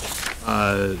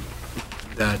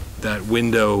that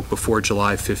window before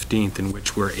July 15th in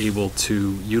which we're able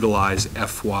to utilize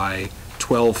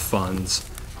FY12 funds.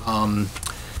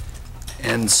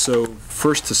 And so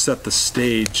first, to set the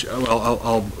stage,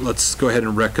 let's go ahead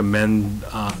and recommend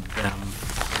them,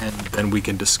 and then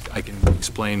I can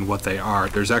explain what they are.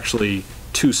 There's actually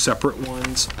two separate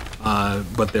ones,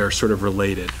 but they're sort of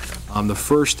related. The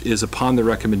first is, upon the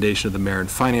recommendation of the Mayor and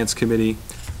Finance Committee,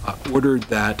 ordered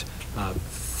that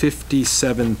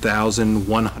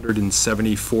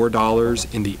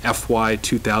 $57,174 in the FY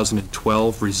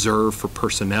 2012 reserve for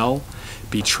personnel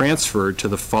be transferred to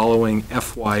the following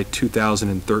FY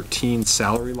 2013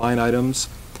 salary line items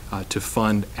to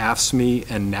fund AFSCME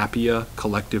and NAPIA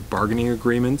collective bargaining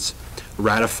agreements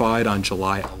ratified on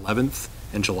July 11th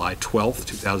and July 12th,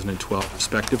 2012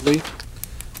 respectively.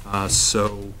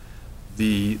 So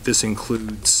this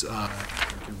includes, you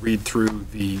can read through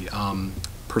the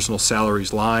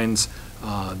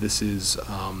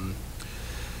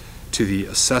to To the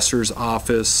assessor's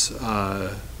office,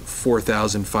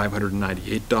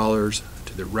 $4,598.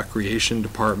 To the recreation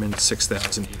department,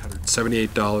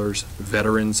 $6,878.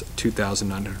 Veterans,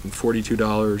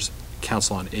 $2,942.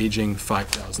 Council on Aging,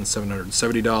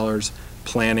 $5,770.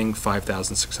 Planning,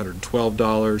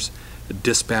 $5,612.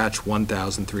 Dispatch,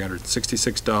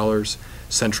 $1,366.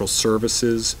 Central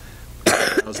Services,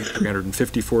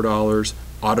 $1,354.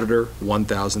 Auditor,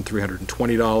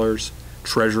 $1,320.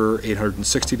 Treasurer,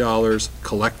 $860.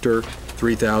 Collector,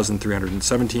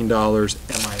 $3,317.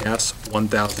 MIS,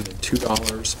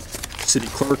 $1,002. City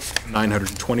Clerk,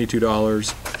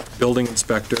 $922. Building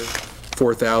Inspector,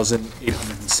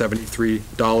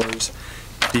 $4,873.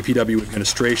 DPW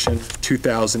Administration,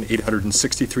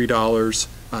 $2,863.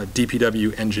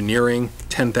 DPW Engineering,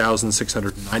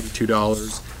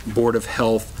 $10,692. Board of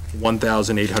Health,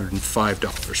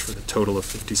 $1,805 for the total of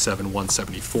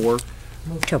 $57,174.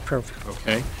 Move to approve.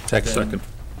 Okay. Second.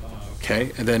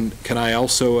 Okay, and then can I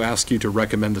also ask you to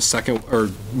recommend the second, or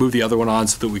move the other one on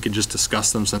so that we can just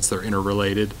discuss them since they're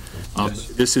interrelated?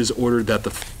 This is ordered that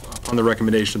on the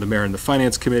recommendation of the mayor and the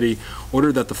finance committee,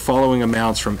 ordered that the following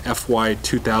amounts from FY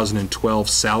 2012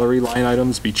 salary line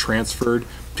items be transferred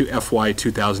to FY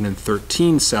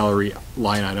 2013 salary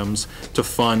line items to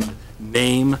fund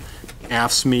NAME,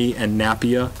 AFSCME, and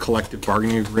NAPIA collective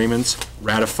bargaining agreements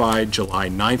ratified July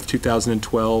 9th,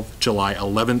 2012, July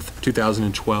 11th,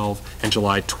 2012, and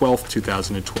July 12th,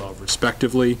 2012,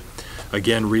 respectively.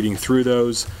 Again, reading through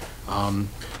those,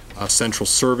 Central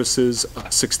Services,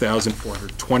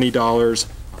 $6,420,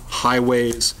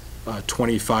 Highways,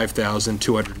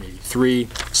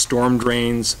 $25,283, Storm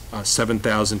Drains,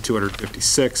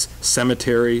 $7,256,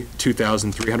 Cemetery,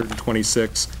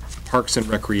 $2,326, Parks and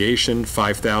Recreation,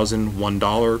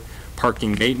 $5,001,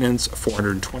 Parking Maintenance,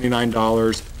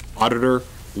 $429, Auditor,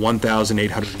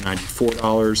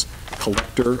 $1,894,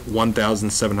 Collector,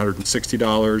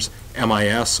 $1,760,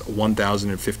 MIS,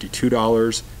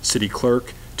 $1,052, City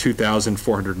Clerk,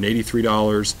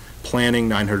 $2,483, Planning,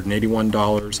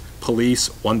 $981, Police,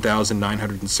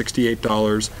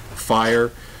 $1,968,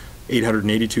 Fire,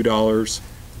 $882,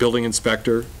 Building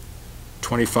Inspector,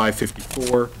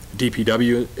 $2,554,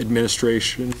 DPW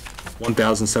Administration,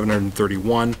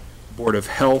 $1,731, Board of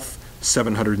Health,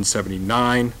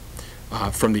 $779.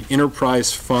 From the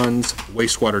enterprise funds,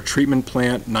 wastewater treatment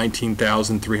plant,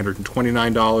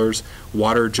 $19,329.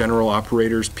 Water general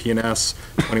operators, P&S,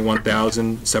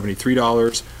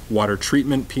 $21,073. Water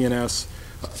treatment, P&S,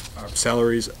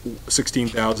 salaries,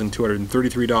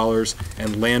 $16,233.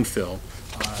 And landfill,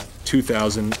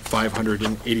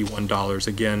 $2,581.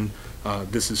 Again,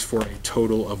 this is for a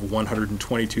total of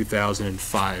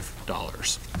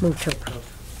 $122,005. Move to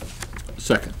approve.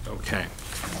 Second. Okay.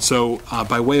 So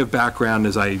by way of background,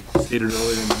 as I stated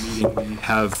earlier in the meeting, we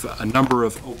have had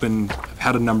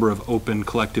a number of open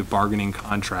collective bargaining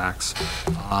contracts,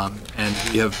 and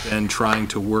we have been trying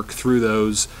to work through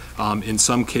those. In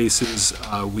some cases,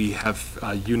 we have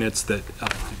units that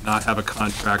did not have a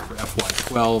contract for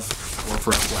FY12 or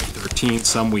for FY13.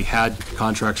 Some we had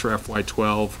contracts for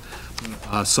FY12.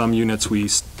 Some units we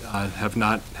have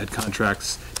not had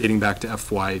contracts dating back to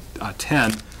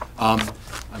FY10.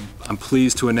 I'm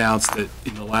pleased to announce that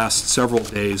in the last several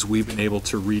days, we've been able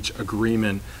to reach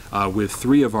agreement with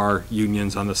 3 of our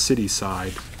unions on the city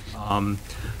side.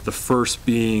 The first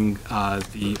being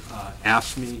the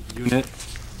AFSCME unit,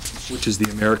 which is the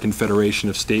American Federation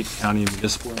of State, County, and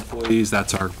Municipal Employees.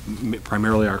 That's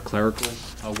primarily our clerical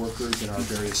workers in our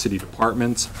various city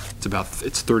departments.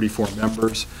 It's 34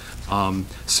 members.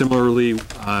 Similarly,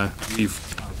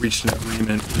 we've reached an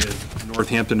agreement with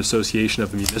Northampton Association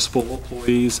of Municipal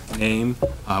Employees, NAME,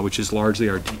 which is largely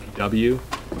our DPW.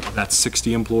 That's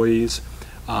 60 employees.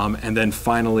 And then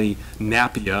finally,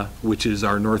 NAPIA, which is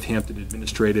our Northampton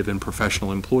Administrative and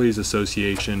Professional Employees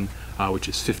Association, which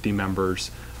is 50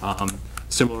 members.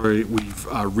 Similarly, we've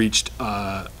reached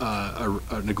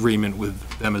an agreement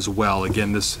with them as well.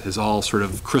 Again, this has all sort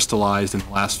of crystallized in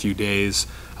the last few days,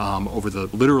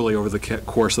 literally over the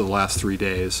course of the last 3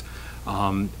 days.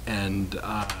 And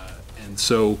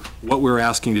so what we're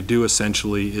asking to do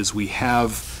essentially is we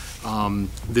have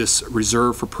this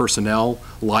reserve for personnel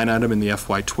line item in the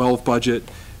FY12 budget.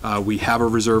 We have a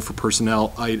reserve for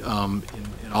personnel in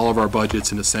all of our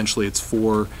budgets, and essentially it's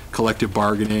for collective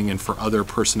bargaining and for other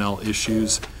personnel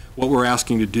issues. What we're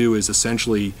asking to do is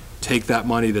essentially take that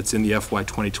money that's in the FY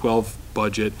 2012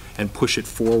 budget and push it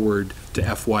forward to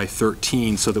FY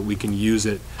 13 so that we can use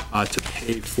it to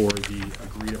pay for the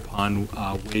agreed upon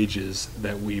wages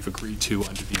that we've agreed to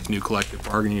under these new collective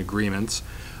bargaining agreements.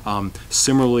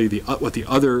 Similarly, what the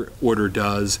other order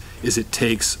does is it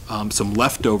takes some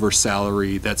leftover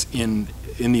salary that's in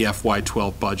the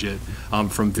FY12 budget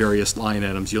from various line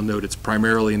items. You'll note it's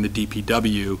primarily in the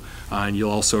DPW, and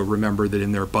you'll also remember that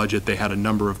in their budget they had a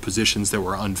number of positions that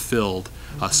were unfilled.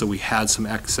 So we had some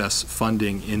excess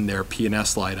funding in their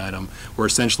P&S line item. We're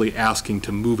essentially asking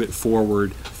to move it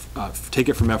forward, take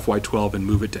it from FY12 and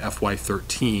move it to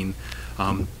FY13.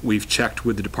 We've checked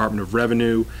with the Department of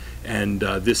Revenue, and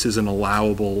this is an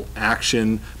allowable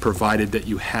action provided that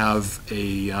you have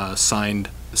a signed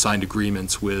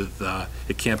agreements with,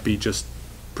 it can't be just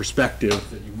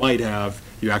perspective that you might have,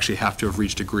 you actually have to have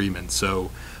reached agreement. So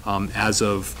as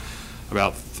of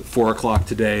about 4 o'clock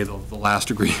today, the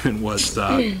last agreement was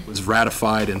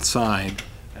ratified and signed,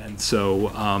 and so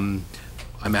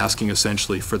I'm asking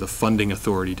essentially for the funding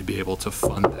authority to be able to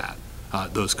fund that,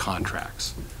 those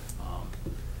contracts.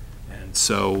 And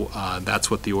so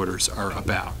that's what the orders are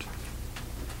about.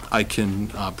 I can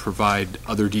provide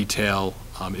other detail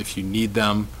if you need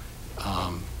them,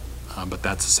 but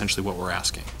that's essentially what we're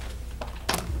asking.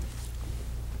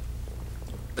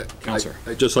 Councilor.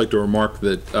 I'd just like to remark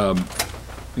that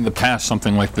in the past,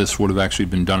 something like this would have actually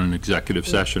been done in executive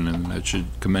session, and I should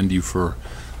commend you for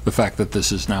the fact that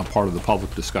this is now part of the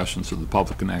public discussion, so the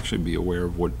public can actually be aware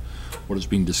of what is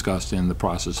being discussed in the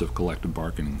process of collective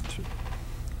bargaining.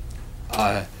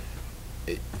 I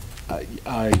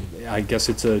guess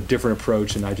it's a different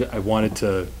approach, and I wanted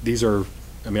to, these are,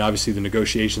 I mean, obviously the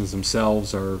negotiations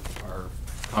themselves are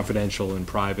confidential and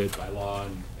private by law,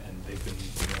 and they've been,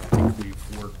 you know, I think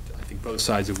we've worked, I think both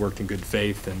sides have worked in good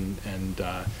faith, and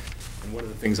one of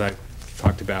the things I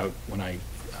talked about when I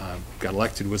got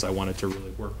elected was I wanted to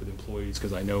really work with employees,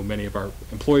 because I know many of our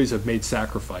employees have made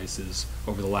sacrifices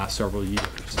over the last several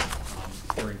years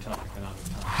during tough economic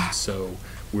times. So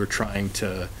we're trying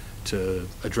to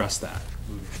address that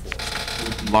moving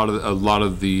forward. A lot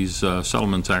of these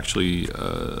settlements actually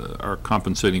are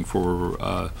compensating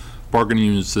for bargaining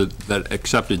units that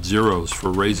accepted zeros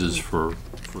for raises for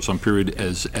some period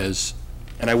as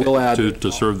and I will add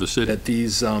to serve the city. That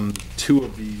these two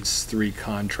of these three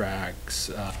contracts,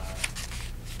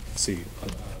 let's see,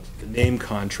 the name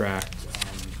contract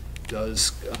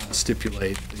does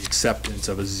stipulate the acceptance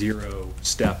of a zero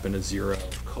step and a zero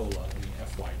COLA in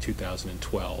FY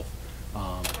 2012,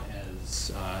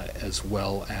 as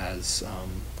well as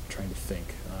trying to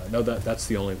think. No, that's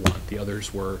the only one. The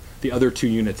others were, the other two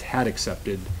units had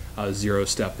accepted zero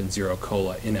step and zero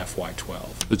COLA in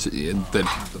FY12.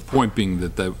 The point being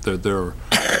that there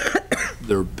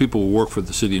are people who work for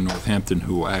the city of Northampton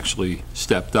who actually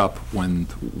stepped up when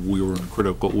we were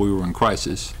in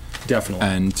crisis. Definitely.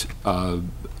 And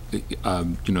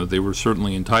you know, they were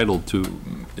certainly entitled to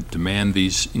demand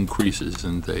these increases,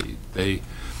 and they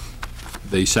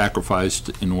sacrificed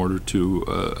in order to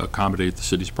accommodate the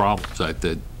city's problems. I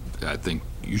think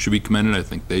you should be commended. I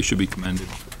think they should be commended.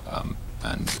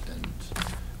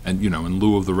 And you know, in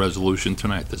lieu of the resolution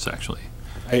tonight, this actually.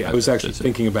 I was actually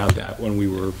thinking about that when we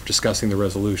were discussing the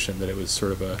resolution, that it was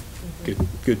sort of a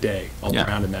good day all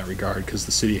around in that regard, because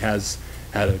the city has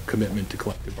had a commitment to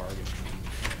collective bargaining,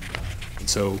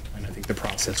 and I think the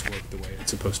process worked the way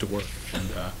it's supposed to work. And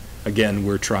again,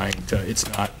 we're trying to. It's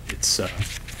not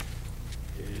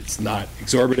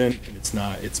exorbitant,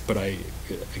 and but I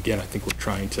think we're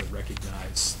trying to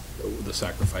recognize the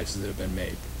sacrifices that have been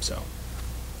made. So,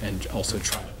 and also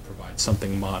try to provide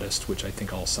something modest, which I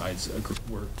think all sides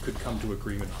could come to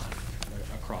agreement on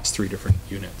across three different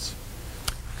units.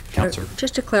 Councilor.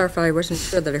 Just to clarify, I wasn't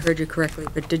sure that I heard you correctly,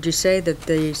 but did you say that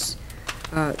these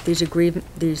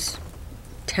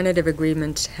tentative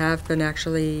agreements have been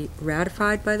actually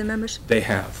ratified by the members? They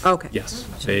have. Okay. Yes.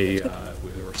 There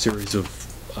were a series of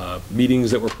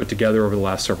meetings that were put together over the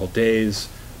last several days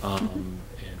and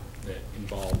that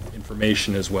involved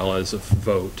information as well as a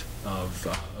vote of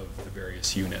the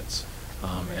various units.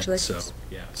 And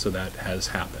so that has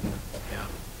happened. Yeah.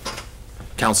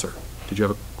 Councilor, did you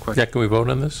have a question? Yeah, can we vote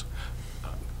on this?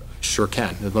 Sure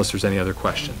can, unless there's any other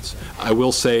questions. I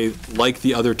will say, like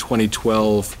the other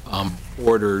 2012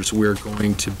 orders, we're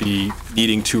going to be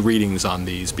needing 2 readings on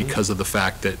these because of the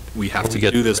fact that we have to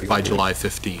do this by July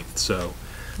 15th. So,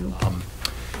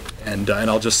 and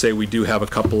I'll just say we do have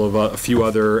a few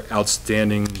other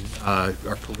outstanding. Our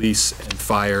police and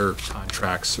fire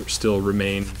contracts still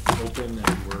remain open,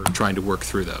 and we're trying to work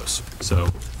through those. So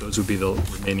those would be the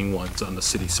remaining ones on the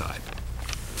city side.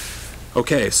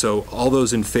 Okay, so all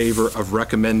those in favor of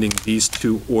recommending these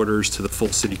 2 orders to the full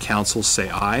city council, say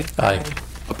aye. Aye.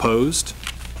 Opposed?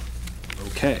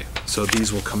 Okay, so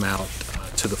these will come out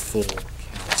to the full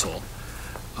council.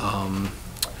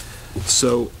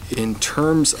 So in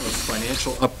terms of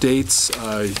financial updates,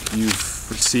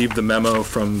 you've received the memo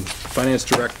from Finance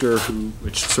Director,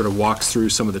 which sort of walks through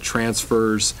some of the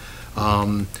transfers.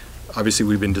 Obviously,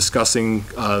 we've been discussing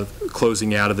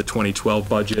closing out of the 2012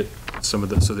 budget. So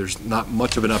there's not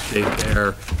much of an update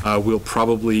there. We'll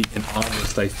probably, in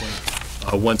August, I think,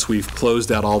 once we've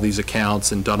closed out all these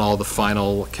accounts and done all the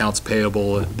final accounts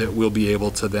payable, that we'll be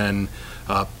able to then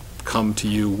come to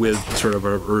you with sort of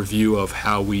a review of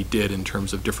how we did in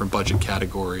terms of different budget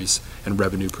categories and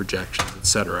revenue projections, et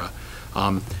cetera.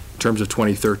 In terms of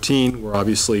 2013, we're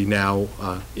obviously now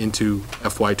into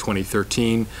FY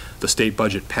 2013. The state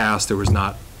budget passed. There was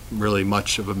not really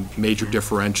much of a major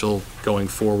differential going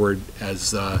forward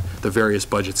as the various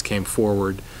budgets came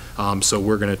forward. So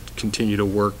we're going to continue to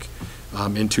work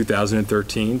in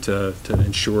 2013 to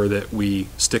ensure that we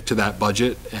stick to that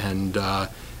budget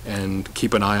and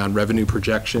keep an eye on revenue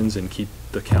projections and keep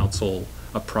the council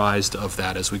apprised of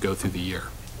that as we go through the year.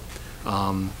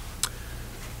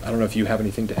 I don't know if you have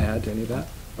anything to add to any of that.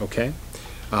 Okay.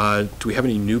 Do we have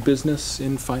any new business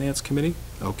in Finance Committee?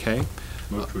 Okay.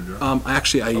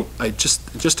 Actually, I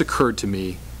just occurred to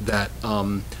me that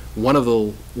one of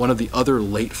the other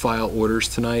late file orders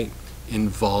tonight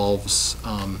involves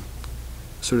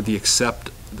sort of the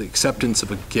acceptance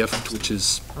of a gift, which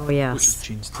is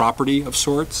property of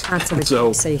sorts.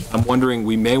 So I'm wondering,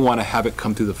 we may want to have it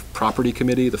come through the Property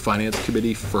Committee, the Finance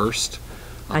Committee first.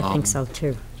 I think so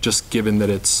too. Just given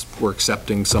that we're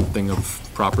accepting something of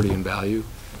property and value.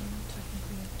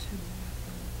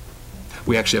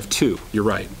 We actually have two, you're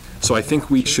right. So I think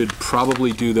we should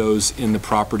probably do those in the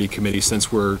Property Committee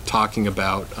since we're talking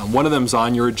about, one of them's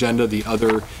on your agenda, the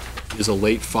other is a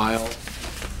late file.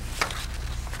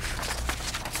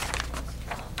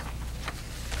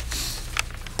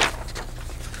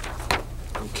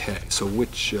 Okay, so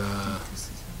which,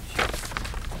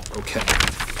 okay.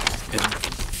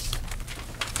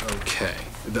 Okay,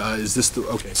 is this the,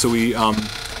 okay, so we,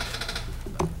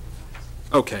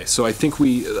 okay, so I think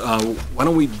we, why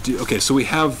don't we do, okay, so we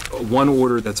have one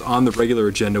order that's on the regular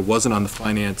agenda, wasn't on the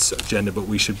finance agenda, but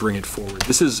we should bring it forward.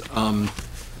 This is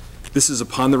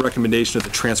upon the recommendation of the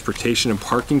Transportation and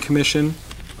Parking Commission.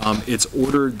 It's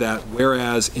ordered that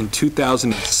whereas in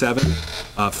 2007,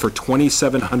 for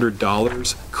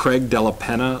 $2,700, Craig Della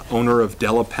Penna, owner of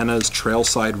Della Penna's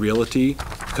Trailside Realty,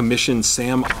 commissioned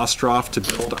Sam Ostroff to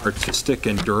build artistic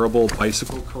and durable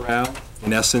bicycle corral,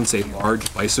 in essence a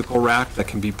large bicycle rack that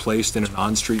can be placed in an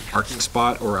on-street parking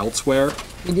spot or elsewhere.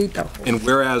 And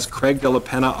whereas Craig Della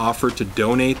Penna offered to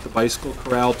donate the bicycle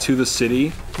corral to the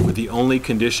city, with the only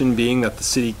condition being that the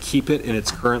city keep it in its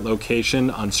current location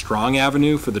on Strong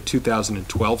Avenue for the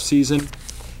 2012 season,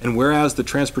 and whereas the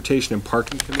Transportation and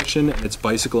Parking Commission and its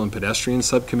Bicycle and Pedestrian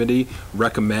Subcommittee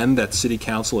recommend that City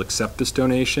Council accept this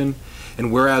donation,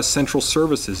 and whereas Central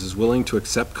Services is willing to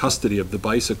accept custody of the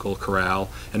bicycle corral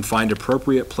and find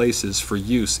appropriate places for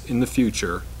use in the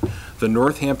future, the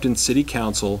Northampton City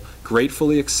Council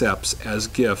gratefully accepts as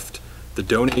gift the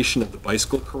donation of the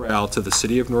bicycle corral to the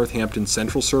City of Northampton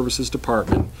Central Services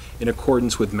Department in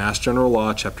accordance with Mass General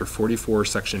Law, Chapter 44,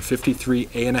 Section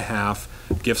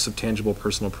 53A.5, Gifts of Tangible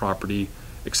Personal Property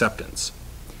Acceptance.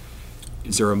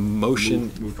 Is there a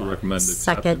motion? Move to recommend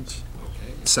acceptance. Second.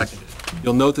 Okay, seconded.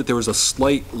 You'll note that there was a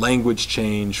slight language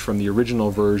change from the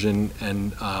original version,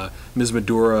 and Ms.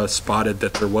 Madura spotted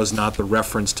that there was not the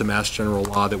reference to Mass General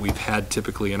Law that we've had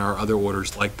typically in our other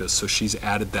orders like this, so she's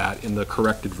added that in the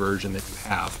corrected version that you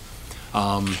have.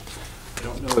 I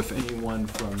don't know if anyone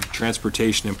from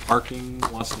Transportation and Parking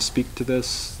wants to speak to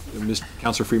this.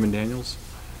 Councilor Freeman Daniels?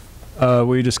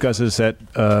 We discussed this at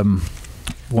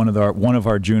one of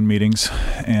our June meetings,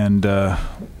 and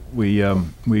we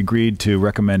agreed to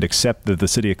recommend that the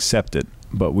city accept it,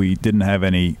 but we didn't have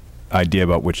any idea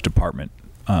about which department.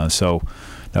 So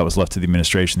that was left to the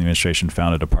administration. The administration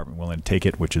found a department willing to take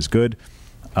it, which is good.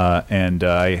 And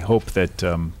I hope that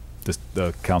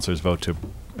the councilors vote to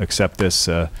accept this.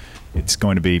 It's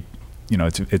going to be,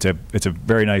 it's a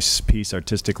very nice piece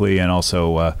artistically, and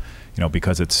also,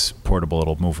 because it's portable,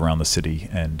 it'll move around the city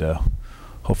and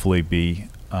hopefully be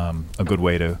a good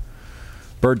way to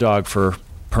bird dog for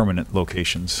permanent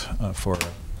locations for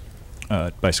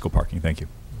bicycle parking. Thank you.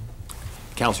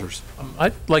 Councilors.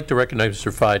 I'd like to recognize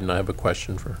Mr. Fiden. I have a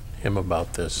question for him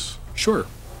about this. Sure.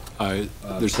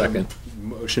 There's second.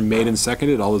 Motion made and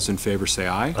seconded. All those in favor say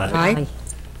aye. Aye.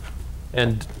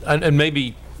 And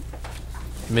maybe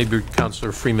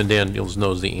Councilor Freeman Daniels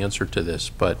knows the answer to this,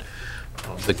 but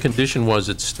the condition was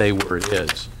it stay where it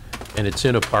is, and it's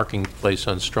in a parking place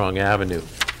on Strong Avenue,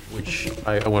 which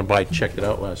I went by and checked it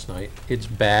out last night. It's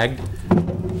bagged.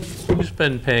 Who's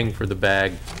been paying for the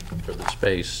bag for the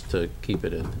space to keep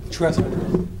it in. Trust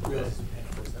me.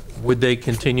 Would they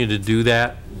continue to do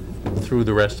that through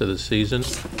the rest of the season?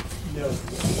 No.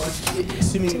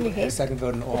 Assuming a second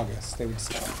vote in August, they would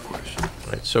stop.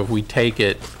 Right, so if we take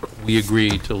it, we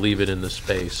agree to leave it in the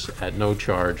space at no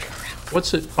charge.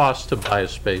 What's it cost to buy a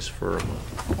space for a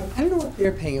month? I don't know what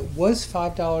they're paying. It was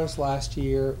 $5 last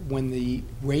year. When the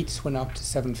rates went up to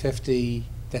 $7.50,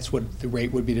 that's what the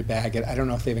rate would be to bag it. I don't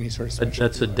know if they have any sort of special.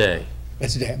 That's a day.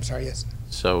 That's a day, I'm sorry, yes.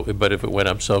 So, but if it went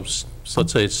up, so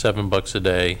let's say it's $7 a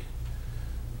day.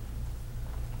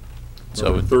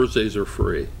 So Thursdays are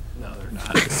free. No, they're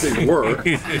not.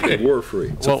 They were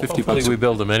free. Well, hopefully we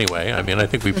build them anyway. I mean, I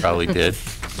think we probably did.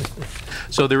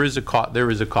 So there is a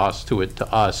cost to it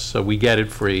to us, so we get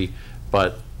it free,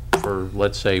 but for,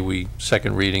 let's say,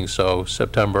 second reading, so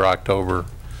September, October,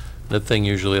 the thing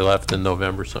usually left in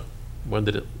November, so when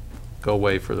did it go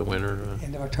away for the winter?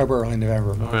 End of October, early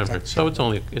November. November, so it's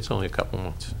only a couple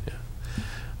months,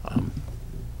 yeah.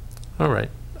 All right,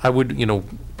 I would,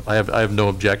 I have no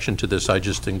objection to this, I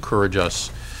just encourage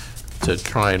us to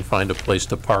try and find a place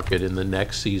to park it in the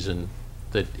next season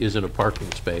that isn't a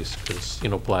parking space, because,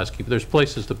 Pulaski, there's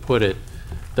places to put it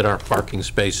that aren't parking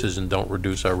spaces and don't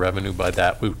reduce our revenue by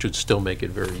that, which would still make it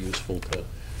very useful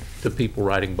to people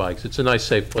riding bikes. It's a nice,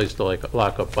 safe place to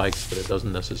lock up bikes, but it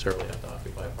doesn't necessarily have to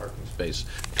occupy a parking space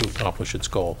to accomplish its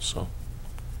goal, so.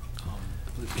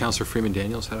 Councilor Freeman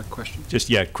Daniels had a question.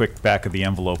 Just, quick back of the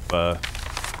envelope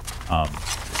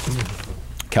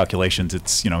calculations.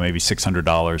 It's, maybe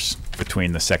 $600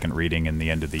 between the second reading and the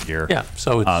end of the year. Yeah,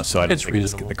 so it's, I don't think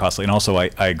reasonable. It's costly. And also, I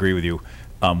agree with you.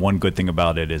 One good thing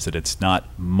about it is that it's not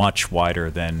much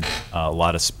wider than a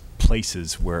lot of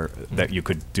places that you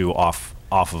could do off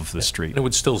of the street. It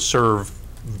would still serve,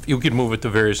 you could move it to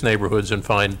various neighborhoods and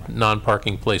find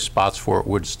non-parking place spots for it,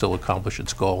 would still accomplish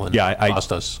its goal and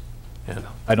cost us. Yeah.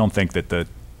 I don't think that the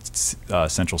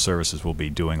central services will be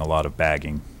doing a lot of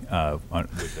bagging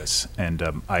with this.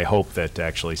 And I hope that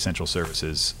actually central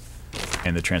services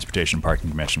and the Transportation Parking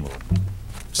Commission will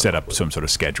set up some sort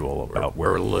of schedule about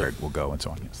where it will go and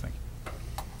so on. Yes, thank you.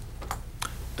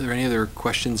 Are there any other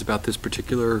questions about this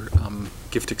particular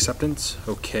gift acceptance?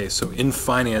 Okay, so in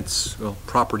finance,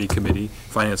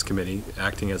 finance committee,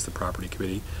 acting as the property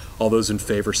committee, all those in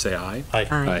favor say aye. Aye.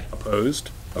 Aye. Opposed?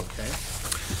 Okay.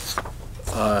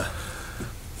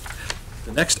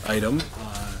 The next item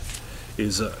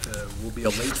will be a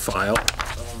late file,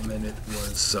 and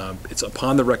it's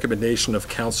upon the recommendation of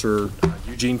Councilor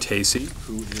Eugene Tacey,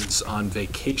 who is on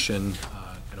vacation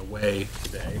and away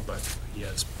today, but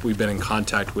we've been in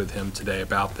contact with him today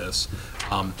about this.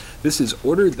 This is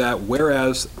ordered that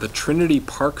whereas the Trinity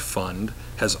Park Fund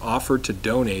has offered to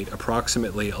donate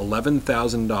approximately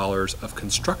 $11,000 of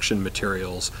construction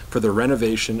materials for the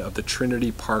renovation of the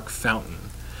Trinity Park Fountain,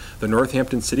 the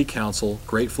Northampton City Council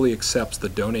gratefully accepts the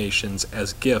donations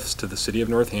as gifts to the City of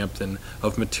Northampton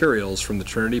of materials from the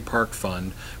Trinity Park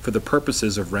Fund for the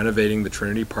purposes of renovating the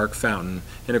Trinity Park Fountain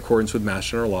in accordance with Mass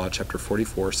General Law, Chapter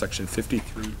 44, Section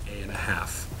 53A and a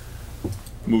half.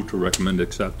 Move to recommend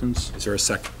acceptance. Is there a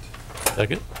second?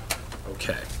 Second.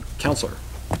 Okay. Counselor.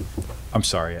 I'm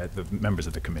sorry, the members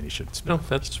of the committee should speak. No,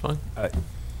 that's fine.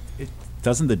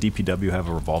 Doesn't the DPW have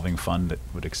a revolving fund that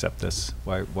would accept this?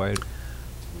 Why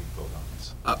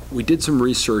we did some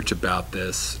research about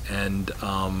this, and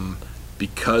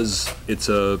because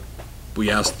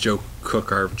we asked Joe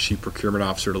Cook, our Chief Procurement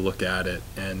Officer, to look at it,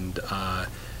 and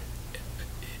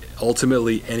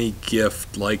ultimately any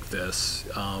gift like this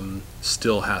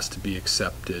still has to be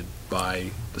accepted by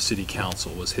the City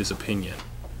Council, was his opinion,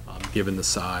 given the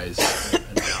size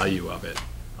and value of it.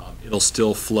 It'll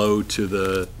still flow to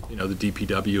the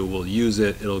DPW will use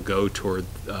it, it'll go toward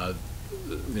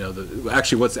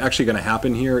actually what's actually going to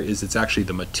happen here is it's actually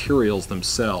the materials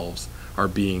themselves are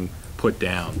being put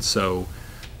down. So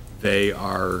they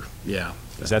are,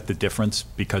 Is that the difference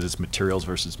because it's materials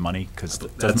versus money? Because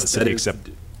doesn't the city accept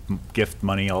gift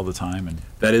money all the time? And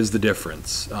that is the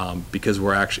difference because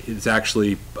it's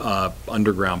actually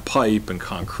underground pipe and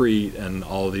concrete and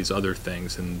all of these other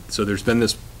things. And so there's been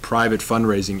this private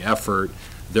fundraising effort.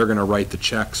 They're going to write the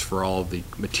checks for all of the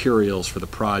materials for the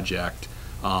project.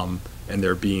 And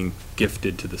they're being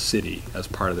gifted to the city as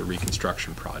part of the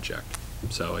reconstruction project.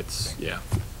 So it's,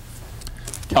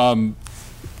 I'm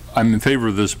in favor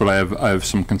of this, but I have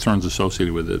some concerns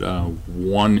associated with it.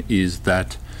 One is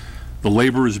that the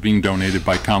labor is being donated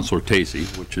by Councilor Tacey,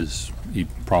 which is, he'd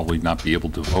probably not be able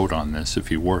to vote on this if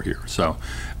he were here. So,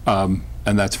 and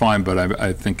that's fine, but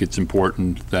I think it's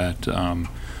important that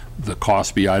the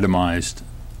cost be itemized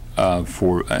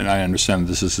and I understand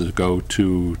this is to go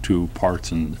to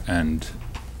parts and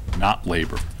not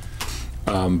labor.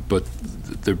 but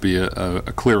there'd be a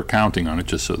clear accounting on it,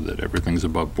 just so that everything's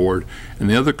above board. And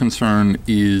the other concern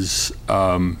is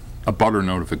a butter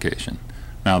notification.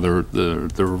 Now, there are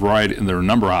a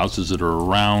number of houses that are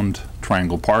around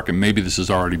Triangle Park, and maybe this has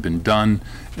already been done,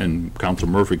 and Council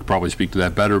Murphy could probably speak to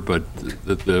that better, but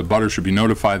the butter should be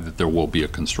notified that there will be a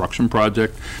construction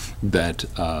project, that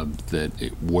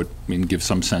it would give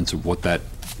some sense of what that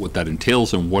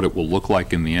entails and what it will look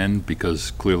like in the end, because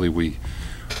clearly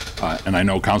and I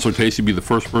know Councilor Tacey would be the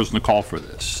first person to call for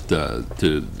this, to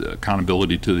the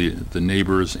accountability to the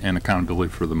neighbors and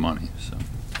accountability for the money. So.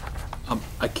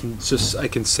 I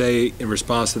can say in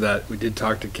response to that, we did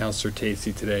talk to Councilor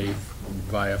Tacey today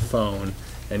via phone,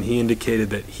 and he indicated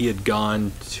that he had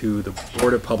gone to the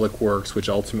Board of Public Works, which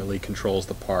ultimately controls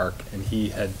the park, and he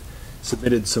had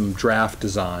submitted some draft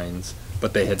designs,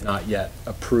 but they had not yet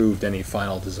approved any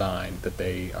final design, that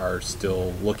they are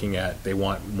still looking at. They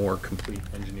want more complete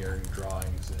engineering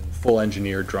drawings and full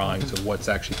engineered drawings of what's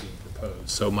actually being proposed.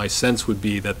 So my sense would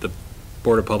be that the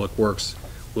Board of Public Works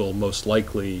will most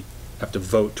likely have to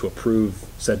vote to approve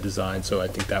said design, so I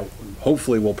think that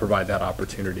hopefully will provide that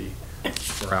opportunity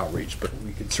for outreach, but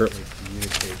we can certainly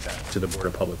communicate that to the Board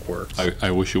of Public Works. I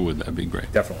wish you would. That'd be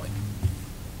great. Definitely.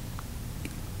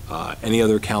 Any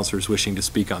other councilors wishing to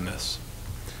speak on this?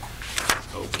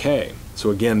 Okay, so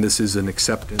again, this is an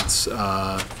acceptance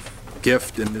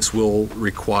gift, and this will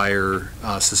require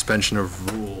suspension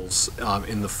of rules.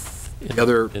 In the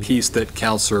other piece that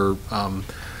Councilor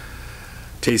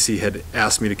Tacey had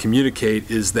asked me to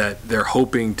communicate is that they're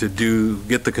hoping to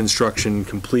get the construction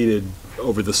completed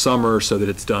over the summer so that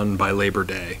it's done by Labor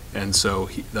Day. And so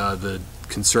the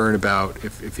concern about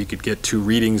if he could get 2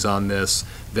 readings on this,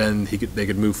 then they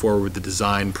could move forward with the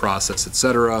design process, et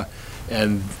cetera,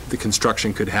 and the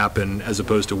construction could happen as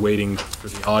opposed to waiting for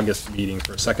the August meeting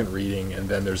for a second reading, and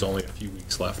then there's only a few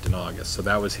weeks left in August. So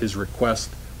that was his request,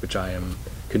 which I am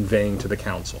conveying to the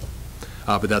council.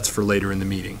 But that's for later in the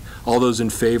meeting. All those in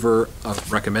favor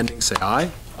of recommending, say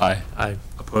aye. Aye. Aye.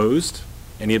 Opposed?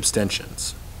 Any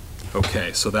abstentions?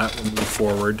 Okay, so that will move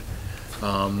forward.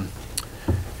 And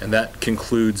that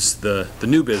concludes the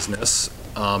new business.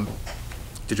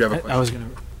 Did you have a question? I was going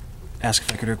to ask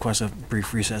if I could request a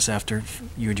brief recess after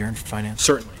you adjourn for finance.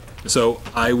 Certainly. So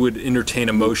I would entertain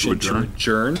a motion to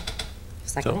adjourn.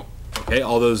 Second. Okay,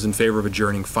 all those in favor of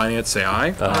adjourning finance, say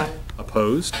aye. Aye.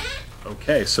 Opposed?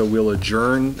 Okay, so we'll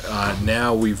adjourn.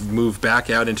 Now we've moved back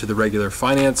out into the regular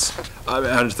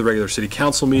out into the regular city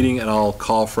council meeting, and I'll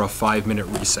call for a 5-minute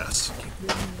recess.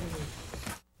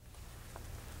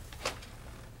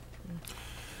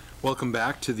 Welcome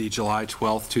back to the July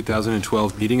 12th,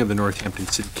 2012 meeting of the Northampton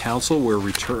City Council. We're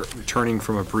returning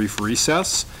from a brief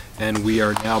recess, and we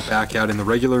are now back out in the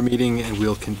regular meeting, and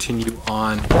we'll continue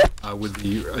on with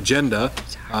the agenda.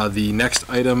 The next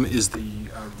item is the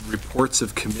reports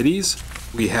of committees.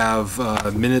 We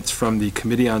have minutes from the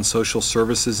Committee on Social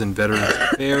Services and Veterans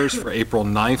Affairs for April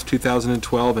 9th,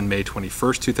 2012 and May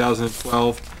 21st,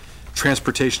 2012.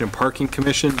 Transportation and Parking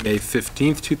Commission, May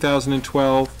 15th,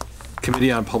 2012.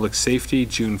 Committee on Public Safety,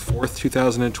 June 4th,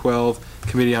 2012.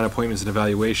 Committee on Appointments and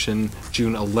Evaluation,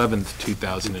 June 11th,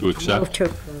 2012. To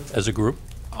accept as a group?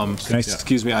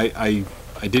 Excuse me, I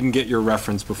didn't get your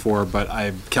reference before,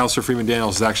 but Councilor Freeman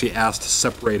Daniels has actually asked to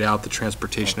separate out the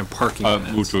transportation and parking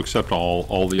minutes. Move to accept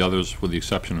all the others with the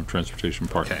exception of transportation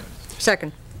and parking. Okay.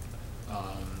 Second.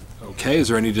 Okay, is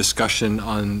there any discussion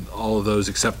on all of those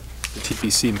except the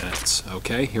TPC minutes?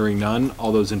 Okay, hearing none.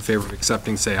 All those in favor of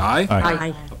accepting, say aye.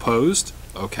 Aye. Opposed?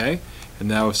 Okay. And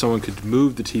now if someone could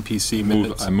move the TPC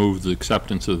minutes. I move the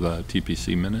acceptance of the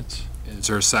TPC minutes. Is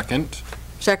there a second?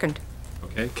 Second.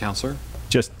 Okay, Councilor?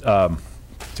 Just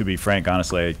to be frank,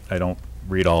 honestly, I don't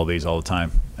read all of these all the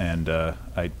time, and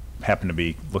I happened to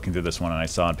be looking through this one, and I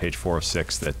saw on page 4 of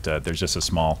 6 that there's just a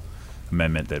small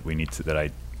amendment that that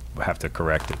I have to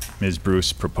correct. That Ms.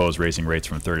 Bruce proposed raising rates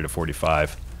from 30 to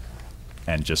 45,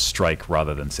 and just strike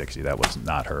rather than 60. That was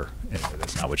not her.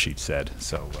 That's not what she said.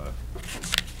 So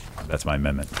that's my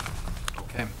amendment.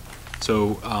 Okay.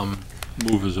 So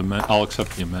move as amendment. I'll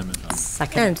accept the amendment.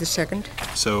 Second. And the second.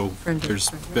 So there's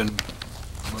been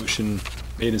a motion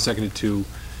made and seconded to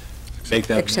make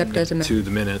that amendment to the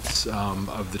minutes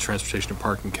of the Transportation and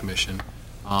Parking Commission.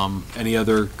 Any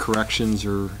other corrections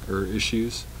or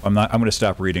issues? I'm going to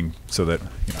stop reading so that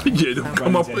you don't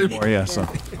come up with more. Yeah. So.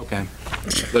 Okay.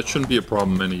 That shouldn't be a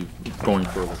problem going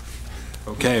further.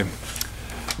 Okay.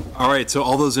 All right. So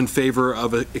all those in favor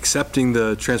of accepting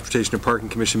the Transportation and Parking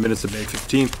Commission minutes of May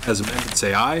 15th as amended,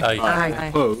 say aye. Aye.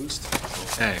 Opposed?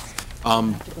 Okay.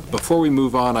 Before we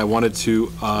move on, I wanted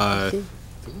to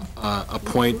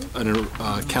appoint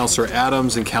Counselor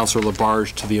Adams and Counselor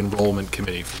Labarge to the Enrollment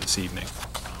Committee for this evening.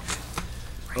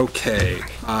 Okay,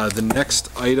 the next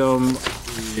item,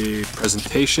 the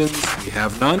presentations, we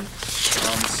have none.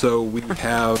 So we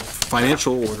have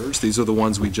financial orders. These are the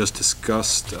ones we just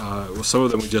discussed. Well, some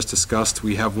of them we just discussed.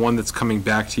 We have one that's coming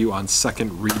back to you on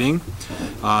second reading.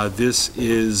 This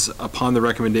is upon the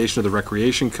recommendation of the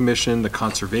Recreation Commission, the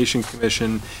Conservation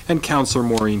Commission, and Councilor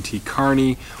Maureen T.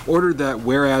 Carney, ordered that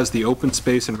whereas the Open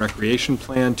Space and Recreation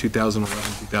Plan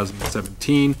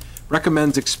 2011-2017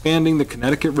 recommends expanding the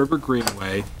Connecticut River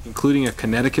Greenway, including a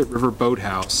Connecticut River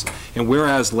boathouse, and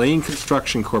whereas Lane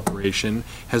Construction Corporation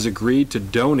has agreed to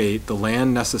donate the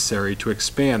land necessary to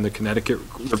expand the Connecticut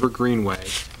River Greenway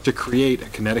to create a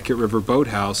Connecticut River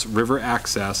boathouse, river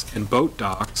access, and boat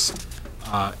docks,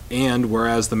 and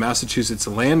whereas the Massachusetts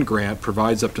Land Grant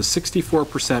provides up to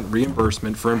 64%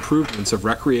 reimbursement for improvements of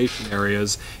recreation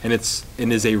areas, and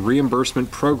is a reimbursement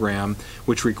program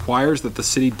which requires that the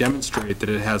city demonstrate that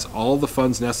it has all the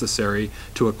funds necessary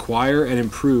to acquire and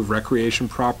improve recreation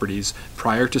properties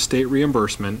prior to state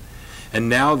reimbursement. And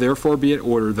now therefore be it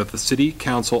ordered that the City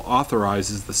Council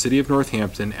authorizes the City of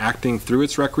Northampton, acting through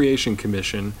its Recreation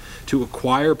Commission, to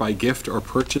acquire by gift or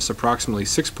purchase approximately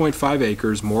 6.5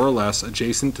 acres, more or less,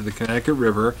 adjacent to the Connecticut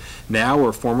River, now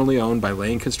or formerly owned by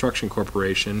Lane Construction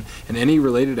Corporation, and any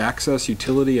related access,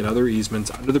 utility, and other easements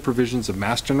under the provisions of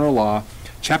Mass General Law,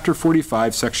 Chapter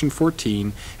 45, Section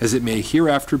 14, as it may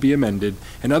hereafter be amended,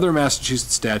 and other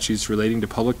Massachusetts statutes relating to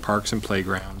public parks and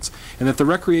playgrounds, and that the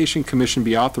Recreation Commission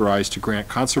be authorized to grant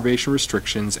conservation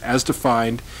restrictions as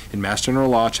defined in Mass General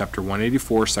Law, Chapter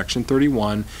 184, Section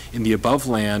 31, in the above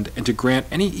land, and to grant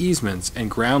any easements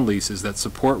and ground leases that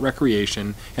support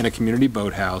recreation and a community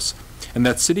boathouse, and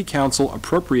that City Council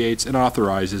appropriates and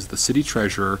authorizes the City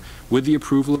Treasurer, with the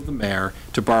approval of the Mayor,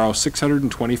 to borrow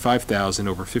 $625,000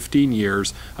 over 15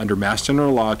 years under Mass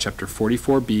General Law, Chapter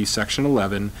 44B, Section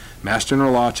 11, Mass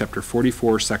General Law, Chapter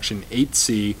 44, Section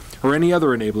 8C, or any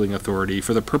other enabling authority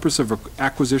for the purpose of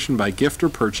acquisition by gift or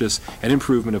purchase and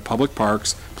improvement of public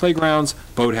parks, playgrounds,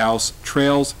 boathouse,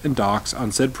 trails, and docks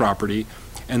on said property,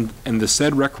 and the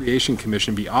said Recreation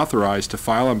Commission be authorized to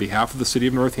file on behalf of the City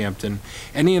of Northampton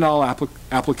any and all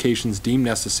applications deemed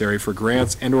necessary for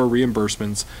grants and or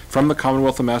reimbursements from the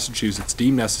Commonwealth of Massachusetts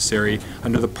deemed necessary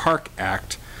under the Park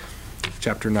Act,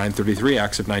 Chapter 933,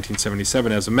 Acts of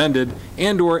 1977 as amended,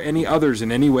 and or any others in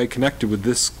any way connected with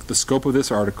the scope of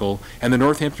this article, and the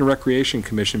Northampton Recreation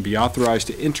Commission be authorized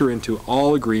to enter into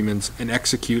all agreements and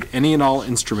execute any and all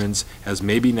instruments as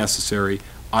may be necessary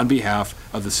on behalf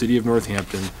of the City of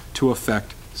Northampton to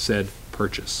effect said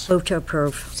purchase. Move to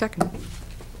approve. Second.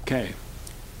 Okay.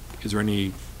 Is there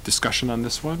any discussion on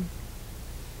this one?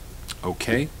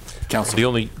 Okay. Council.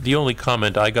 The only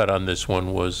comment I got on this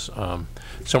one was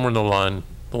somewhere in the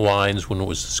lines when it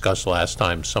was discussed last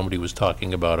time, somebody was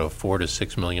talking about a $4 to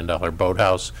 $6 million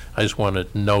boathouse. I just want to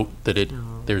note that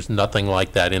there's nothing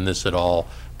like that in this at all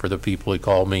for the people who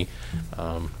called me.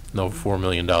 No $4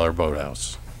 million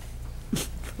boathouse.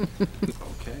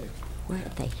 Okay.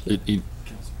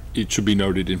 It should be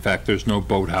noted, in fact, there's no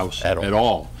boathouse at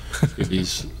all.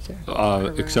 He's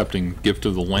accepting gift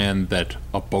of the land that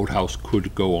a boathouse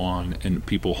could go on and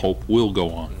people hope will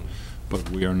go on. But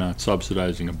we are not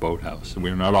subsidizing a boathouse, and we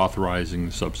are not authorizing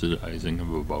the subsidizing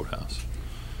of a boathouse.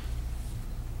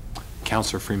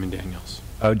 Councilor Freeman Daniels.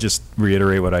 I would just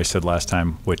reiterate what I said last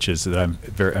time, which is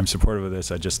that I'm supportive of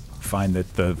this. I just find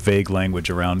that the vague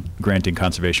language around granting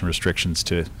conservation restrictions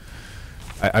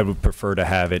I would prefer to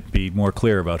have it be more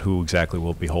clear about who exactly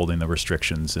will be holding the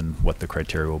restrictions and what the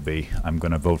criteria will be. I'm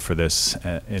going to vote for this,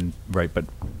 but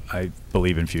I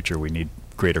believe in future we need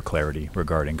greater clarity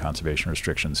regarding conservation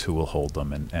restrictions, who will hold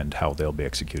them, and how they'll be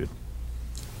executed.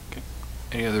 Okay.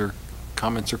 Any other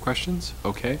comments or questions?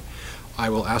 Okay. I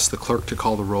will ask the clerk to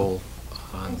call the roll.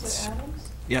 Councilor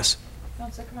Adams? Yes.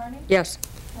 Councilor Carney? Yes.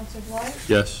 Councilor Dwight?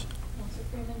 Yes. Councilor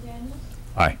Freeman Daniels?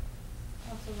 Aye.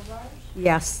 Councilor Labarge?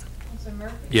 Yes. Councilor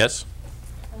Murphy? Yes.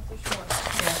 Councilor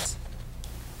Schwartz? Yes.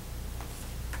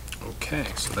 Okay,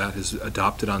 so that is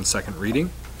adopted on second reading.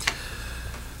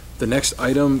 The next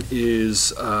item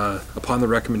is, upon the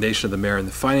recommendation of the Mayor and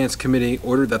the Finance Committee,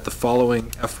 ordered that the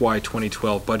following FY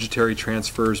 2012 budgetary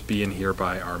transfers be and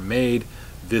hereby are made.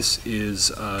 This is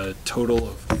a total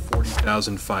of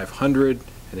 $40,500,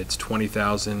 and it's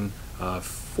 $20,000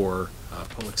 for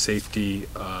public safety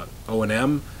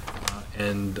O&M,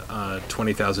 and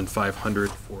 $20,500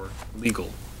 for legal.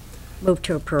 Move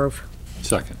to approve.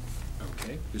 Second.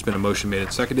 Okay, there's been a motion made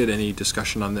and seconded. Any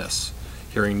discussion on this?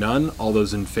 Hearing none, all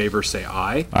those in favor say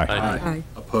aye. Aye.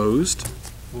 Opposed?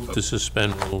 Move to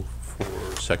suspend rule for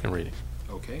second reading.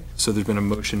 Okay, so there's been a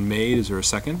motion made. Is there a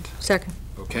second? Second.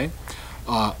 Okay.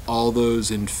 All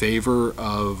those in favor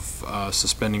of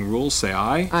suspending rules, say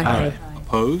aye. Aye.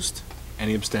 Opposed?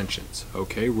 Any abstentions?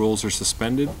 Okay, rules are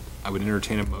suspended. I would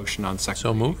entertain a motion on second.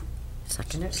 So move.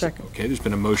 Second. Okay, there's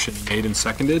been a motion made and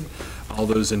seconded. All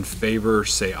those in favor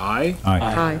say aye.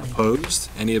 Aye. Opposed?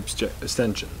 Any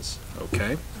abstentions?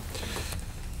 Okay.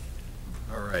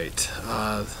 All right.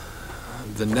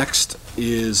 The next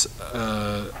is,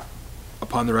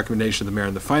 upon the recommendation of the mayor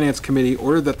and the finance committee,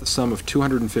 order that the sum of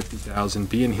 $250,000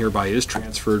 be and hereby is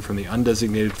transferred from the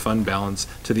undesignated fund balance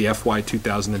to the FY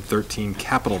 2013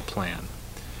 capital plan.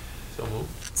 So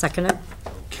move. Second it.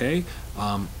 Okay.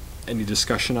 Any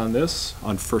discussion on this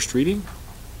on first reading?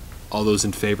 All those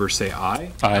in favor say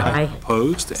aye. Aye.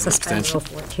 Opposed? Any Suspend Rule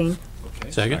abstention? 14.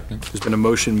 Okay. Second. There's been a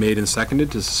motion made and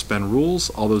seconded to suspend rules.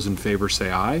 All those in favor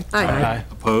say aye. Aye.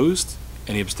 Opposed?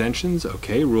 Any abstentions?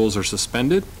 Okay, rules are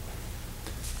suspended.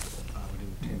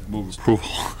 Move approval.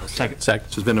 Second. So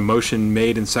there's been a motion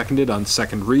made and seconded on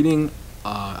second reading.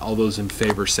 All those in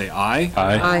favor say aye.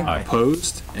 Aye.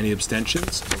 Opposed? Any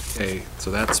abstentions? Okay,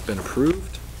 so that's been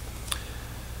approved.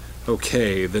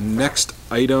 Okay, the next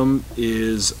item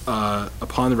is,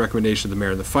 upon the recommendation of the mayor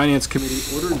and the finance committee,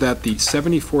 ordered that the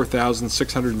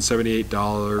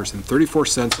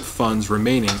 $74,678.34 of funds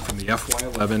remaining from the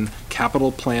FY11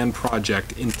 capital plan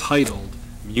project entitled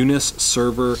Munis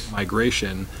Server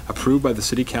Migration, approved by the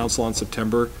City Council on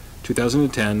September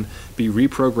 2010, be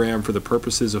reprogrammed for the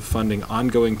purposes of funding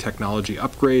ongoing technology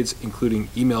upgrades, including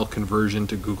email conversion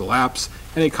to Google Apps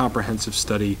and a comprehensive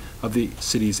study of the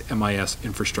city's MIS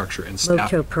infrastructure and staff. Move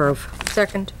to approve.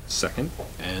 Second. Second,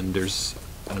 and there's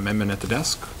an amendment at the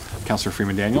desk. Councilor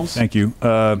Freeman Daniels. Thank you.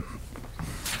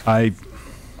 I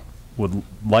would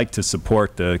like to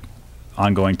support the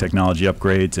ongoing technology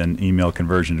upgrades and email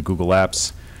conversion to Google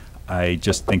Apps. I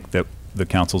just think that the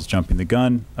council's jumping the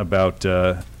gun about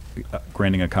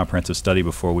granting a comprehensive study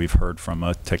before we've heard from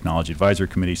a technology advisory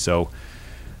committee. So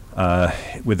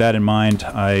with that in mind,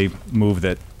 I move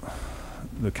that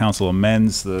the council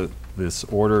amends this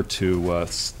order to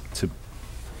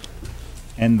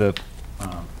end the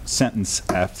sentence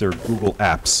after Google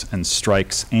Apps and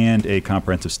strikes "and a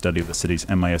comprehensive study of the city's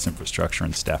MIS infrastructure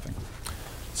and staffing."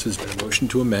 So there's been a motion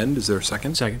to amend. Is there a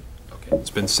second? Second. Okay, it's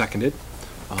been seconded.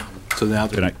 So now,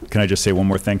 Can I just say one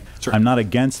more thing? Sure. I'm not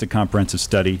against a comprehensive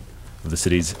study of the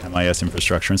city's MIS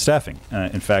infrastructure and staffing.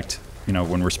 In fact,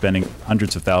 when we're spending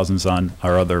hundreds of thousands on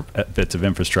our other bits of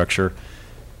infrastructure,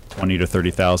 20 to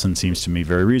 30,000 seems to me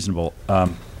very reasonable.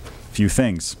 Few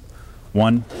things.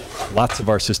 One, lots of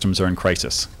our systems are in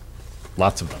crisis.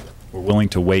 Lots of them. We're willing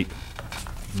to wait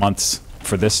months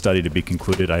for this study to be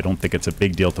concluded. I don't think it's a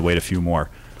big deal to wait a few more.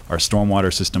 Our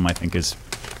stormwater system, I think, is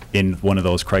in one of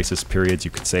those crisis periods.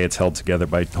 You could say it's held together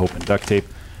by hope and duct tape.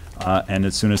 And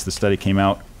as soon as the study came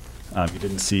out, you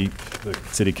didn't see the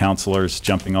city councilors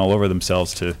jumping all over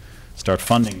themselves to start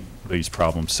funding these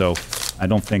problems. So I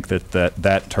don't think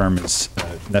that term is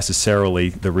necessarily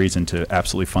the reason to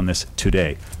absolutely fund this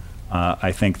today.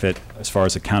 I think that as far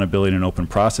as accountability and open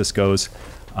process goes,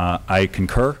 I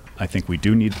concur. I think we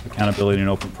do need accountability and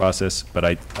open process, but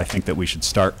I think that we should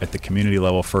start at the community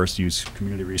level first, use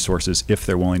community resources if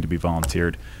they're willing to be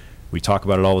volunteered. We talk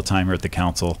about it all the time here at the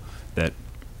council, that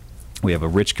we have a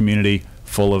rich community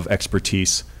full of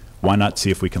expertise. Why not see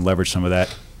if we can leverage some of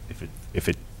that? If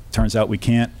it turns out we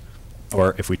can't,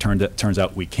 or if turns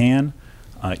out we can,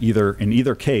 in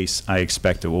either case, I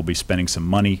expect that we'll be spending some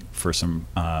money for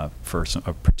a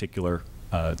particular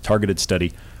targeted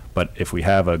study. But if we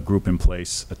have a group in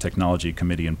place, a technology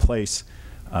committee in place,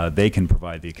 they can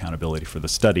provide the accountability for the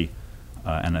study,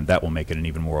 and then that will make it an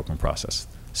even more open process.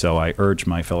 So I urge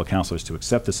my fellow councilors to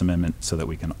accept this amendment so that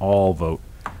we can all vote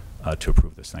to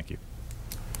approve this. Thank you.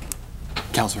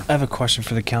 Councilor. I have a question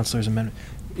for the councilor's amendment.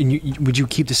 Would you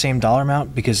keep the same dollar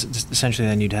amount? Because essentially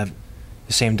then you'd have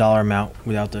the same dollar amount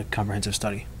without the comprehensive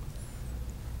study.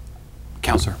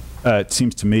 Councilor. It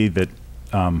seems to me that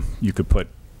you could put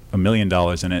 $1 million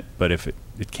in it, but if you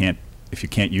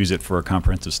can't use it for a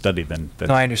comprehensive study, then that's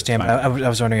no, I understand. But I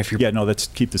was wondering if you're. Yeah, no, let's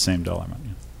keep the same dollar amount.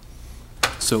 Yeah.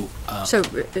 So.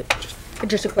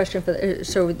 Just a question for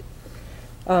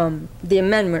the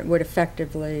amendment would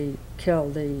effectively kill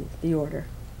the order.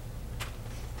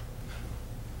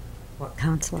 What,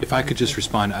 Councilor? If I could just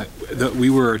respond, we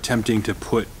were attempting to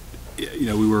put,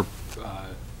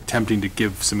 attempting to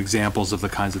give some examples of the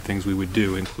kinds of things we would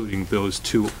do, including those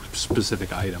two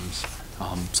specific items.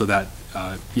 So that,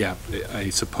 yeah, I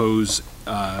suppose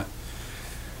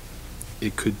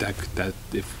it could, that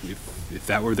if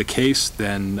that were the case,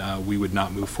 then we would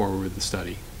not move forward with the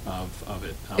study of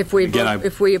it. If we, Again,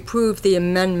 if we approve the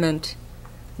amendment,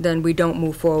 then we don't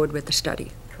move forward with the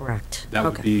study. Correct. That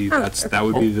would Okay. be, that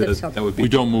would be that would be. We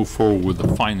don't move forward with the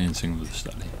financing of the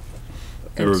study.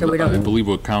 And so we don't- I believe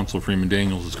what Councilor Freeman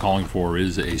Daniels is calling for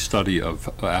is a study of,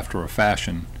 after a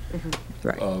fashion,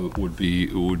 would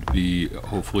be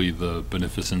hopefully the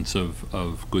beneficence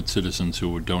of good citizens who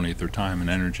would donate their time and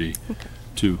energy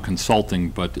to consulting,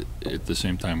 but at the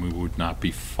same time, we would not be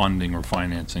funding or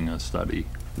financing a study,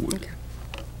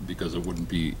 because it wouldn't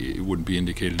be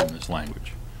indicated in this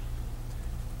language.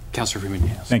 Councilor Freeman,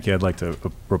 yes. Thank you. I'd like to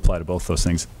reply to both those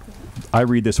things. I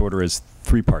read this order as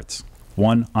 3 parts.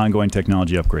 1, ongoing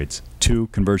technology upgrades. 2,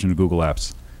 conversion to Google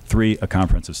Apps. 3, a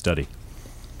comprehensive study.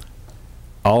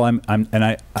 All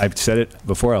I've said it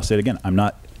before, I'll say it again, I'm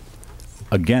not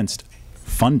against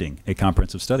funding a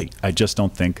comprehensive study. I just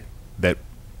don't think that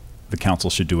the council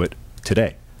should do it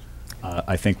today.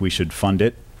 I think we should fund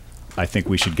it. I think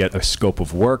we should get a scope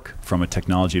of work from a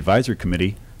technology advisory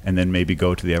committee, and then maybe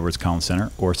go to the Edwards Collins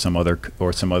Center or some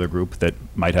other group that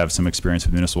might have some experience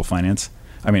with municipal finance.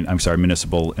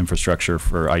 Municipal infrastructure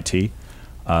for IT.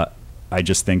 I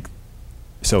just think,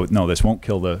 so no, this won't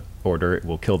kill the order. It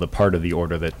will kill the part of the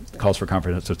order that calls for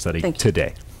comprehensive study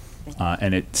today.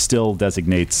 And it still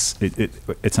designates,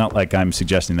 it's not like I'm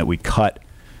suggesting that we cut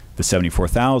the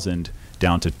 74,000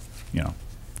 down to,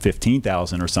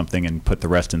 15,000 or something and put the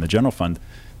rest in the general fund.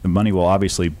 The money will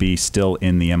obviously be still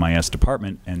in the MIS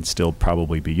department and still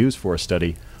probably be used for a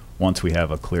study once we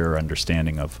have a clearer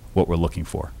understanding of what we're looking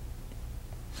for.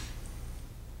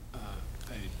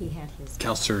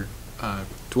 Councilor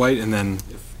Dwight, and then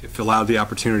if allowed the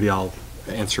opportunity, I'll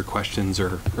answer questions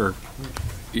or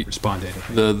respond to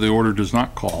anything. The order does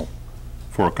not call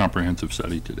for a comprehensive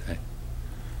study today.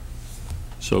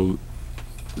 So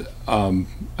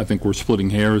I think we're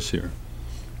splitting hairs here.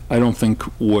 I don't think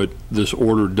what this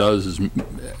order does is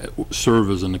serve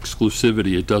as an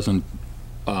exclusivity. It doesn't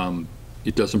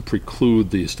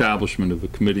preclude the establishment of a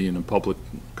committee and a public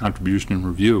contribution and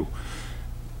review.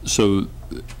 So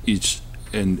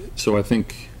I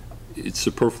think it's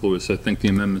superfluous. I think the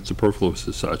amendment's superfluous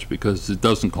as such because it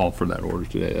doesn't call for that order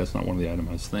today. That's not one of the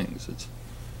itemized things.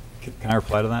 Can I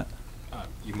reply to that?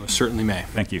 You most certainly may.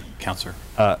 Thank you. Councilor.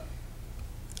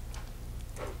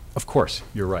 Of course,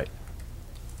 you're right.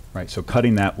 Right, so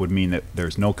cutting that would mean that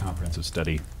there's no comprehensive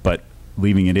study, but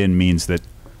leaving it in means that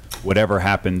whatever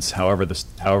happens, however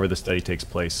the study takes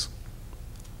place,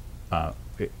 that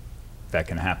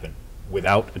can happen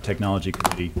without a technology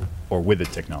committee or with a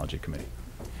technology committee.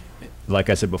 Like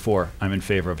I said before, I'm in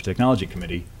favor of a technology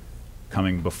committee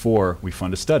coming before we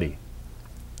fund a study.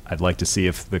 I'd like to see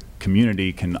if the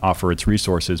community can offer its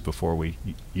resources before we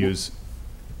use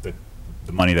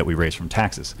the money that we raise from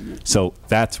taxes. So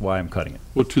that's why I'm cutting it.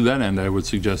 Well, to that end, I would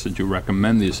suggest that you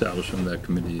recommend the establishment of that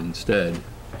committee instead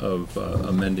of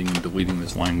amending and deleting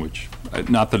this language.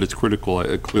 Not that it's critical.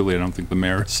 Clearly, I don't think the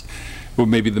mayor is, well,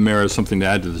 maybe the mayor has something to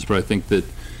add to this, but I think that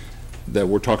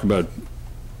we're talking about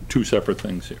 2 separate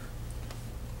things here.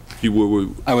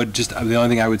 I would just, the only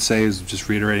thing I would say is just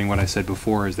reiterating what I said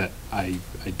before is that I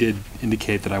did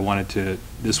indicate that I wanted to,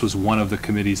 this was one of the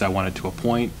committees I wanted to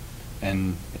appoint,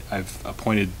 and I've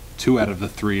appointed 2 out of the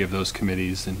 3 of those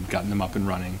committees and gotten them up and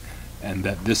running, and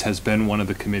that this has been one of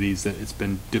the committees that it's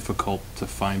been difficult to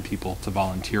find people to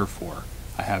volunteer for.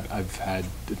 I've had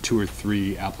 2 or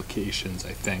 3 applications,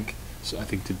 I think, so I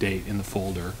think to date in the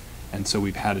folder, and so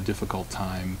we've had a difficult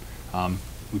time.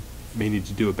 We may need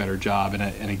to do a better job,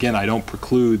 and again, I don't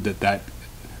preclude that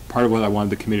part of what I wanted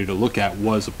the committee to look at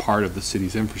was a part of the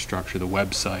city's infrastructure, the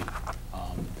website.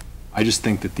 I just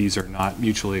think that these are not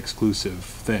mutually exclusive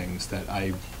things, that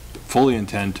I fully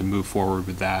intend to move forward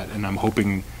with that, and I'm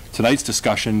hoping tonight's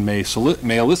discussion may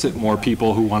elicit more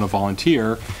people who want to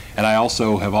volunteer. And I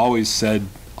also have always said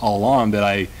all along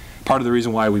that part of the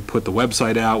reason why we put the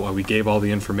website out, why we gave all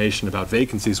the information about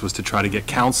vacancies, was to try to get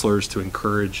counselors to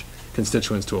encourage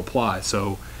constituents to apply.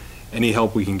 So any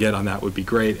help we can get on that would be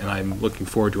great, and I'm looking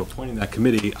forward to appointing that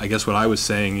committee. I guess what I was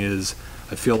saying is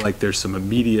I feel like there's some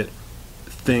immediate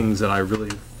things that I really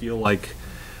feel like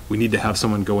we need to have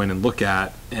someone go in and look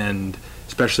at, and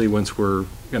especially once we're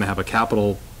going to have a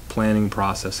capital planning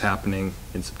process happening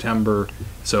in September.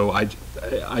 So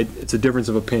it's a difference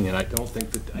of opinion. I don't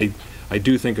think that, I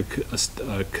do think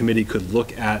a committee could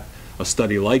look at a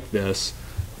study like this.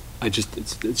 It's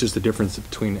just a difference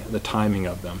between the timing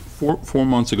of them. 4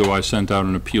 months ago, I sent out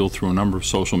an appeal through a number of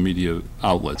social media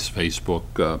outlets,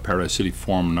 Facebook, Paradise City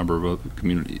Forum, a number of other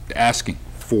communities, asking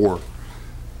for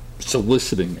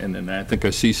soliciting, and I think I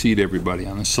CC'd everybody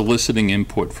on this, soliciting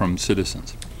input from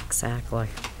citizens. Exactly.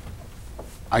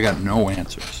 I got no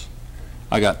answers.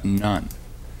 I got none.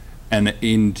 And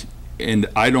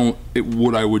I don't,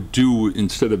 what I would do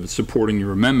instead of supporting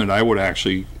your amendment, I would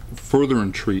actually further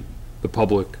entreat the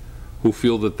public who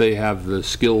feel that they have the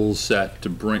skill set to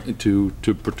bring, to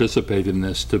participate in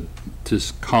this, to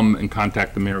come and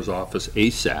contact the mayor's office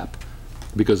ASAP.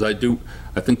 Because I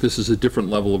think this is a different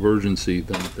level of urgency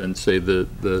than say the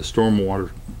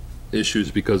stormwater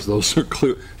issues, because those are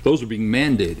clear, those are being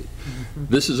mandated.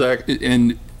 This is,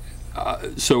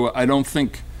 so I don't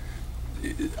think,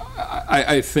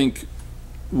 I think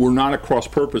we're not at cross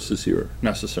purposes here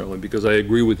necessarily, because I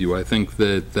agree with you. I think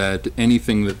that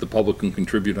anything that the public can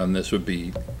contribute on this would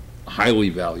be highly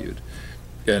valued.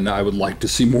 And I would like to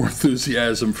see more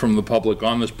enthusiasm from the public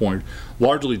on this point,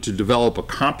 largely to develop a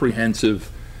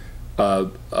comprehensive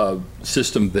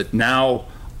system that now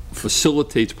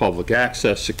facilitates public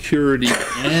access, security,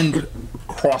 and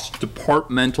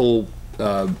cross-departmental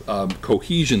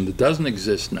cohesion that doesn't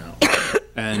exist now,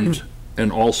 and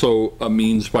also a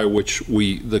means by which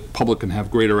the public can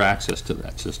have greater access to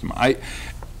that system. I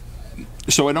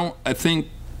think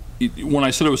when I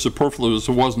said it was superfluous,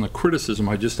 it wasn't a criticism.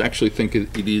 I just actually think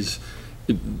this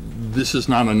is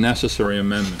not a necessary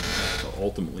amendment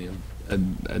ultimately,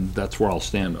 and that's where I'll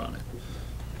stand on it.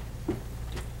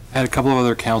 I had a couple of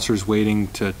other counselors waiting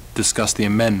to discuss the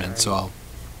amendment, so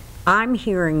I'm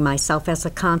hearing myself as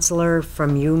a counselor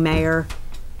from you, Mayor,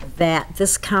 that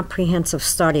this comprehensive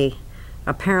study,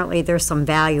 apparently there's some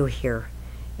value here,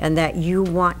 and that you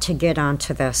want to get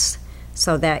onto this,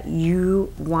 so that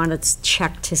you want to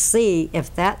check to see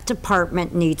if that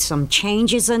department needs some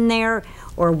changes in there,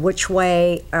 or which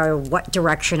way or what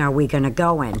direction are we going to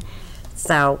go in.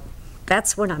 So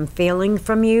that's what I'm feeling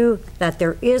from you, that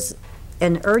there is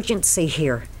an urgency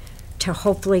here to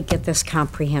hopefully get this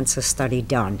comprehensive study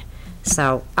done.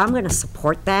 So I'm going to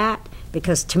support that,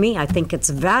 because to me, I think it's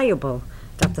valuable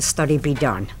that the study be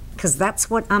done, because that's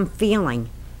what I'm feeling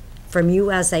from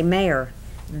you as a mayor,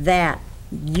 that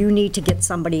you need to get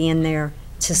somebody in there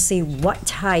to see what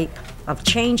type of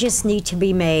changes need to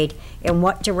be made and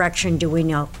what direction do we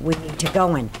know we need to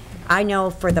go in. I know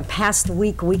for the past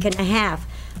week and a half,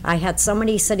 I had so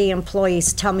many city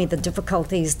employees tell me the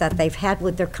difficulties that they've had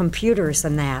with their computers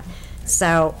and that.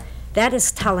 So that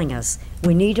is telling us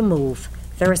we need to move.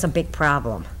 There is a big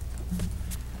problem.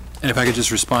 And if I could just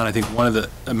respond, I think one of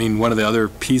the other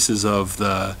pieces of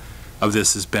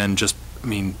this has been just,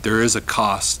 there is a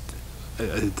cost.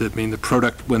 The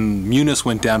product, when Munis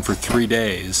went down for 3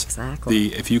 days,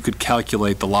 exactly. If you could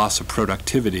calculate the loss of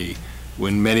productivity,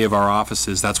 when many of our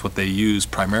offices, that's what they use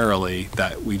primarily,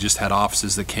 that we just had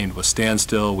offices that came to a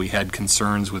standstill. We had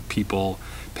concerns with people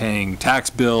paying tax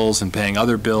bills and paying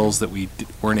other bills that we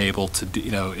weren't able to do,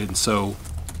 and so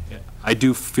I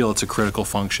do feel it's a critical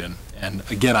function. And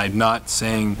again, I'm not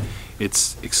saying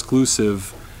it's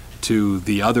exclusive to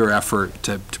the other effort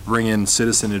to bring in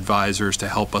citizen advisors to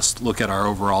help us look at our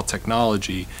overall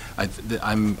technology.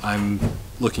 I'm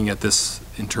looking at this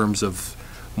in terms of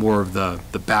more of the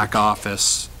back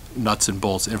office nuts and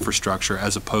bolts infrastructure,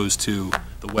 as opposed to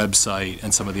the website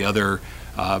and some of the other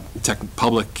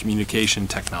public communication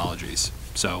technologies.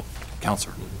 So,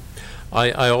 Councilor.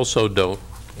 I also don't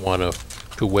want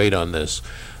to wait on this.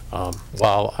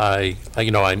 While I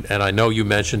know you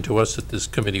mentioned to us that this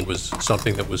committee was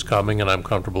something that was coming, and I'm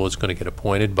comfortable it's going to get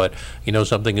appointed, but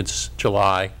something, it's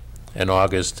July and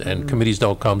August, and committees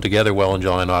don't come together well in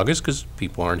July and August because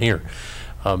people aren't here.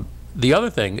 The other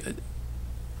thing,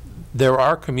 there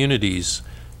are communities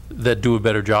that do a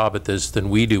better job at this than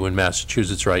we do in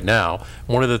Massachusetts right now.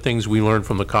 One of the things we learned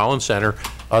from the Collins Center,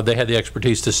 they had the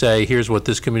expertise to say, here's what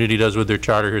this community does with their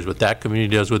charter, here's what that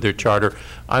community does with their charter.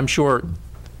 I'm sure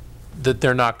that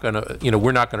they're not going to,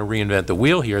 we're not going to reinvent the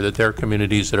wheel here, that there are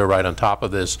communities that are right on top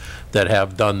of this that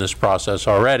have done this process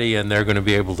already, and they're going to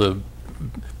be able to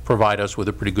provide us with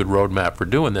a pretty good roadmap for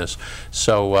doing this.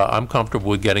 So I'm comfortable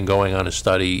with getting going on a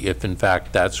study if in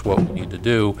fact that's what we need to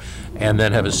do, and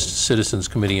then have a citizens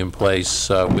committee in place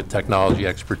with technology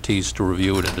expertise to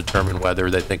review it and determine whether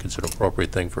they think it's an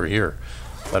appropriate thing for here.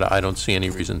 But I don't see any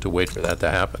reason to wait for that to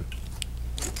happen.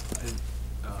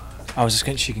 I was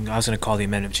going to call the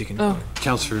amendment. She can.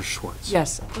 Councilor Schwartz.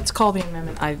 Yes, let's call the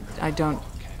amendment. I don't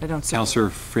see. Councilor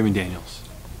Freeman Daniels.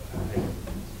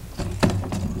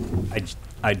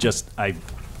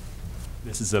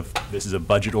 This is a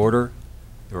budget order.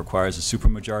 It requires a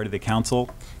supermajority of the council.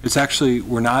 It's actually,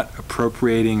 we're not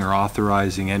appropriating or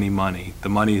authorizing any money. The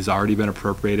money has already been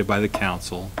appropriated by the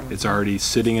council. It's already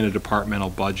sitting in a departmental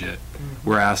budget.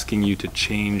 we're asking you to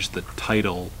change the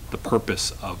title, the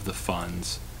purpose of the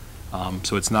funds.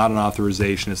 So it's not an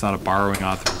authorization, it's not a borrowing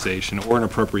authorization or an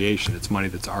appropriation, it's money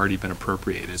that's already been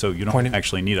appropriated. So you don't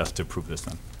actually need us to approve this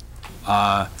then?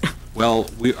 Well,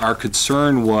 our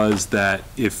concern was that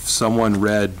if someone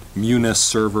read Munis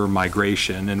server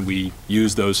migration and we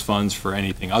use those funds for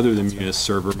anything other than Munis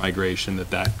server migration,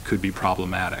 that could be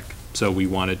problematic. So we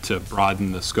wanted to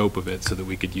broaden the scope of it so that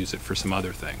we could use it for some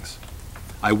other things.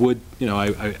 I would,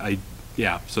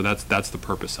 yeah, so that's the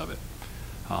purpose of it.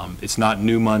 It's not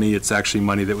new money, it's actually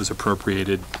money that was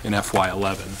appropriated in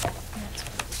FY11.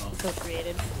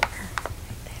 Appropriated.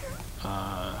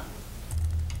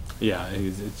 Yeah,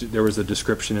 there was a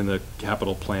description in the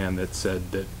capital plan that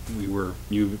said that we were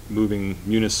moving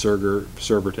Munis server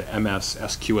to MS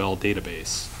SQL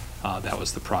database. That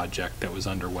was the project that was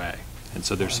underway. And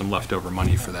so there's some leftover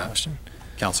money for that. Question.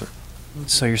 Counselor.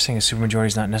 So you're saying a supermajority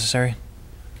is not necessary?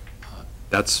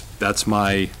 That's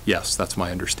my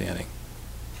understanding.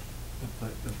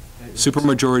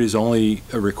 Supermajority is only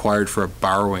required for a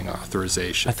borrowing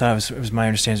authorization. I thought it was my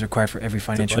understanding it's required for every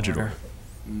financial order.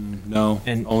 No,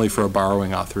 only for a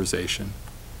borrowing authorization.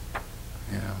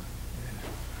 Yeah.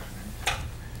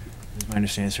 My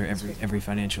understanding is for every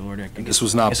financial order. This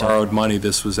was not borrowed money,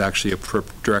 this was actually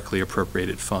directly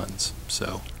appropriated funds,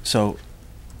 so. So,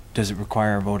 does it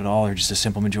require a vote at all, or just a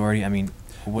simple majority? I mean,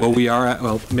 well, maybe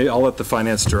I'll let the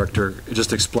finance director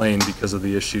just explain because of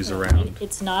the issues around.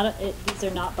 It's not, these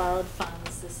are not borrowed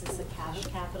funds. This is a cash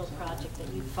capital project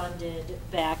that you funded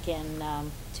back in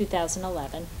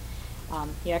 2011.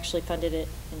 You actually funded it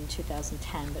in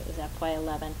 2010, but it was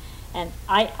FY11. And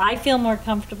I feel more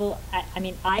comfortable, I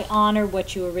mean, I honor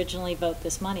what you originally vote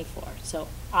this money for. So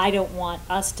I don't want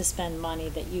us to spend money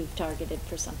that you've targeted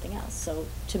for something else. So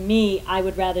to me, I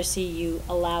would rather see you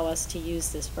allow us to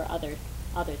use this for other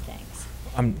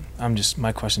things.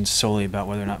 My question's solely about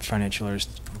whether or not financial orders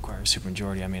require a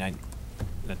supermajority. I mean,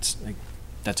 that's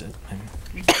it.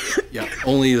 Yeah,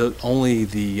 only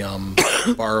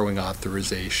the borrowing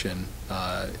authorization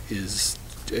is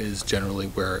generally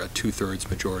where a 2/3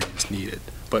 majority is needed.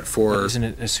 But for isn't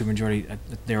it a supermajority?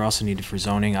 They're also needed for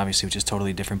zoning, obviously, which is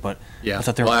totally different. But yeah, I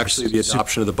thought well, actually, the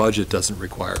adoption of the budget doesn't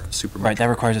require a supermajority. Right, that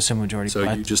requires a supermajority.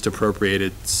 So you just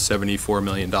appropriated $74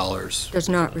 million. Does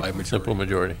not by majority. Simple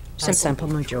majority. Simple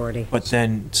majority. But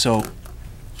then, so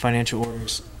financial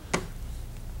orders,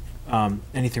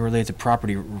 anything related to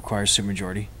property requires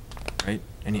supermajority, right?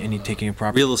 Any taking of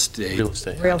property? Real estate.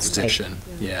 Acquisition,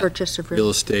 yeah. Purchase of real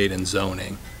estate and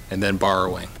zoning, and then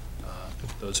borrowing.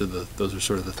 Those are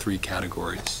sort of the three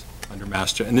categories under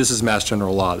master, and this is Mass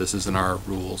General Law. This isn't our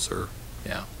rules, or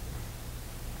yeah.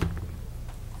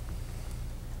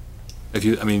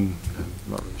 I'm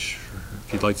not really sure.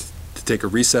 If you'd like to take a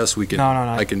recess, we can. No.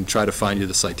 I can try to find you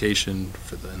the citation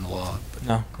in the law. But.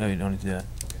 No, you don't need to do that.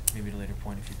 Maybe at a later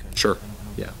point if you could. Sure.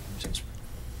 Yeah.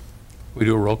 We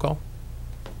do a roll call?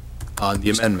 On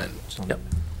the amendment. Yep.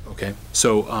 Okay.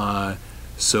 So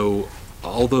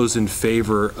all those in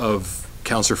favor of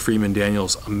Councilor Freeman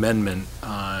Daniels' amendment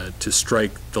to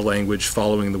strike the language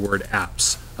following the word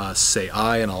apps, say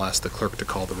aye, and I'll ask the clerk to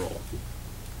call the roll.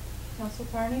 Council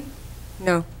Carney?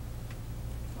 No.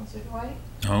 Council Dwight?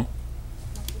 No.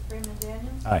 Council Freeman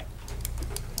Daniels? Aye.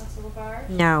 Council LaBarge?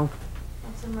 No.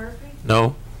 Council Murphy?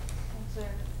 No. Council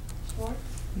Schwartz?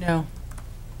 No.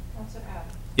 Council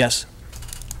Adams? Yes.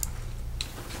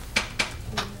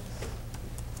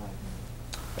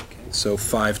 So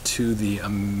 5-2, the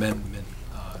amendment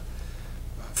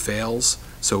fails.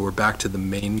 So we're back to the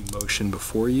main motion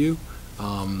before you.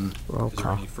 Is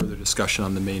there any further discussion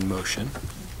on the main motion?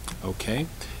 Okay.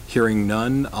 Hearing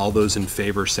none, all those in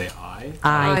favor say aye.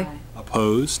 Aye.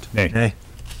 Opposed? Nay.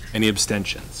 Any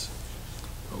abstentions?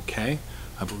 Okay.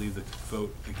 I believe the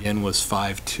vote again was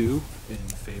 5-2 in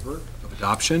favor of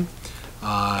adoption.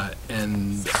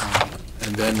 And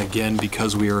then again,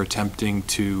 because we are attempting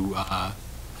to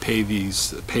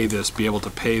be able to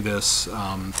pay this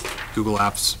Google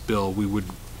Apps bill, we would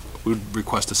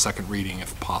request a second reading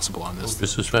if possible on this. To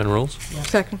suspend rules?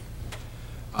 Second.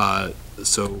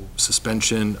 So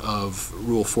suspension of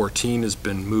Rule 14 has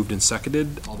been moved and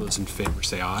seconded. All those in favor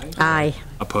say aye. Aye.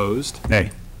 Opposed?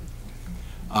 Nay.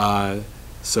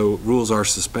 So rules are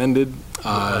suspended.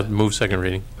 Move second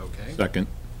reading. Okay. Second.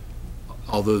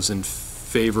 All those in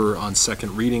favor on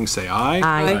second reading say aye.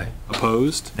 Aye.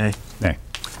 Opposed? Nay. Nay.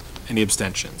 Any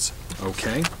abstentions?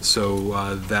 Okay,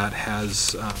 so that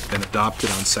has been adopted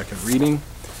on second reading.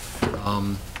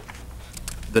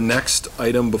 The next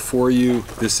item before you,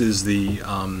 this is the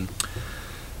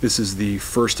This is the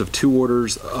first of two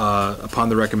orders. Upon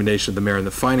the recommendation of the mayor and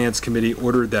the finance committee,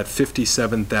 ordered that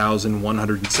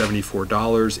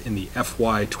 $57,174 in the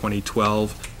FY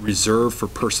 2012 reserve for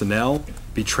personnel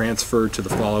be transferred to the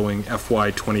following FY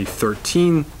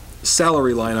 2013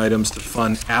 salary line items to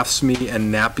fund AFSCME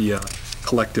and NAPIA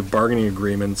collective bargaining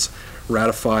agreements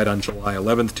ratified on July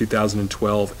 11th,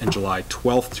 2012 and July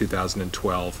 12th,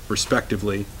 2012,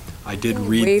 respectively. I did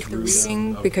read Waive through the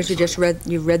reading them. because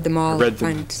you read them all. I read them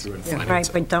and- through and yeah. finance.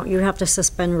 Right, but don't you have to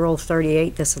suspend Rule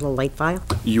 38? This is a late file?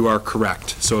 You are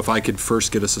correct. So if I could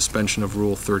first get a suspension of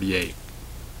Rule 38.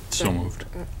 So moved.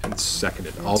 And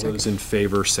seconded. All those in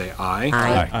favor say aye.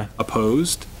 Aye. Aye.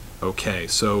 Opposed? Okay,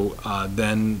 so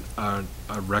then a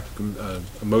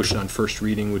motion on first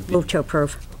reading would be. Move to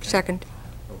approve. Second.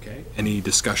 Okay, any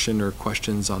discussion or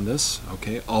questions on this?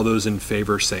 Okay, all those in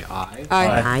favor say aye.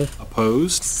 Aye.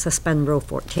 Opposed? Suspend Rule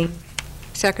 14.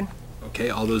 Second.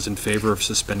 Okay, all those in favor of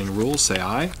suspending rules say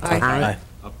aye. Aye.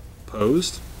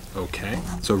 Opposed? Okay,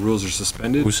 so rules are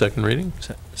suspended. Who's second reading?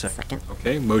 Second.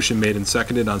 Okay, motion made and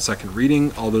seconded on second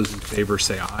reading. All those in favor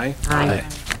say aye. Aye.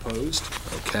 Opposed?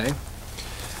 Okay.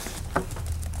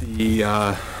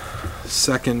 The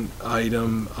second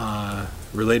item,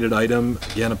 related item,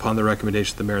 again, upon the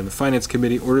recommendation of the mayor and the finance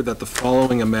committee, ordered that the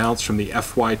following amounts from the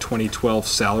FY 2012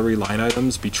 salary line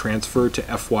items be transferred to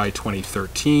FY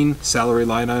 2013 salary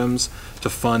line items to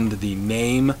fund the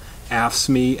NAME,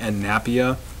 AFSCME, and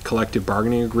NAPIA collective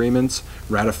bargaining agreements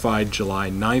ratified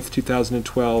July 9th,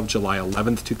 2012, July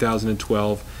 11th,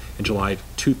 2012, and July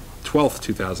 12th,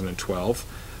 2012.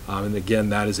 And again,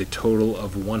 that is a total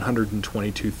of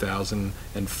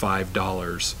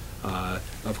 $122,005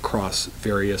 across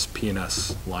various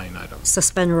P&S line items.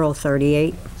 Suspend Rule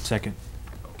 38. Second.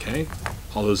 Okay,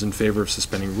 all those in favor of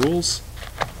suspending rules?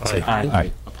 Say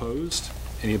Aye. Opposed?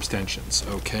 Any abstentions?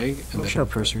 Okay. And Motion on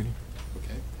first reading.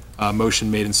 Okay.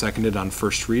 Motion made and seconded on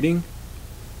first reading.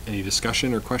 Any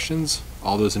discussion or questions?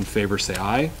 All those in favor say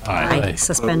aye. Aye.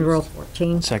 Suspend Rule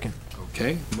 14. Second.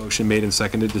 Okay, motion made and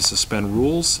seconded to suspend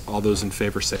rules. All those in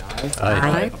favor say aye.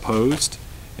 Aye. Opposed?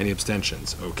 Any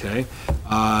abstentions? Okay.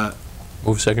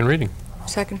 Move second reading.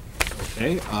 Second.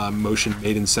 Okay, motion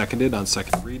made and seconded on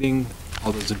second reading.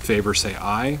 All those in favor say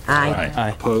aye. Aye. Aye.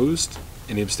 Opposed?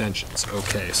 Any abstentions?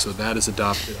 Okay, so that is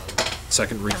adopted on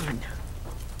second reading.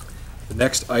 The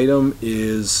next item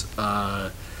is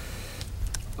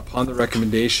upon the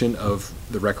recommendation of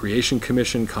the Recreation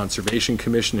Commission, Conservation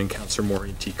Commission, and Councilor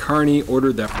Maureen T. Carney,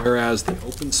 ordered that whereas the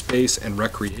Open Space and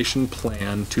Recreation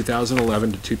Plan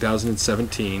 2011 to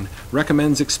 2017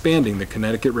 recommends expanding the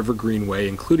Connecticut River Greenway,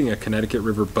 including a Connecticut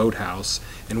River boathouse,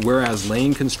 and whereas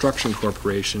Lane Construction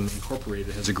Corporation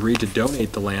Incorporated has agreed to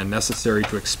donate the land necessary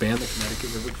to expand the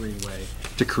Connecticut River Greenway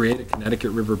to create a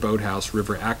Connecticut River boathouse,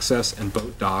 river access, and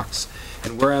boat docks,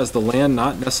 and whereas the land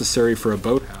not necessary for a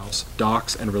boathouse,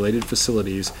 docks, and related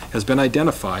facilities has been identified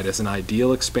as an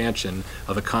ideal expansion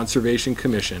of the Conservation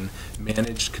Commission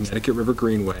managed Connecticut River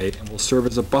Greenway and will serve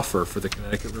as a buffer for the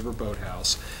Connecticut River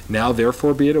Boathouse. Now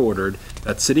therefore be it ordered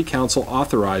that City Council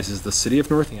authorizes the City of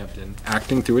Northampton,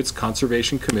 acting through its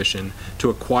Conservation Commission, to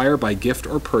acquire by gift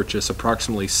or purchase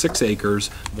approximately 6 acres,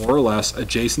 more or less,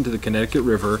 adjacent to the Connecticut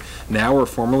River, now or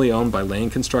formerly owned by Lane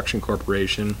Construction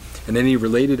Corporation, and any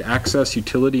related access,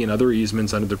 utility, and other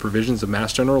easements under the provisions of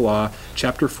Mass General Law,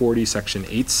 Chapter 40, Section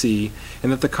 8C,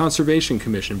 and that the Conservation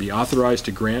Commission be authorized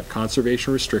to grant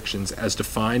conservation restrictions as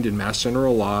defined in Mass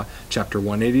General Law, Chapter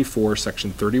 184,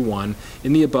 Section 31,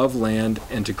 in the above land,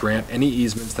 and to grant any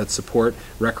easements that support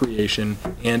recreation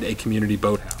and a community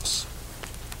boathouse.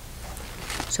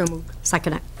 So moved.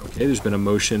 Second it. Okay, there's been a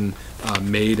motion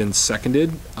made and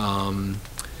seconded.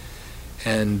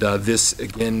 And this,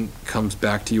 again, comes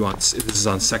back to you on, this is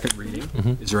on second reading.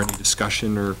 Mhm. Is there any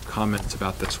discussion or comments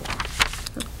about this one?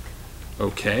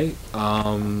 Okay.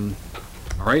 All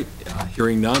right,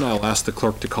 hearing none, I'll ask the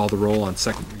clerk to call the roll on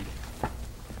second reading.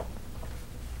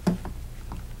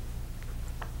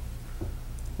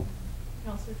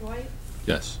 Counselor Dwight?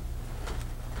 Yes.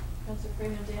 Counselor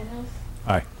Freeman Daniels?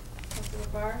 Aye. Counselor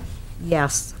Labarge?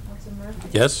 Yes. Counselor Murphy?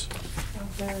 Yes?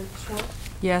 Counselor Schwartz?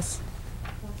 Yes.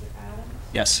 Counselor Adams?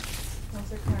 Yes.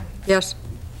 Counselor Carney? Yes.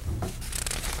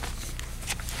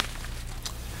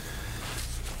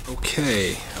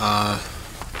 Okay,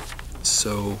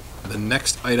 so the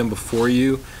next item before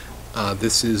you,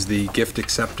 this is the gift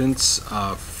acceptance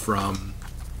from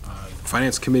the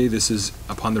Finance Committee. This is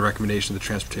upon the recommendation of the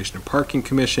Transportation and Parking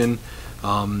Commission.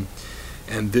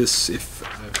 And this,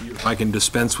 if I can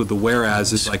dispense with the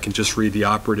whereases, I can just read the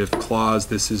operative clause.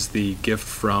 This is the gift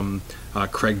from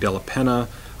Craig Della Penna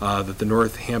that the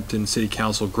Northampton City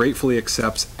Council gratefully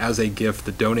accepts as a gift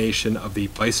the donation of the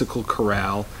bicycle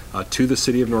corral to the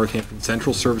City of Northampton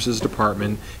Central Services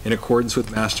Department in accordance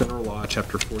with Mass General Law,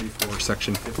 Chapter 44,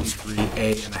 Section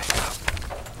 53A and a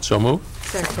half. So moved.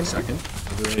 Second.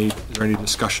 Is there any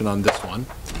discussion on this one?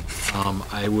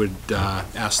 I would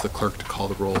ask the clerk to call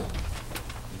the roll on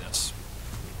this.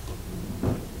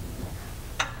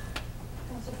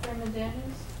 Council Chairman Daniels?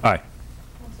 Aye.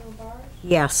 Council Labarge?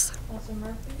 Yes. Council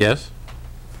Murphy? Yes.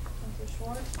 Council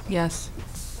Schwartz? Yes.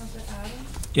 Council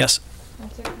Adams? Yes.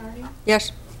 Council Carney?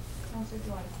 Yes. Council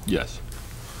Dwight? Yes.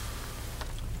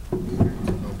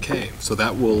 Okay, so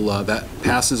that will, that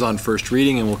passes on first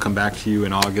reading, and we'll come back to you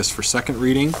in August for second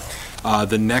reading.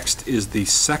 The next is the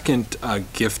second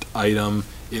gift item.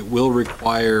 It will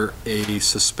require a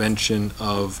suspension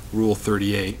of Rule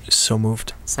 38. So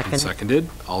moved. Second. And seconded.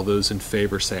 All those in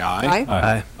favor say aye. Aye.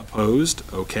 Aye. Opposed?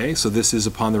 Okay, so this is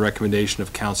upon the recommendation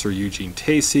of Councilor Eugene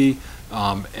Tacey,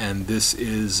 and this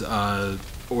is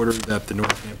ordered that the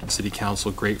Northampton City Council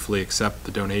gratefully accept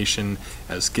the donation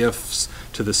as gifts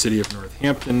to the City of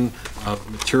Northampton of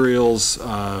materials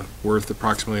worth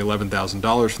approximately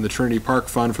 $11,000 from the Trinity Park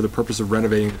Fund for the purpose of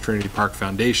renovating the Trinity Park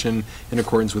Foundation in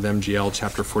accordance with MGL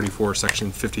Chapter 44,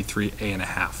 Section 53A and a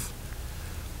half.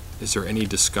 Is there any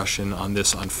discussion on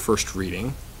this on first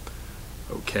reading?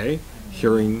 Okay,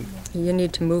 hearing. You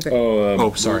need to move it.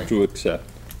 Oh, sorry. Move to accept.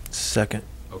 Second.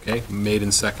 Okay, made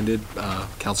and seconded,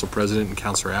 Council President and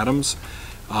Councilor Adams.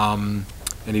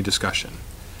 Any discussion?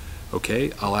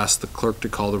 Okay, I'll ask the clerk to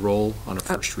call the roll on a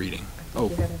first reading.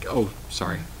 Oh,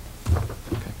 sorry.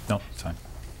 Okay. No, it's fine.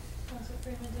 Council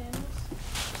Freeman Daniels?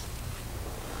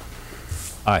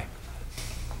 Aye.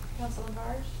 Council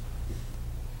Labarge?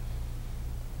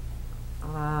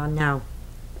 No.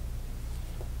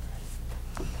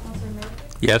 Council Murphy?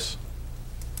 Yes.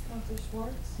 Council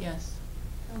Schwartz? Yes.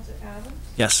 Council Adams?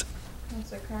 Yes.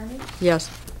 Council Carney? Yes.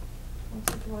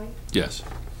 Council Dwight? Yes.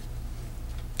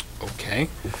 Okay,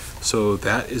 so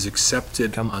that is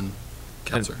accepted on,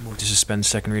 Councilor. Move to suspend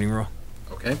second reading rule.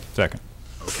 Okay, Second.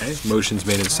 okay, motion's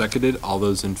made and seconded. All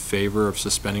those in favor of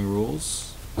suspending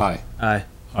rules? Aye. Aye.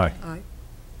 Aye.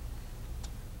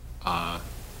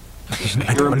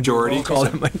 You're a majority. Call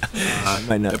it might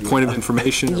not A be. point of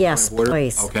information? or Yes, point of order?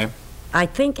 please. Okay. I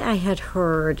think I had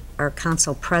heard our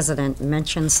council president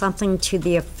mention something to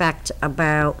the effect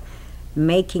about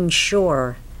making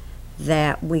sure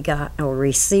that we got or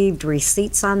received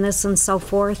receipts on this and so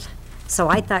forth. So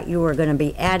I thought you were going to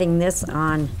be adding this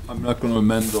on. I'm not going to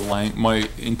amend the my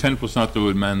intent was not to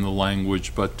amend the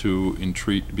language, but to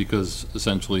entreat, because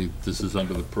essentially this is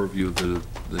under the purview of the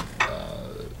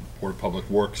Board of Public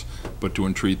Works, but to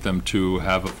entreat them to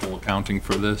have a full accounting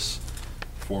for this,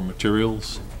 for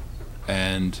materials,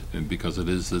 and because it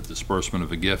is the disbursement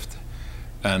of a gift,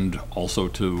 and also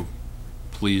to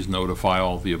please notify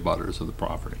all the abutters of the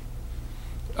property.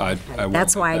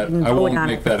 That's why I didn't vote on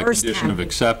it the first I won't make that a condition time. of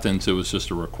acceptance, it was just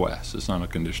a request, it's not a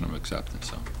condition of acceptance,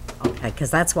 so. Okay,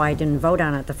 because that's why I didn't vote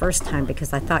on it the first time,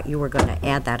 because I thought you were going to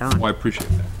add that on. Well, I appreciate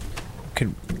that.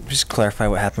 Could just clarify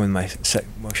what happened with my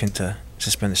motion to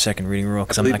suspend the second reading rule,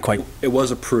 because I'm not quite. It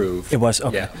was approved. It was,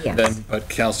 okay. Yeah. Yes. Then, but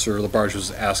Councilor Labarge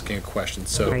was asking a question,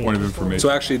 so. Right. Point of information. So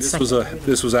actually,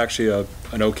 this was actually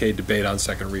an okay debate on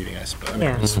second reading, I suppose. I mean,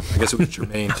 Yeah. I guess it was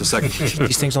germane to second reading.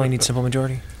 These things only need simple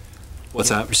majority? What's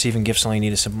that? Receiving gifts only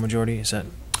need a simple majority, is that?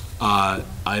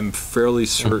 I'm fairly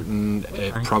certain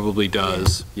it probably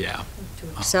does, yeah, To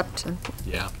accept.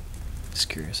 yeah. Just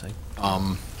curious, I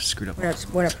screwed up. We're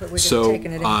just So,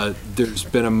 taking it in. there's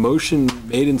been a motion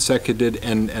made and seconded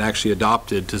and actually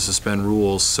adopted to suspend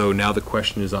rules, so now the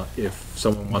question is if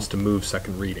someone wants to move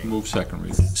second reading. Move second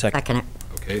reading. Second it.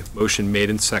 Okay, motion made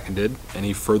and seconded.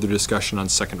 Any further discussion on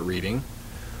second reading?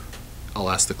 I'll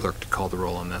ask the clerk to call the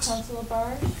roll on this. Council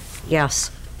Labarge?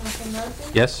 Yes. Council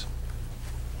Murphy? Yes.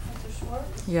 Council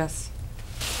Schwartz? Yes.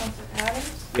 Council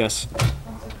Adams? Yes.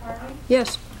 Council Carney?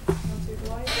 Yes. Council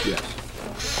Dwight? Yes.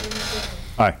 Council Freeman Daniels?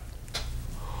 Aye.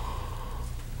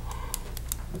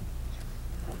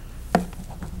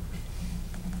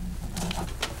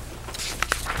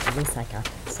 At least I got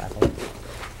that settled.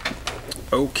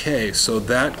 Okay, so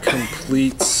that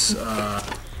completes the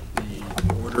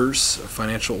orders,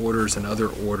 financial orders and other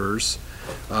orders.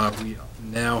 We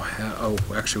now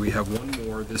have, actually, we have one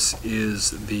more. This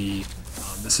is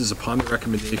upon the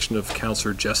recommendation of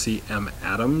Councilor Jesse M.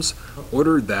 Adams,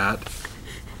 ordered that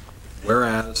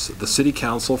whereas the City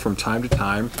Council from time to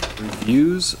time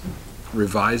reviews,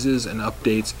 revises, and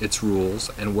updates its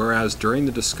rules, and whereas during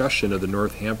the discussion of the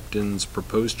Northampton's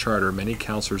proposed charter, many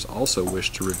councilors also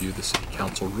wish to review the City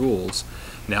Council rules,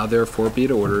 now therefore be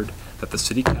it ordered that the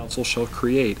City Council shall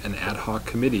create an ad hoc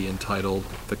committee entitled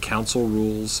the Council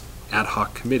Rules Ad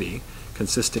Hoc Committee,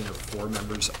 consisting of 4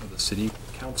 members of the City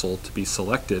Council to be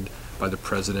selected by the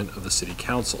President of the City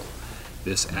Council.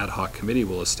 This ad hoc committee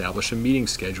will establish a meeting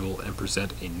schedule and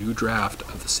present a new draft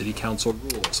of the City Council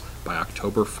rules by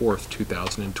October 4th,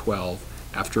 2012,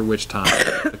 after which time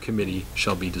the committee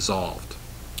shall be dissolved.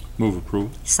 Move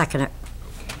approval. Second it.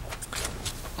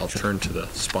 I'll turn to the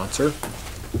sponsor.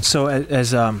 So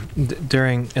as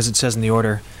it says in the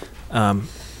order,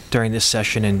 during this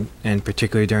session and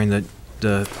particularly during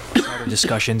the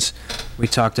discussions, we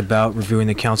talked about reviewing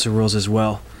the council rules as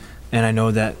well. And I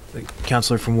know that the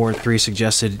councilor from Ward 3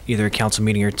 suggested either a council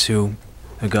meeting or 2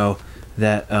 ago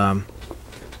that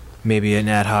maybe an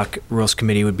ad hoc rules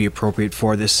committee would be appropriate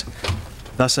for this.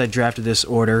 Thus, I drafted this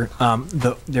order.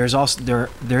 There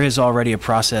is already a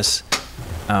process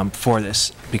for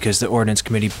this, because the ordinance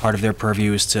committee, part of their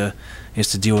purview is to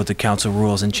deal with the council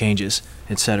rules and changes,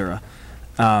 etc.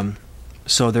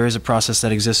 So there is a process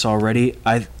that exists already.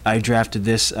 I drafted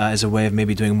this as a way of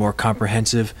maybe doing a more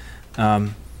comprehensive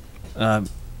review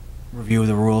of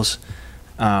the rules.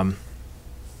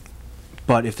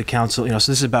 But if the council, so this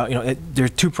is about, there are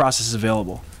 2 processes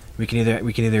available. We can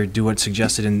either do what's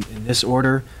suggested in this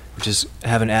order, which is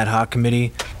have an ad hoc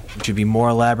committee, which would be more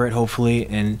elaborate, hopefully,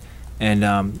 and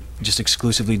just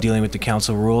exclusively dealing with the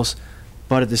council rules.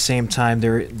 But at the same time,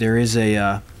 there is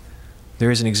an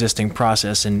existing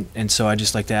process, and so I'd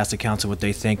just like to ask the council what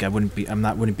they think. I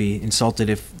wouldn't be insulted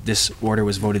if this order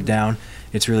was voted down.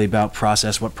 It's really about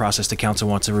process, what process the council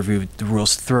wants to review the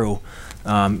rules through.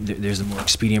 There's a more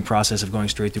expedient process of going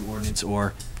straight through ordinance,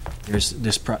 or there's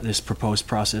this proposed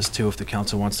process too, if the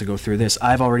council wants to go through this.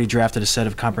 I've already drafted a set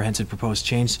of comprehensive proposed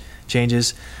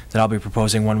changes that I'll be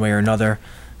proposing one way or another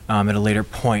at a later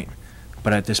point.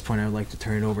 But at this point, I would like to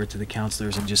turn it over to the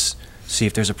councilors and just see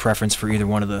if there's a preference for either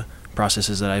one of the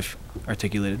processes that I've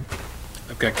articulated.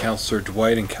 I've got Councilor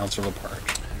Dwight and Councilor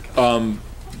LaParge.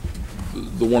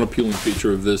 The one appealing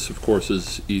feature of this, of course,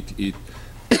 is it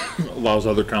allows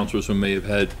other councilors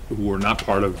who are not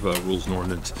part of Rules and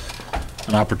Ordinance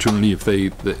an opportunity, if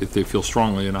they feel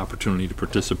strongly, an opportunity to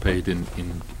participate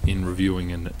in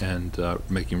reviewing and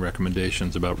making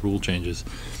recommendations about rule changes.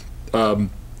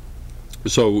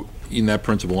 So in that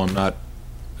principle, I'm not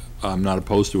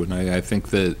opposed to it, and I think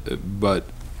that, but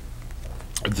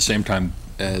at the same time,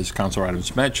 as Councilor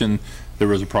Adams mentioned,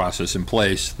 there is a process in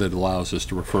place that allows us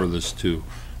to refer this to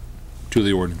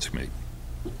the Ordinance Committee.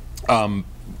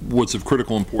 What's of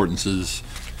critical importance is,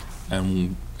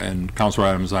 and Councilor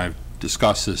Adams and I have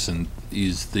discussed this, and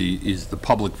is the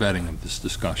public vetting of this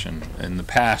discussion. In the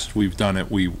past, we've done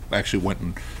it. We actually went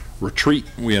and retreat.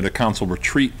 We had a council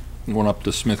retreat, went up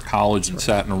to Smith College and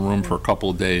sat in a room for a couple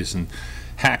of days and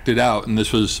hacked it out. And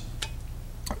this was,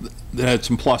 it had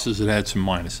some pluses, it had some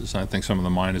minuses. And I think some of the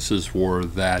minuses were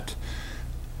that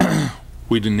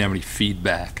we didn't have any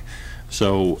feedback.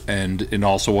 So, and it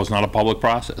also was not a public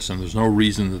process, and there's no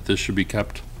reason that this should be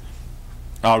kept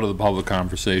out of the public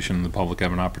conversation and the public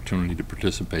have an opportunity to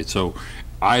participate. So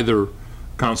either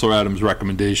Councilor Adams'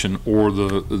 recommendation or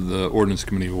the Ordinance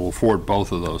Committee will afford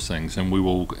both of those things, and we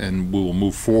will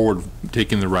move forward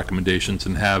taking the recommendations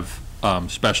and have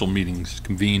special meetings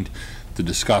convened to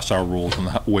discuss our rules and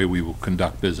the way we will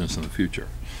conduct business in the future.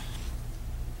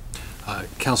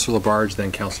 Councilor LaBarge,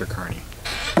 then Councilor Carney.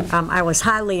 I was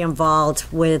highly involved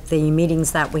with the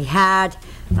meetings that we had.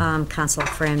 Councilor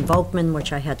Fran Volkman,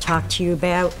 which I had talked to you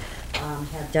about,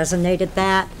 had designated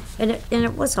that, and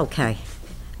it was okay.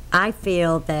 I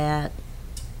feel that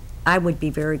I would be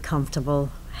very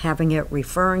comfortable having it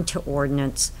referring to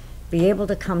ordinance, be able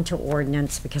to come to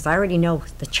ordinance, because I already know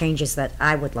the changes that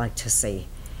I would like to see,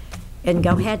 and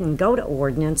go ahead and go to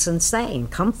ordinance and say,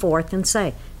 and come forth and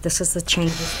say, this is the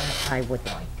changes that I would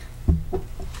like.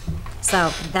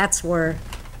 So that's where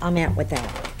I'm at with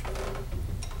that.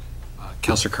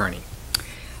 Councilor Carney.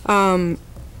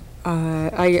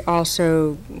 I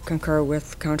also concur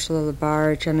with Councilor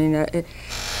LaBarge. I mean,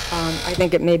 I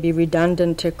think it may be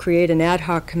redundant to create an ad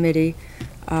hoc committee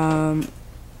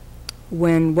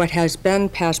when what has been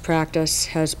past practice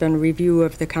has been review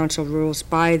of the council rules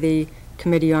by the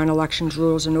Committee on Elections,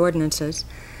 Rules, and Ordinances.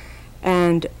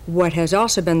 And what has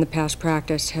also been the past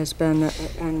practice has been,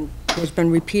 and has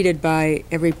been repeated by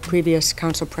every previous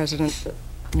council president,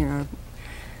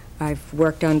 I've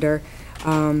worked under,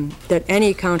 that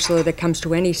any councilor that comes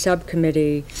to any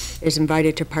subcommittee is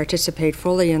invited to participate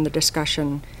fully in the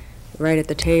discussion right at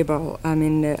the table. I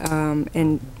mean,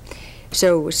 and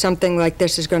so something like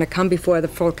this is going to come before the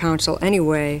full council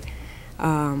anyway.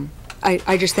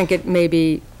 I just think it may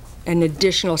be an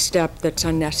additional step that's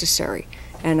unnecessary.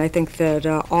 And I think that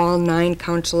all 9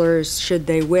 counselors, should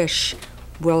they wish,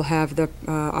 will have the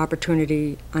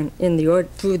opportunity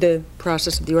through the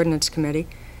process of the ordinance committee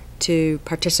to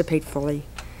participate fully.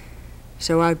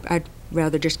 So I'd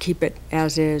rather just keep it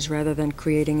as is rather than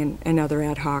creating another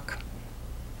ad hoc.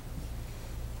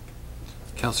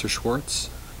 Councillor Schwartz,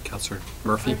 Councillor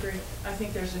Murphy. I agree. I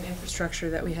think there's an infrastructure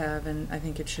that we have, and I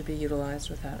think it should be utilized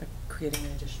without creating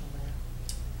an additional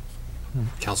layer.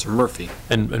 Councillor Murphy.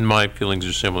 And my feelings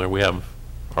are similar. We have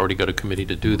already got a committee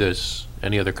to do this.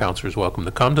 Any other councilor is welcome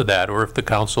to come to that, or if the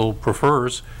council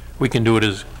prefers, we can do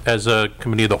it as a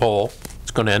committee of the whole.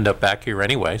 It's going to end up back here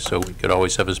anyway, so we could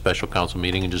always have a special council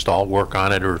meeting and just all work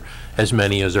on it, or as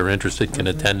many as are interested can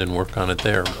attend and work on it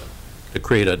there. But to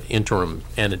create an interim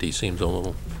entity seems a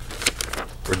little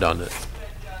redundant.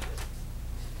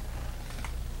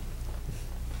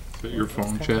 Is that your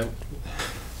phone, Chad?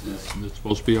 Is it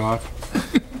supposed to be off?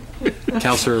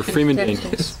 Councillor Freeman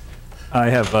Daniels. I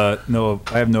have no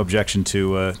objection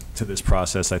to this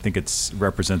process. I think it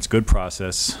represents good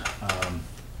process.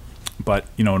 But,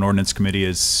 you know, an ordinance committee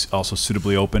is also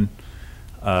suitably open.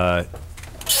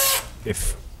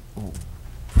 If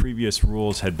previous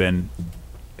rules had been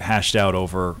hashed out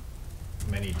over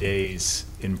many days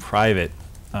in private,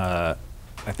 I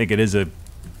think it is a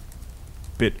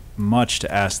bit much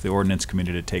to ask the ordinance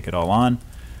committee to take it all on.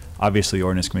 Obviously, the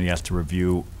ordinance committee has to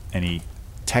review any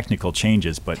technical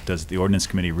changes, but does the ordinance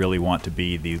committee really want to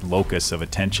be the locus of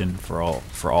attention for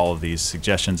all of these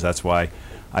suggestions? That's why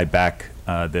I back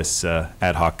this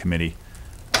ad hoc committee,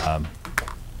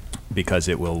 because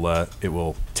it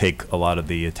will take a lot of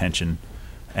the attention,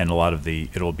 and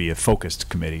it'll be a focused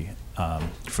committee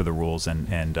for the rules,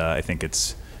 and I think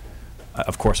it's,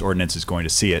 of course, ordinance is going to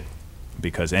see it,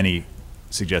 because any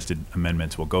suggested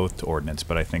amendments will go to ordinance,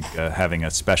 but I think having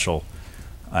a special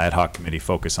ad hoc committee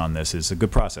focus on this is a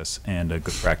good process and a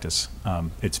good practice.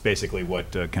 It's basically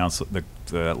what the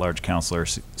at-large councilor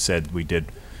said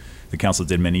the council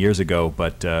did many years ago,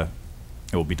 but it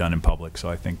will be done in public. So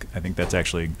I think that's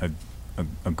actually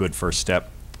a good first step.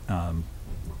 But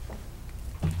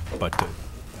I'm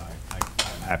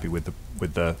happy with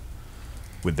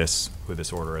this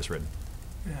order as written.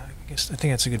 Yeah, I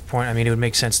think that's a good point. I mean, it would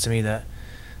make sense to me that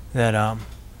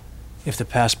if the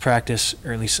past practice,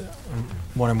 or at least on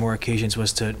one or more occasions,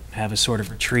 was to have a sort of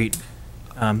retreat,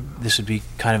 this would be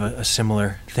kind of a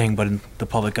similar thing, but in the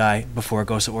public eye before it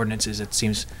goes to ordinances. It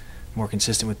seems more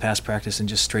consistent with past practice and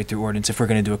just straight through ordinance if we're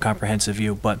going to do a comprehensive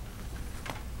view. But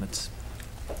let's.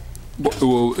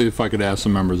 Well, if I could ask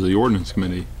some members of the ordinance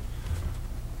committee,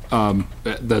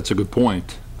 that's a good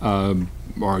point.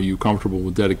 Are you comfortable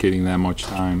with dedicating that much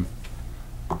time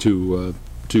to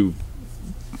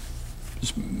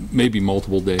maybe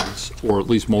multiple days, or at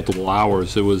least multiple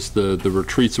hours? It was the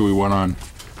retreats that we went on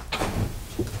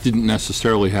didn't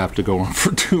necessarily have to go on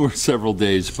for 2 or several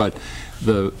days, but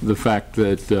the fact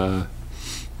that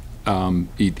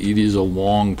it is a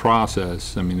long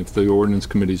process. I mean, if the ordinance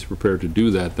committee is prepared to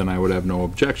do that, then I would have no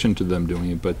objection to them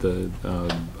doing it, but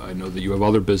I know that you have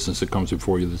other business that comes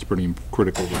before you that's pretty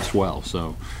critical as well.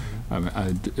 So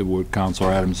what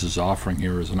Councilor Adams is offering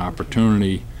here is an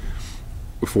opportunity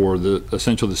for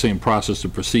essentially the same process to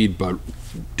proceed, but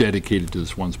dedicated to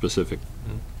this one specific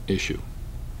issue.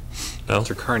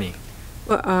 Councilor Carney.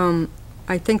 Well,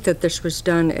 I think that this was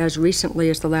done as recently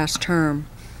as the last term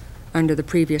under the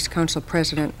previous council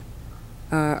president,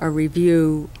 a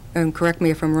review, and correct me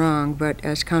if I'm wrong, but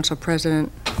as council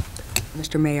president,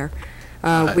 Mr. Mayor,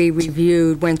 we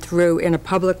went through in a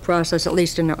public process, at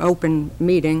least in an open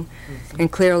meeting,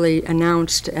 and clearly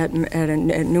announced at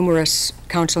numerous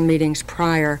council meetings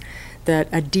prior that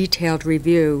a detailed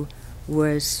review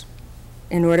was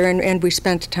in order, and we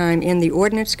spent time in the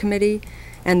ordinance committee,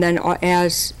 and then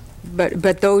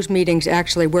but those meetings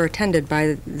actually were attended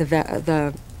by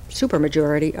the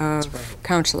supermajority of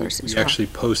councilors. We actually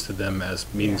posted them as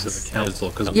meetings of the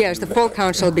council. Yes, the full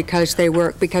council, because there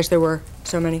were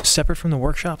so many. Separate from the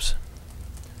workshops?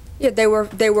 Yeah, they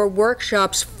were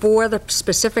workshops for the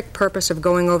specific purpose of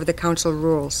going over the council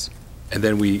rules. And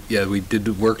then we did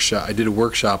the workshop. I did a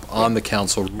workshop on the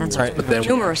council rules. That's right. But then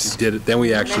Numerous.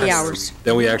 we actually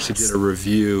did a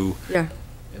review. Yeah.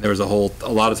 And there was a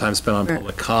lot of time spent on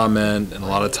public comment, and a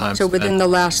lot of time. So within the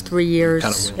last 3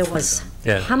 years, it was.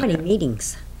 How many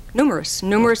meetings? Numerous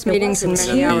meetings and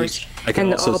many hours. I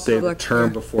can also say the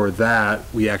term before that,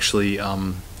 we actually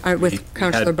with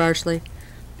Councilor Barsley.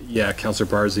 Yeah, Councilor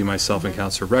Barsley, myself, and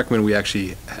Councilor Reckman. We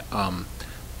actually,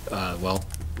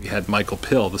 we had Michael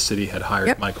Pill. The city had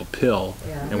hired Michael Pill,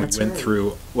 and we went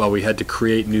through. Well, we had to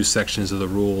create new sections of the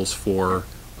rules for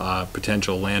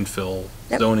potential landfill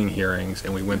Yep. zoning hearings,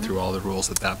 and we went through all the rules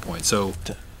at that point. So,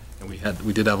 and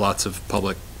we did have lots of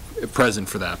public present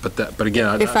for that, but again,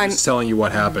 I'm just telling you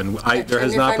what happened. There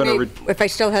has not been a. If I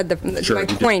still had Sure, my you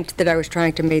do. point that I was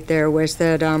trying to make there was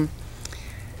that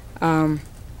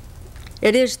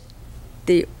it is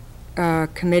the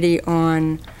Committee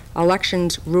on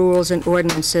Elections, Rules, and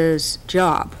Ordinances'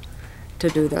 job to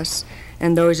do this.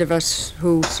 And those of us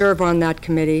who serve on that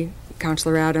committee,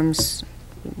 Councilor Adams,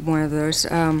 one of those,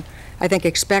 I think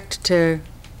expect to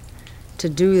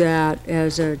do that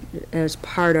as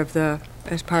part of the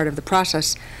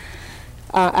process.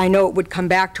 I know it would come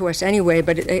back to us anyway,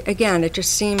 but again, it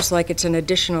just seems like it's an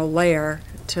additional layer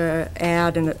to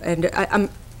add, and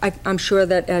I'm sure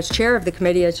that as chair of the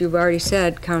committee, as you've already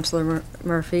said, Councilor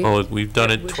Murphy. Well, we've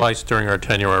done it twice during our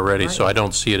tenure already, so I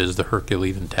don't see it as the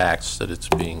Herculean tax that it's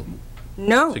being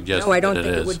suggested No, I don't that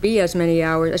think it it is. would be as many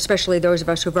hours, especially those of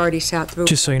us who've already sat through.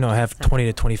 Just so you know, I have 20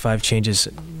 to 25 changes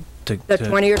to. The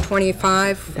 20 or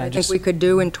 25, I think we could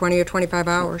do in 20 or 25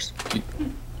 hours.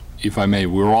 If I may,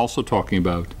 we're also talking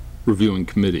about reviewing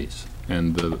committees,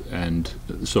 and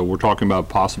so we're talking about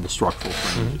possible structural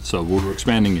changes. So we're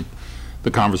expanding the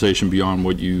conversation beyond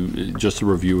what just a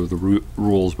review of the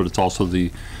rules, but it's also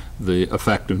the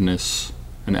effectiveness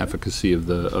and efficacy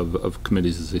of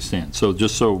committees as they stand. So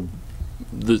just so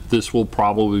this will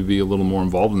probably be a little more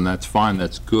involved, and that's fine.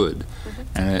 That's good,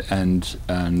 and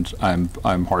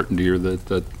I'm heartened to hear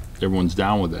that everyone's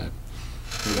down with that.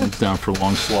 Everyone's down for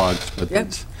long slogs, but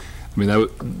it's, I mean,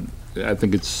 I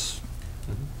think that's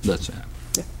it.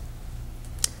 Yeah.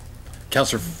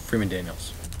 Councilor Freeman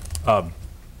Daniels.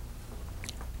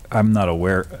 I'm not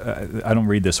aware, I don't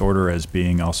read this order as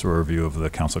being also a review of the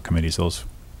council committees. Those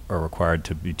are required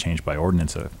to be changed by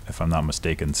ordinance, if I'm not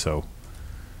mistaken, so.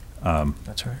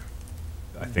 That's right.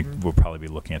 I think we'll probably be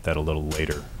looking at that a little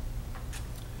later.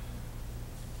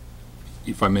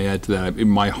 If I may add to that,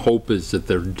 my hope is that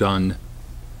they're done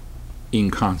in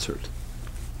concert,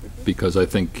 because I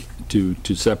think to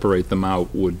separate them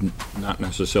out would not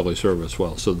necessarily serve us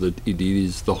well. So that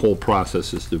the whole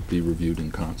process is to be reviewed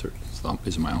in concert,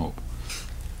 is my hope.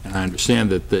 And I understand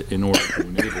that in order to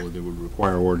enable it, it would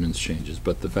require ordinance changes,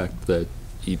 but the fact that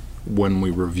when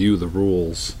we review the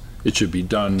rules, it should be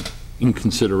done in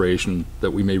consideration that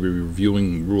we may be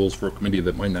reviewing rules for a committee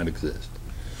that might not exist.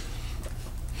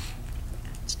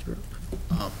 That's true.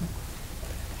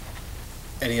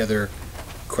 Any other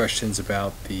questions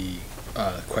about the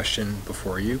question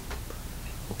before you?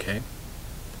 Okay.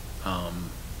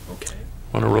 Okay.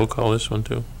 Want to roll call this one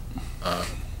too?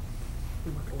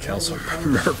 Councilor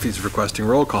Murphy's requesting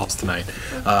roll calls tonight.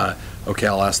 Okay,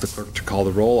 I'll ask the clerk to call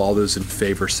the roll. All those in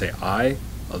favor say aye.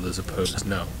 All those opposed,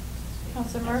 no.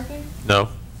 Councilor Murphy? No.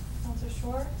 Councilor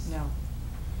Schwartz? No.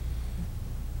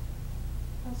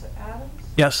 Councilor Adams?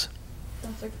 Yes.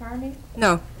 Councilor Carney?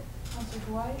 No. Councilor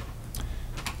Dwight?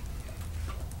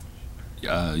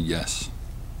 Yes.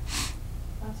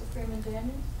 Councilor Freeman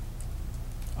Daniels?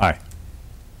 Aye.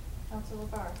 Councilor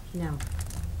Labarge? No.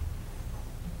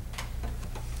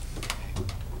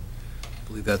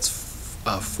 I believe that's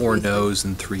 4 noes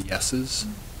and 3 yeses,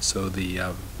 so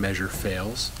the measure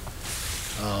fails.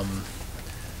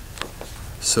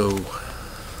 So,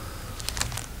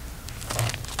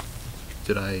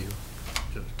 did I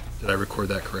record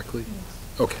that correctly?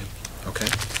 Okay, okay.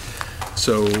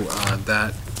 So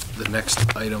the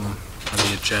next item on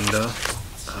the agenda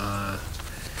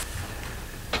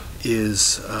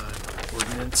is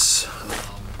ordinance.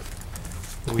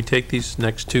 Can we take these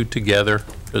next two together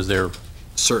because they're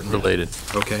certainly related?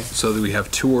 Okay, so we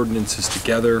have 2 ordinances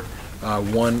together.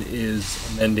 One is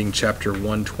amending Chapter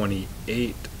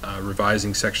 128,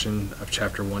 revising section of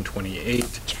Chapter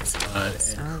 128,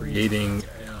 and creating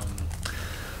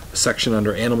a section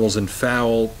under Animals and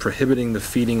Fowl, prohibiting the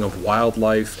feeding of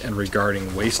wildlife and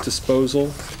regarding waste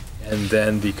disposal. And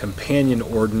then the companion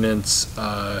ordinance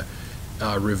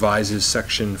revises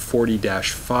Section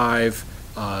 40-5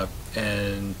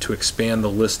 and to expand the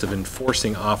list of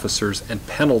enforcing officers and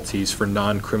penalties for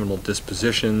non-criminal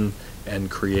disposition,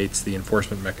 and creates the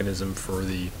enforcement mechanism for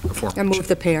the I move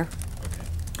the pair.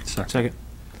 Second.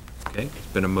 Okay, it's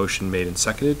been a motion made and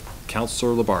seconded.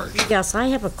 Councilor Labarge. Yes, I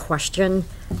have a question.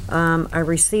 I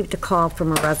received a call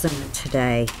from a resident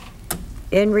today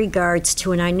in regards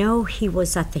to, and I know he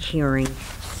was at the hearing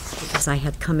because I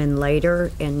had come in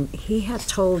later, and he had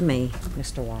told me,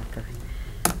 Mr. Walker,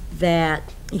 that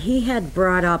he had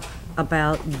brought up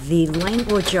about the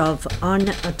language of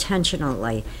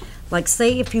unintentionally. Like,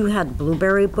 say if you had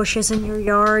blueberry bushes in your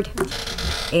yard,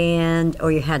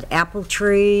 or you had apple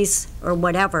trees or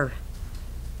whatever,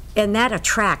 and that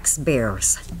attracts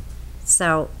bears.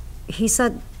 So he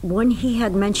said when he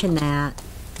had mentioned that,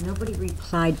 nobody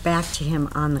replied back to him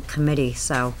on the committee.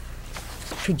 So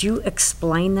could you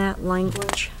explain that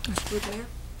language?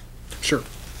 Sure.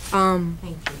 You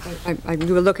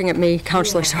were looking at me,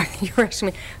 Counselor, so you were asking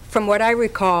me. From what I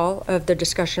recall of the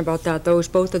discussion about that,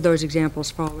 both of those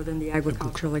examples fall within the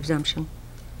agricultural exemption.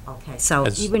 Okay, so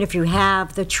even if you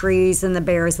have the trees and the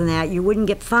bears and that, you wouldn't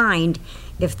get fined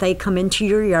if they come into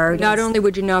your yard? Not only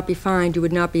would you not be fined, you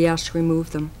would not be asked to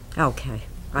remove them. Okay,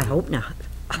 I hope not.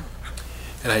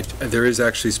 And there is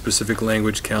actually specific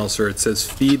language, Counselor. It says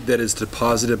feed that is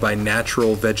deposited by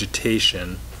natural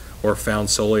vegetation or found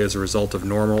solely as a result of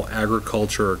normal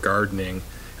agriculture or gardening,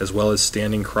 as well as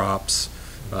standing crops,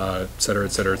 et cetera, et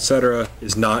cetera, et cetera,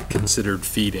 is not considered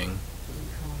feeding.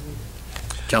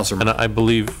 Councilor. And I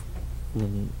believe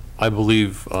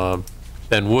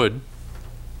Ben Wood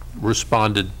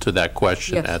responded to that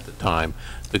question at the time.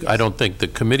 I don't think the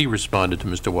committee responded to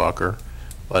Mr. Walker,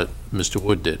 but Mr.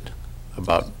 Wood did,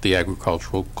 about the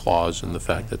agricultural clause and the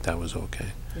fact that that was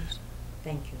okay.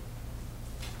 Thank you.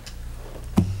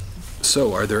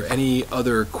 So, are there any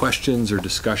other questions or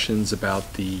discussions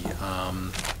about the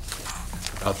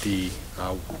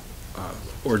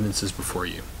ordinances before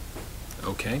you?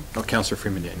 Okay. Oh, Councilor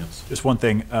Freeman Daniels. Just one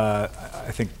thing.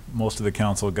 I think most of the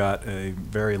council got a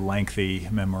very lengthy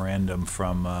memorandum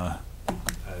from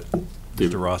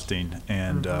Mr. Rothstein,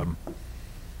 and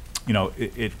you know,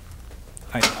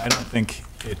 I don't think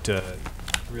it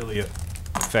really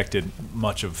affected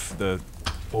much of the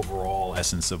overall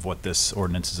essence of what this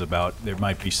ordinance is about. There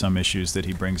might be some issues that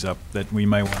he brings up that we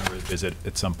might want to revisit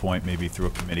at some point, maybe through a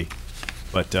committee.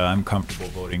 But I'm comfortable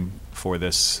voting for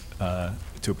this,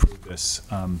 to approve this,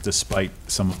 despite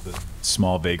some of the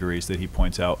small vagaries that he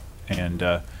points out. And,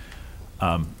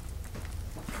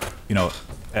 you know,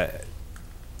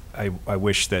 I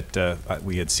wish that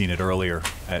we had seen it earlier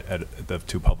at the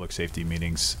two public safety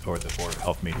meetings or the Board of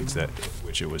Health meetings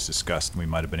which it was discussed. We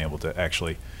might have been able to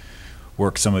actually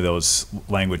work some of those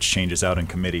language changes out in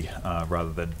committee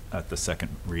rather than at the second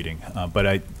reading. But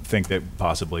I think that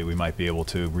possibly we might be able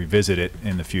to revisit it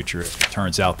in the future if it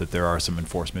turns out that there are some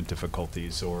enforcement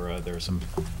difficulties or there are some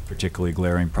particularly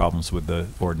glaring problems with the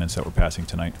ordinance that we're passing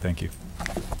tonight. Thank you.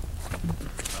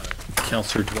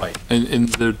 Councilor Dwight.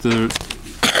 And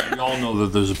we all know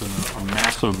that there's been a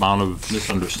massive amount of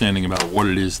misunderstanding about what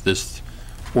it is this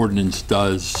ordinance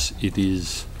does. It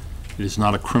is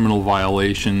not a criminal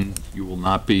violation.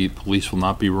 Police will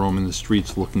not be roaming the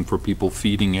streets looking for people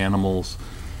feeding animals.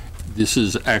 This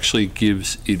is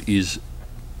it is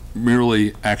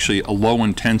merely actually a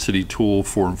low-intensity tool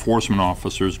for enforcement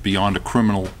officers beyond a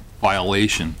criminal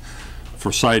violation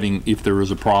for citing if there is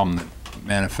a problem that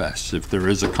manifests. If there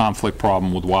is a conflict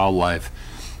problem with wildlife,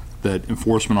 that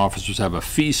enforcement officers have a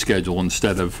fee schedule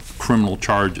instead of criminal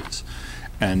charges.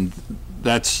 And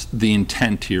that's the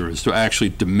intent here, is to actually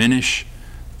diminish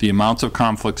the amounts of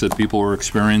conflicts that people are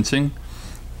experiencing,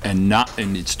 and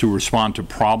it's to respond to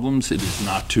problems. It is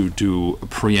not to do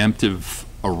preemptive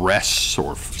arrests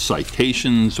or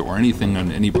citations or anything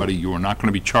on anybody. You are not going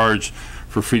to be charged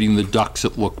for feeding the ducks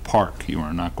at Look Park. You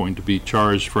are not going to be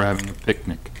charged for having a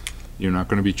picnic. You're not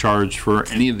going to be charged for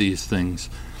any of these things,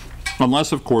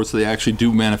 unless, of course, they actually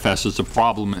do manifest as a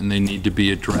problem and they need to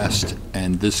be addressed.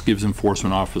 And this gives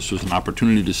enforcement officers an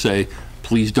opportunity to say,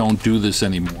 please don't do this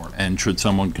anymore. And should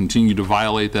someone continue to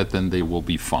violate that, then they will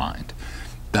be fined.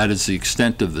 That is the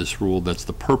extent of this rule. That's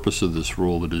the purpose of this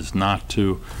rule. It is not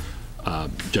to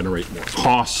generate more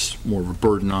costs, more of a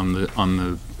burden on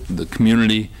the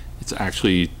community. It's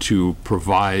actually to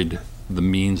provide the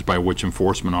means by which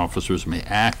enforcement officers may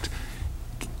act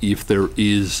if there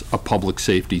is a public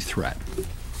safety threat.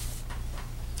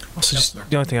 Also, just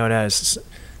the only thing I would add is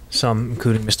some,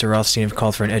 including Mr. Rothstein, have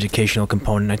called for an educational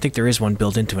component. I think there is one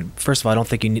built into it. First of all, I don't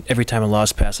think you need, every time a law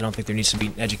is passed, I don't think there needs to be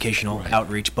an educational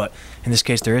outreach, but in this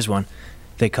case there is one.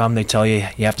 They come, they tell you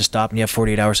you have to stop, and you have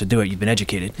 48 hours to do it. You've been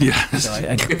educated. Yes. So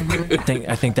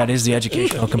I think that is the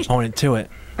educational component to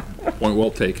it. Point well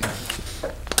taken.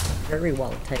 Very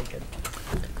well taken.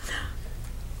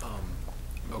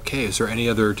 Okay, is there any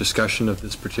other discussion of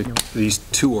these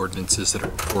two ordinances that are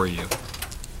before you?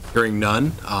 Hearing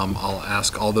none, I'll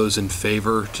ask all those in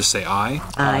favor to say aye.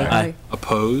 Aye. Aye.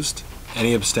 Opposed?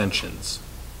 Any abstentions?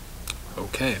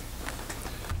 Okay.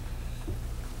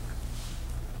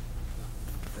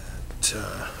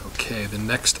 Okay, the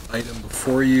next item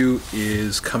before you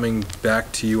is coming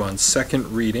back to you on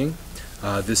second reading.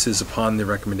 This is upon the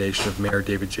recommendation of Mayor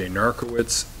David J.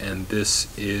 Narkowitz, and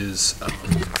this is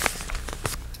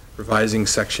revising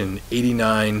section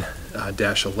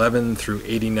 89-11 through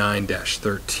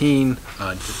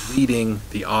 89-13, deleting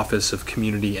the Office of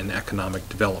Community and Economic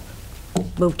Development.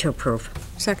 Move to approve.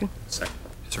 Second. Second.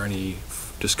 Is there any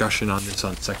discussion on this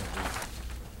on second reading?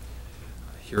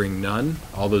 Hearing none,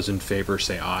 all those in favor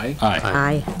say aye. Aye.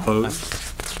 Aye. Opposed?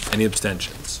 Any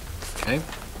abstentions? Okay.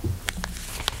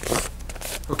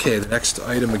 Okay, the next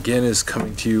item again is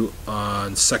coming to you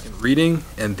on second reading,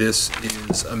 and this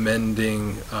is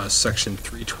amending section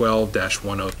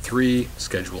 312-103,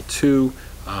 Schedule 2,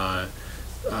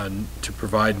 to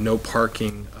provide no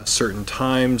parking certain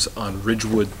times on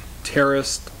Ridgewood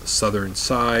Terrace, southern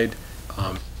side,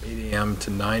 8 a.m.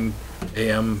 to 9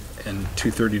 a.m. and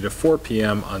 2:30 to 4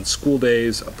 p.m. on school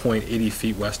days, a point 80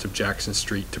 feet west of Jackson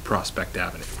Street to Prospect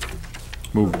Avenue.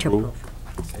 Move approve.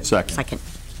 Second. Second.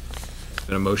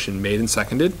 Been a motion made and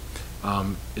seconded.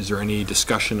 Is there any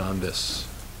discussion on this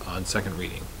on second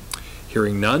reading?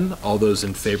 Hearing none, all those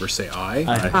in favor say aye.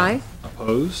 Aye. Aye.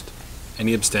 Opposed?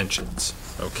 Any abstentions?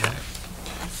 Okay.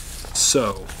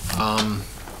 So,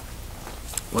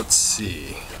 let's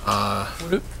see.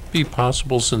 Would it be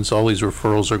possible, since all these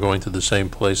referrals are going to the same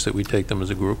place, that we take them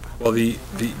as a group? Well,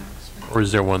 Or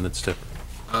is there one that's different?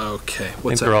 Okay. I think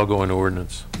What's they're that? all going to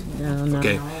ordinance. No.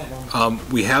 Okay.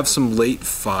 We have some late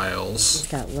files.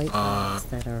 We've got late files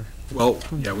that are. Well,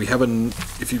 yeah, we have we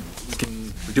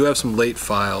do have some late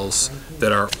files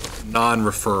that are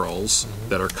non-referrals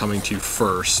that are coming to you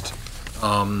first.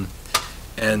 And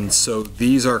so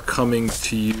these are coming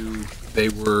to you, they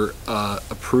were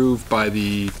approved by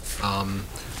the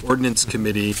ordinance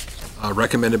committee,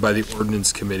 recommended by the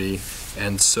ordinance committee,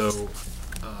 and so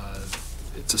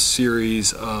it's a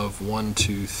series of 1,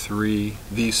 2, 3,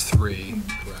 these three,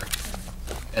 correct?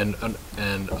 And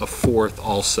a fourth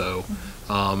also,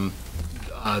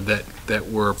 that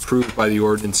were approved by the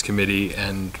ordinance committee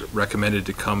and recommended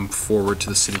to come forward to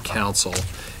the city council.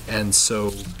 And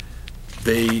so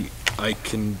three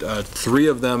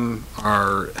of them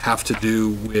have to do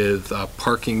with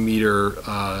parking meter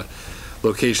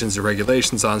locations and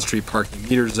regulations, on-street parking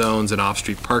meter zones and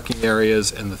off-street parking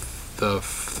areas, and the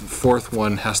fourth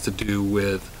one has to do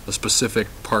with a specific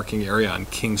parking area on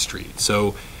King Street.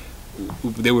 So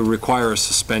they would require a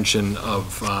suspension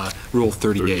of Rule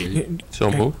 38.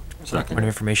 So move. Point of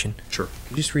information. Sure.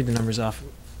 Could you just read the numbers off?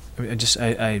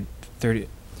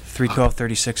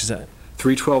 31236 is that?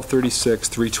 31236,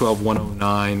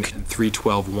 312-109, and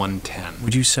 312-110.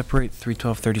 Would you separate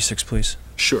 31236, please?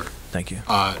 Sure. Thank you.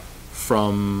 I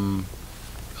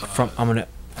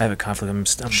have a conflict. I'm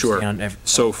sure. staying on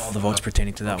all the votes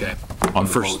pertaining to that okay. one. On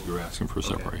the vote, you're asking for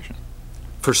separation.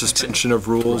 For suspension of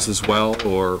rules as well,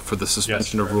 or for the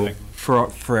suspension of rules? For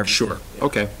everything. Sure.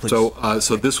 Okay. Please.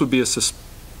 So this would be a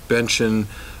suspension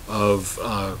of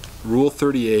Rule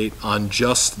 38 on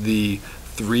just the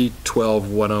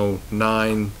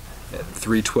 312-109,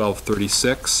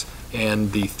 312-36,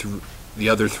 and the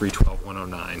other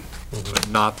 312-109, but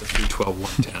not the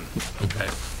 312-110. Okay.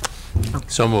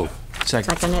 So move.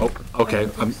 Second. Okay.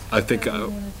 I think.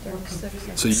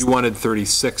 So you wanted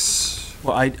 36.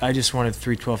 Well, I just wanted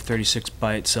 31236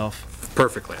 by itself.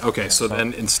 Perfectly. Okay. So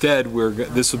then instead,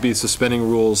 this would be suspending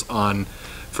rules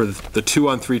for the two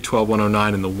on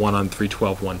 312-109 and the one on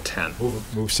 312-110.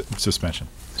 Move suspension.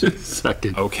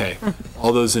 Second. Okay.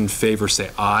 All those in favor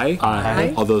say aye.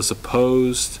 Aye. All those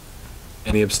opposed?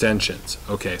 Any abstentions?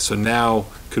 Okay, so now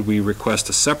could we request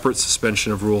a separate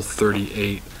suspension of Rule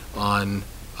 38 on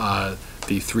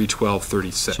the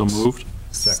 31236? So moved.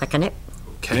 Second it.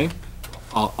 Okay.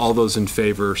 All those in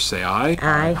favor say aye.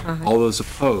 Aye. All those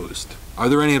opposed? Are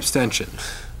there any abstentions?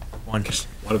 One.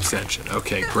 One abstention.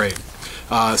 Okay, great.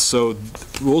 So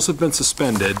rules have been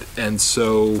suspended, and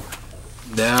so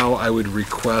now I would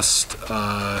request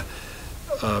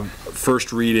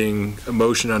first reading, a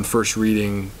motion on first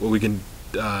reading. Well, we can,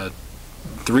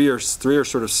 three are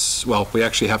sort of, well, we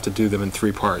actually have to do them in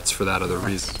three parts for that other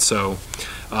reason. So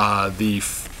the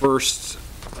first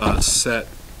set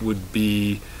would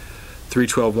be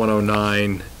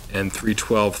 312-109 and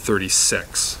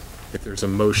 312-36. If there's a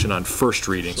motion on first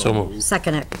reading. So moved.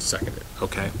 Second it. Second it,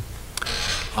 okay.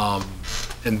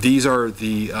 And these are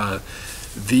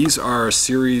a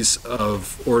series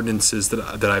of ordinances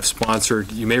that I've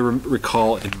sponsored. You may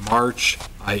recall in March,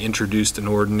 I introduced an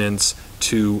ordinance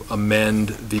to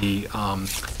amend the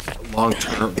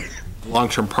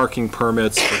long-term parking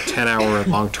permits for 10-hour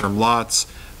and long-term lots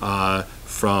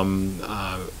from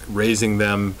raising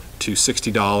them to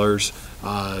 $60.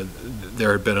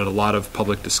 There had been a lot of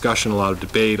public discussion, a lot of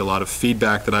debate, a lot of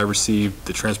feedback that I received.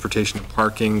 The Transportation and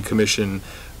Parking Commission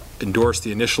endorsed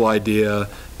the initial idea.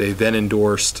 They then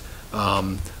endorsed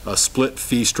a split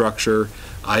fee structure.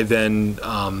 I then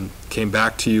came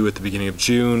back to you at the beginning of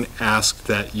June, asked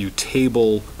that you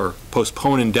table or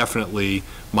postpone indefinitely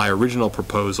my original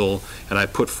proposal, and I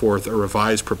put forth a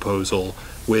revised proposal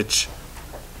which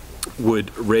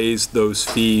would raise those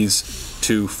fees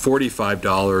to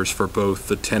 $45 for both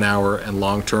the 10-hour and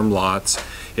long-term lots.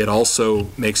 It also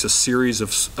makes a series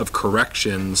of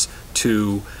corrections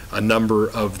to a number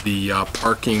of the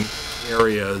parking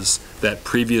areas that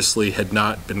previously had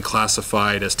not been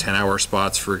classified as 10-hour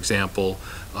spots, for example,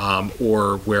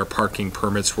 or where parking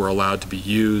permits were allowed to be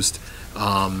used.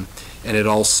 And it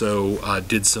also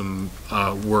did some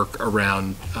work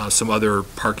around some other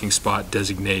parking spot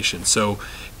designations. So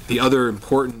the other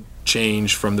important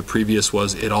change from the previous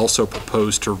was it also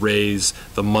proposed to raise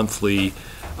the monthly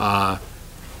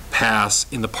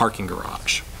pass in the parking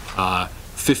garage. A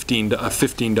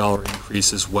 $15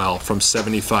 increase as well, from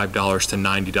 $75 to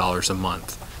 $90 a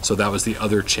month. So that was the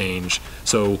other change.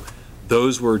 So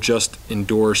those were just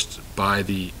endorsed by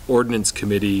the ordinance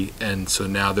committee, and so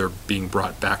now they're being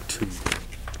brought back to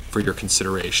for your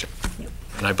consideration.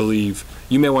 And I believe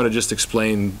you may want to just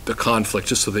explain the conflict,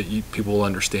 just so that people will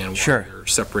understand why you're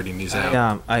separating these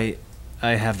out. I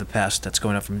have the pass that's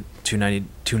going up from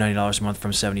 $290 a month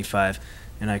from $75,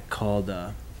 and I called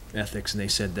ethics, and they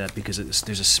said that because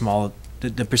there's a small,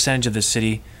 the percentage of the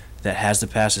city that has the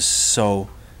pass is so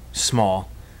small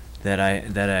that I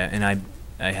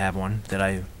have one, that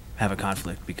I have a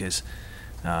conflict, because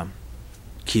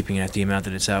keeping it at the amount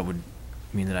that it's out would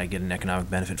mean that I get an economic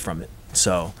benefit from it.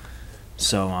 So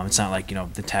it's not like,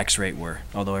 the tax rate where,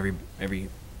 although every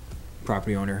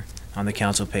property owner on the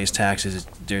council pays taxes,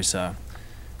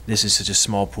 this is such a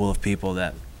small pool of people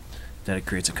that it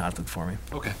creates a conflict for me.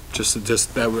 Okay, just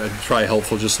that would try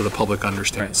helpful, just so the public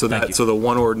understands. Right, So the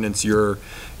one ordinance we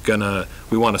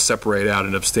want to separate out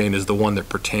and abstain is the one that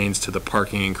pertains to the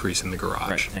parking increase in the garage.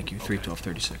 Right, thank you,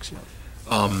 31236, yeah.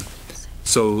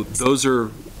 So those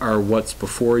are what's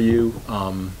before you.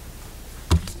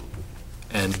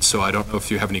 And so I don't know if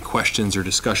you have any questions or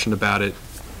discussion about it.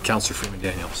 Councilor Freeman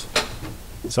Daniels.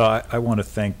 So I want to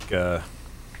thank the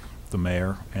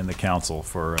mayor and the council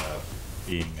for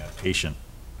being patient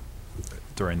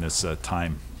during this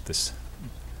time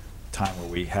where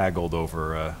we haggled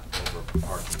over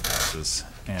parking passes,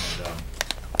 and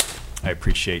I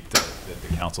appreciate that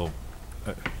the council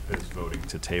is voting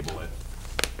to table it,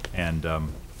 and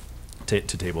to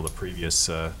table the previous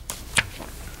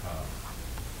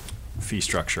fee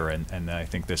structure, and I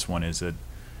think this one is a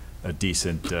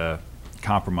decent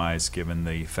compromise, given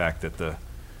the fact that the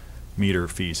meter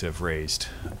fees have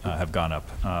gone up.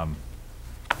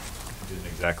 Didn't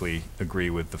exactly agree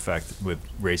with the fact with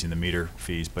raising the meter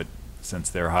fees, but since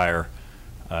they're higher,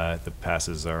 the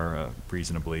passes are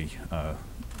reasonably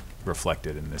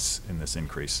reflected in this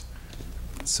increase.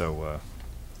 So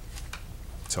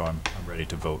I'm ready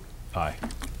to vote aye.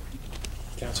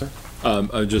 Councilor?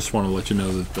 I just want to let you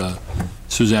know that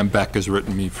Suzanne Beck has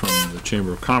written me from the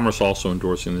Chamber of Commerce also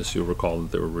endorsing this. You'll recall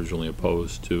that they were originally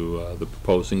opposed to the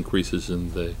proposed increases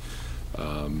in the, in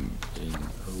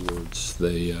other words,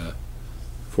 the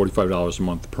 $45 a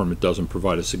month permit doesn't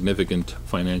provide a significant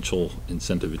financial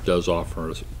incentive. It does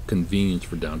offer convenience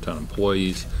for downtown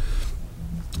employees.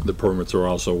 The permits are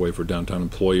also a way for downtown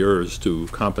employers to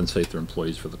compensate their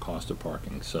employees for the cost of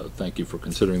parking. So thank you for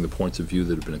considering the points of view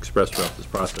that have been expressed throughout this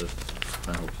process.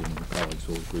 I hope you and your colleagues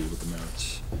will agree with the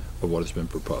merits of what has been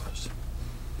proposed.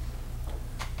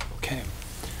 Okay.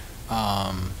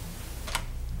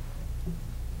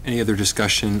 Any other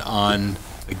discussion on,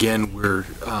 again, we're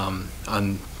on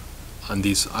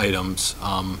these items?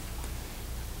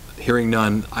 Hearing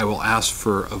none, I will ask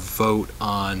for a vote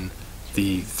on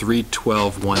the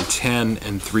 312-110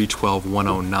 and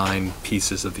 312-109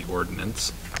 pieces of the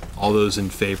ordinance. All those in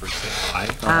favor say aye.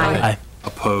 Aye.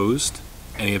 Opposed?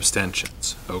 Any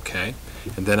abstentions? Okay.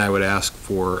 And then I would ask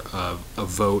for a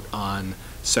vote on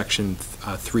section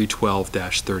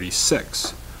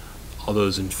 312-36. All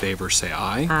those in favor say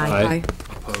aye. Aye.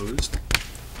 Opposed?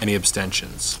 Any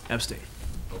abstentions? Abstain.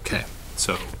 Okay.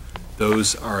 So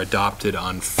those are adopted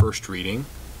on first reading.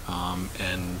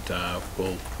 And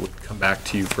we'll come back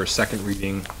to you for a second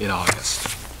reading in August.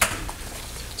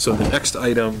 So the next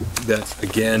item that,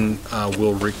 again,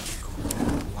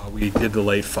 we did the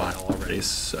late file already.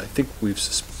 So I think have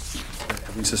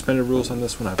we suspended rules on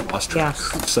this one? I've lost track.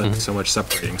 Yes. So much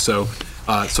separating. So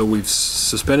we've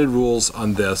suspended rules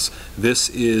on this. This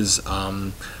is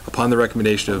upon the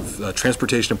recommendation of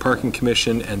Transportation and Parking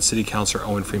Commission and City Councilor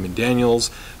Owen Freeman Daniels.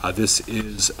 This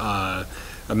is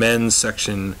amends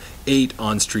Section 8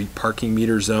 on-street parking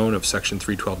meter zone of Section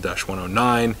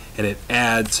 312-109, and it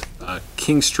adds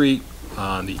King Street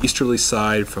on the easterly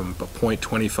side from a point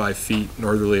 25 feet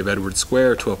northerly of Edwards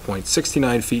Square to a point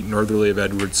 69 feet northerly of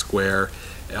Edwards Square,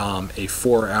 a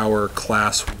 4-hour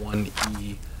Class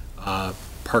 1E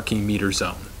parking meter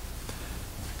zone.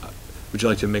 Would you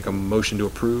like to make a motion to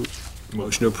approve?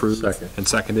 Motion to approve. Second. And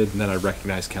seconded, and then I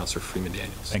recognize Councilor Freeman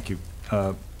Daniels. Thank you.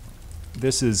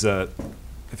 This is an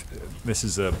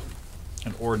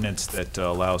ordinance that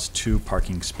allows 2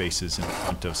 parking spaces in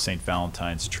front of St.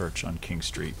 Valentine's Church on King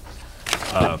Street.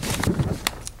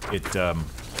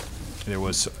 There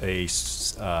was a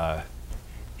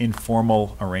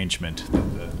informal arrangement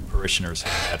that the parishioners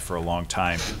had for a long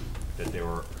time that they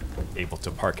were able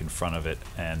to park in front of it,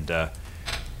 and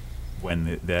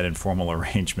when that informal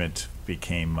arrangement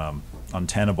became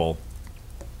untenable,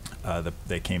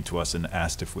 they came to us and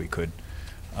asked if we could,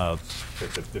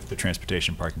 if the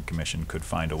Transportation Parking Commission could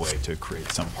find a way to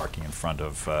create some parking in front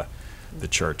of the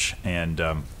church. And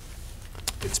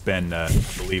it's been, I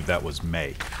believe that was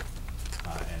May.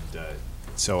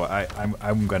 So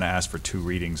I'm going to ask for 2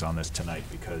 readings on this tonight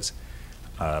because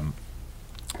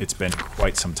it's been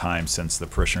quite some time since the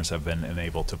parishioners have been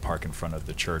enabled to park in front of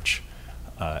the church.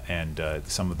 And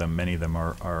some of them, many of them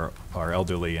are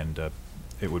elderly, and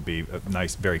it would be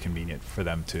nice, very convenient for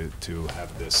them to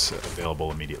have this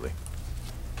available immediately.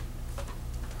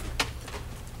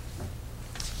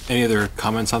 Any other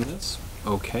comments on this?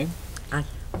 Okay. Aye.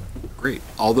 Great.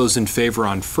 All those in favor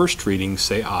on first reading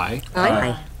say aye.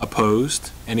 Aye.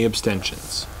 Opposed? Any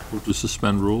abstentions? Move to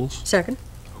suspend rules. Second.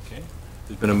 Okay.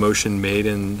 There's been a motion made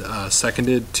and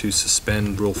seconded to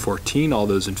suspend Rule 14. All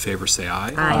those in favor say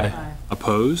aye. Aye.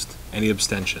 Opposed? Any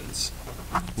abstentions?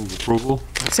 Move approval.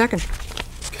 Second.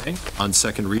 Okay. On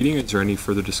second reading, is there any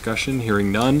further discussion?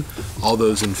 Hearing none. All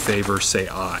those in favor say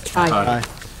aye. Aye.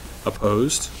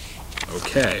 Opposed?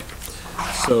 Okay.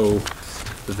 So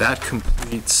that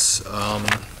completes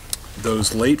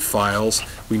those late files.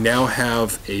 We now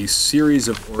have a series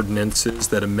of ordinances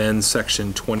that amend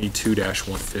Section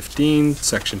 22-115,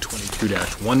 Section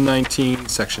 22-119,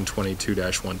 Section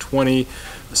 22-120,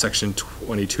 Section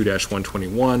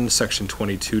 22-121, Section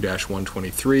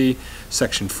 22-123,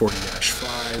 Section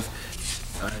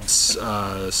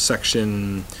 40-5,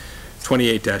 Section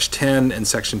 28-10, and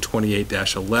Section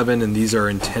 28-11, and these are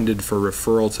intended for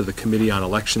referral to the Committee on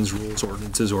Elections, Rules,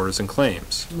 Ordinances, Orders, and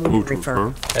Claims. Move to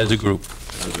refer. As a group.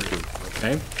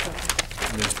 Okay.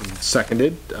 And it's been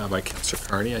seconded by Councilor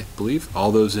Carney, I believe.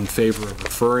 All those in favor of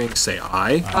referring, say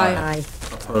aye. Aye.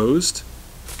 Opposed?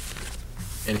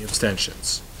 Any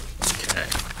abstentions? Okay.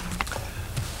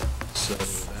 So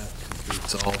that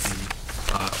completes all the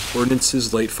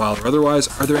ordinances, late file or otherwise.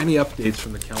 Are there any updates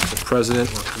from the council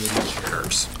president or committee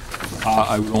chairs?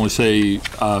 I would only say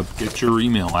get your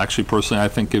email. Actually, personally, I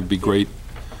think it'd be great.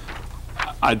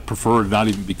 I'd prefer it not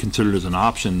even be considered as an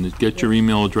option. Get your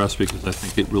email address, because I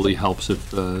think it really helps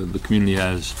if the community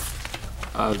has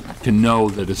to know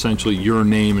that essentially your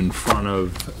name in front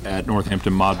of at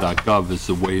northamptonmod.gov is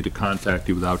the way to contact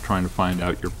you without trying to find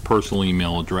out your personal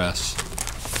email address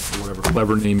or whatever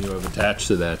clever name you have attached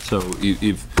to that. So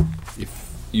if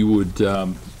you would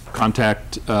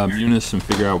contact Munis and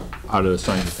figure out how to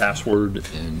assign the password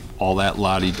and all that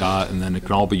la-di-da, and then it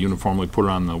can all be uniformly put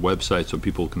on the website so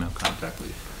people can have contact with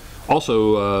you.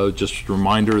 Also, just a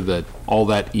reminder that all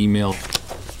that email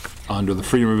under the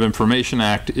Freedom of Information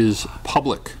Act is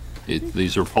public.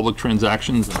 These are public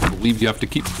transactions, and I believe you have to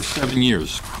keep for 7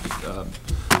 years. The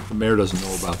mayor doesn't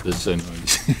know about this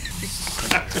anyways.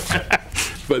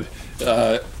 But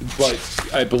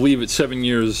I believe it's 7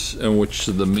 years in which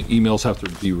the emails have to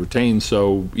be retained,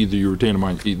 so either you retain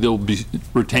them, they'll be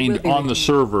retained on the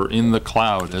server in the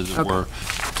cloud, as it were.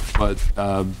 But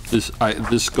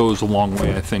this goes a long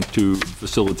way, I think, to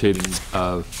facilitating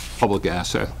public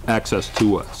access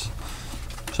to us.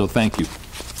 So thank you.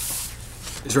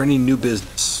 Is there any new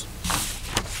business?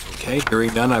 Okay,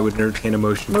 hearing none, I would entertain a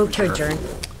motion. Move to adjourn.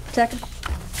 Second.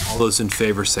 All those in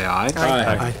favor say aye.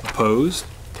 Aye. Opposed?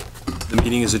 The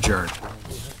meeting is adjourned.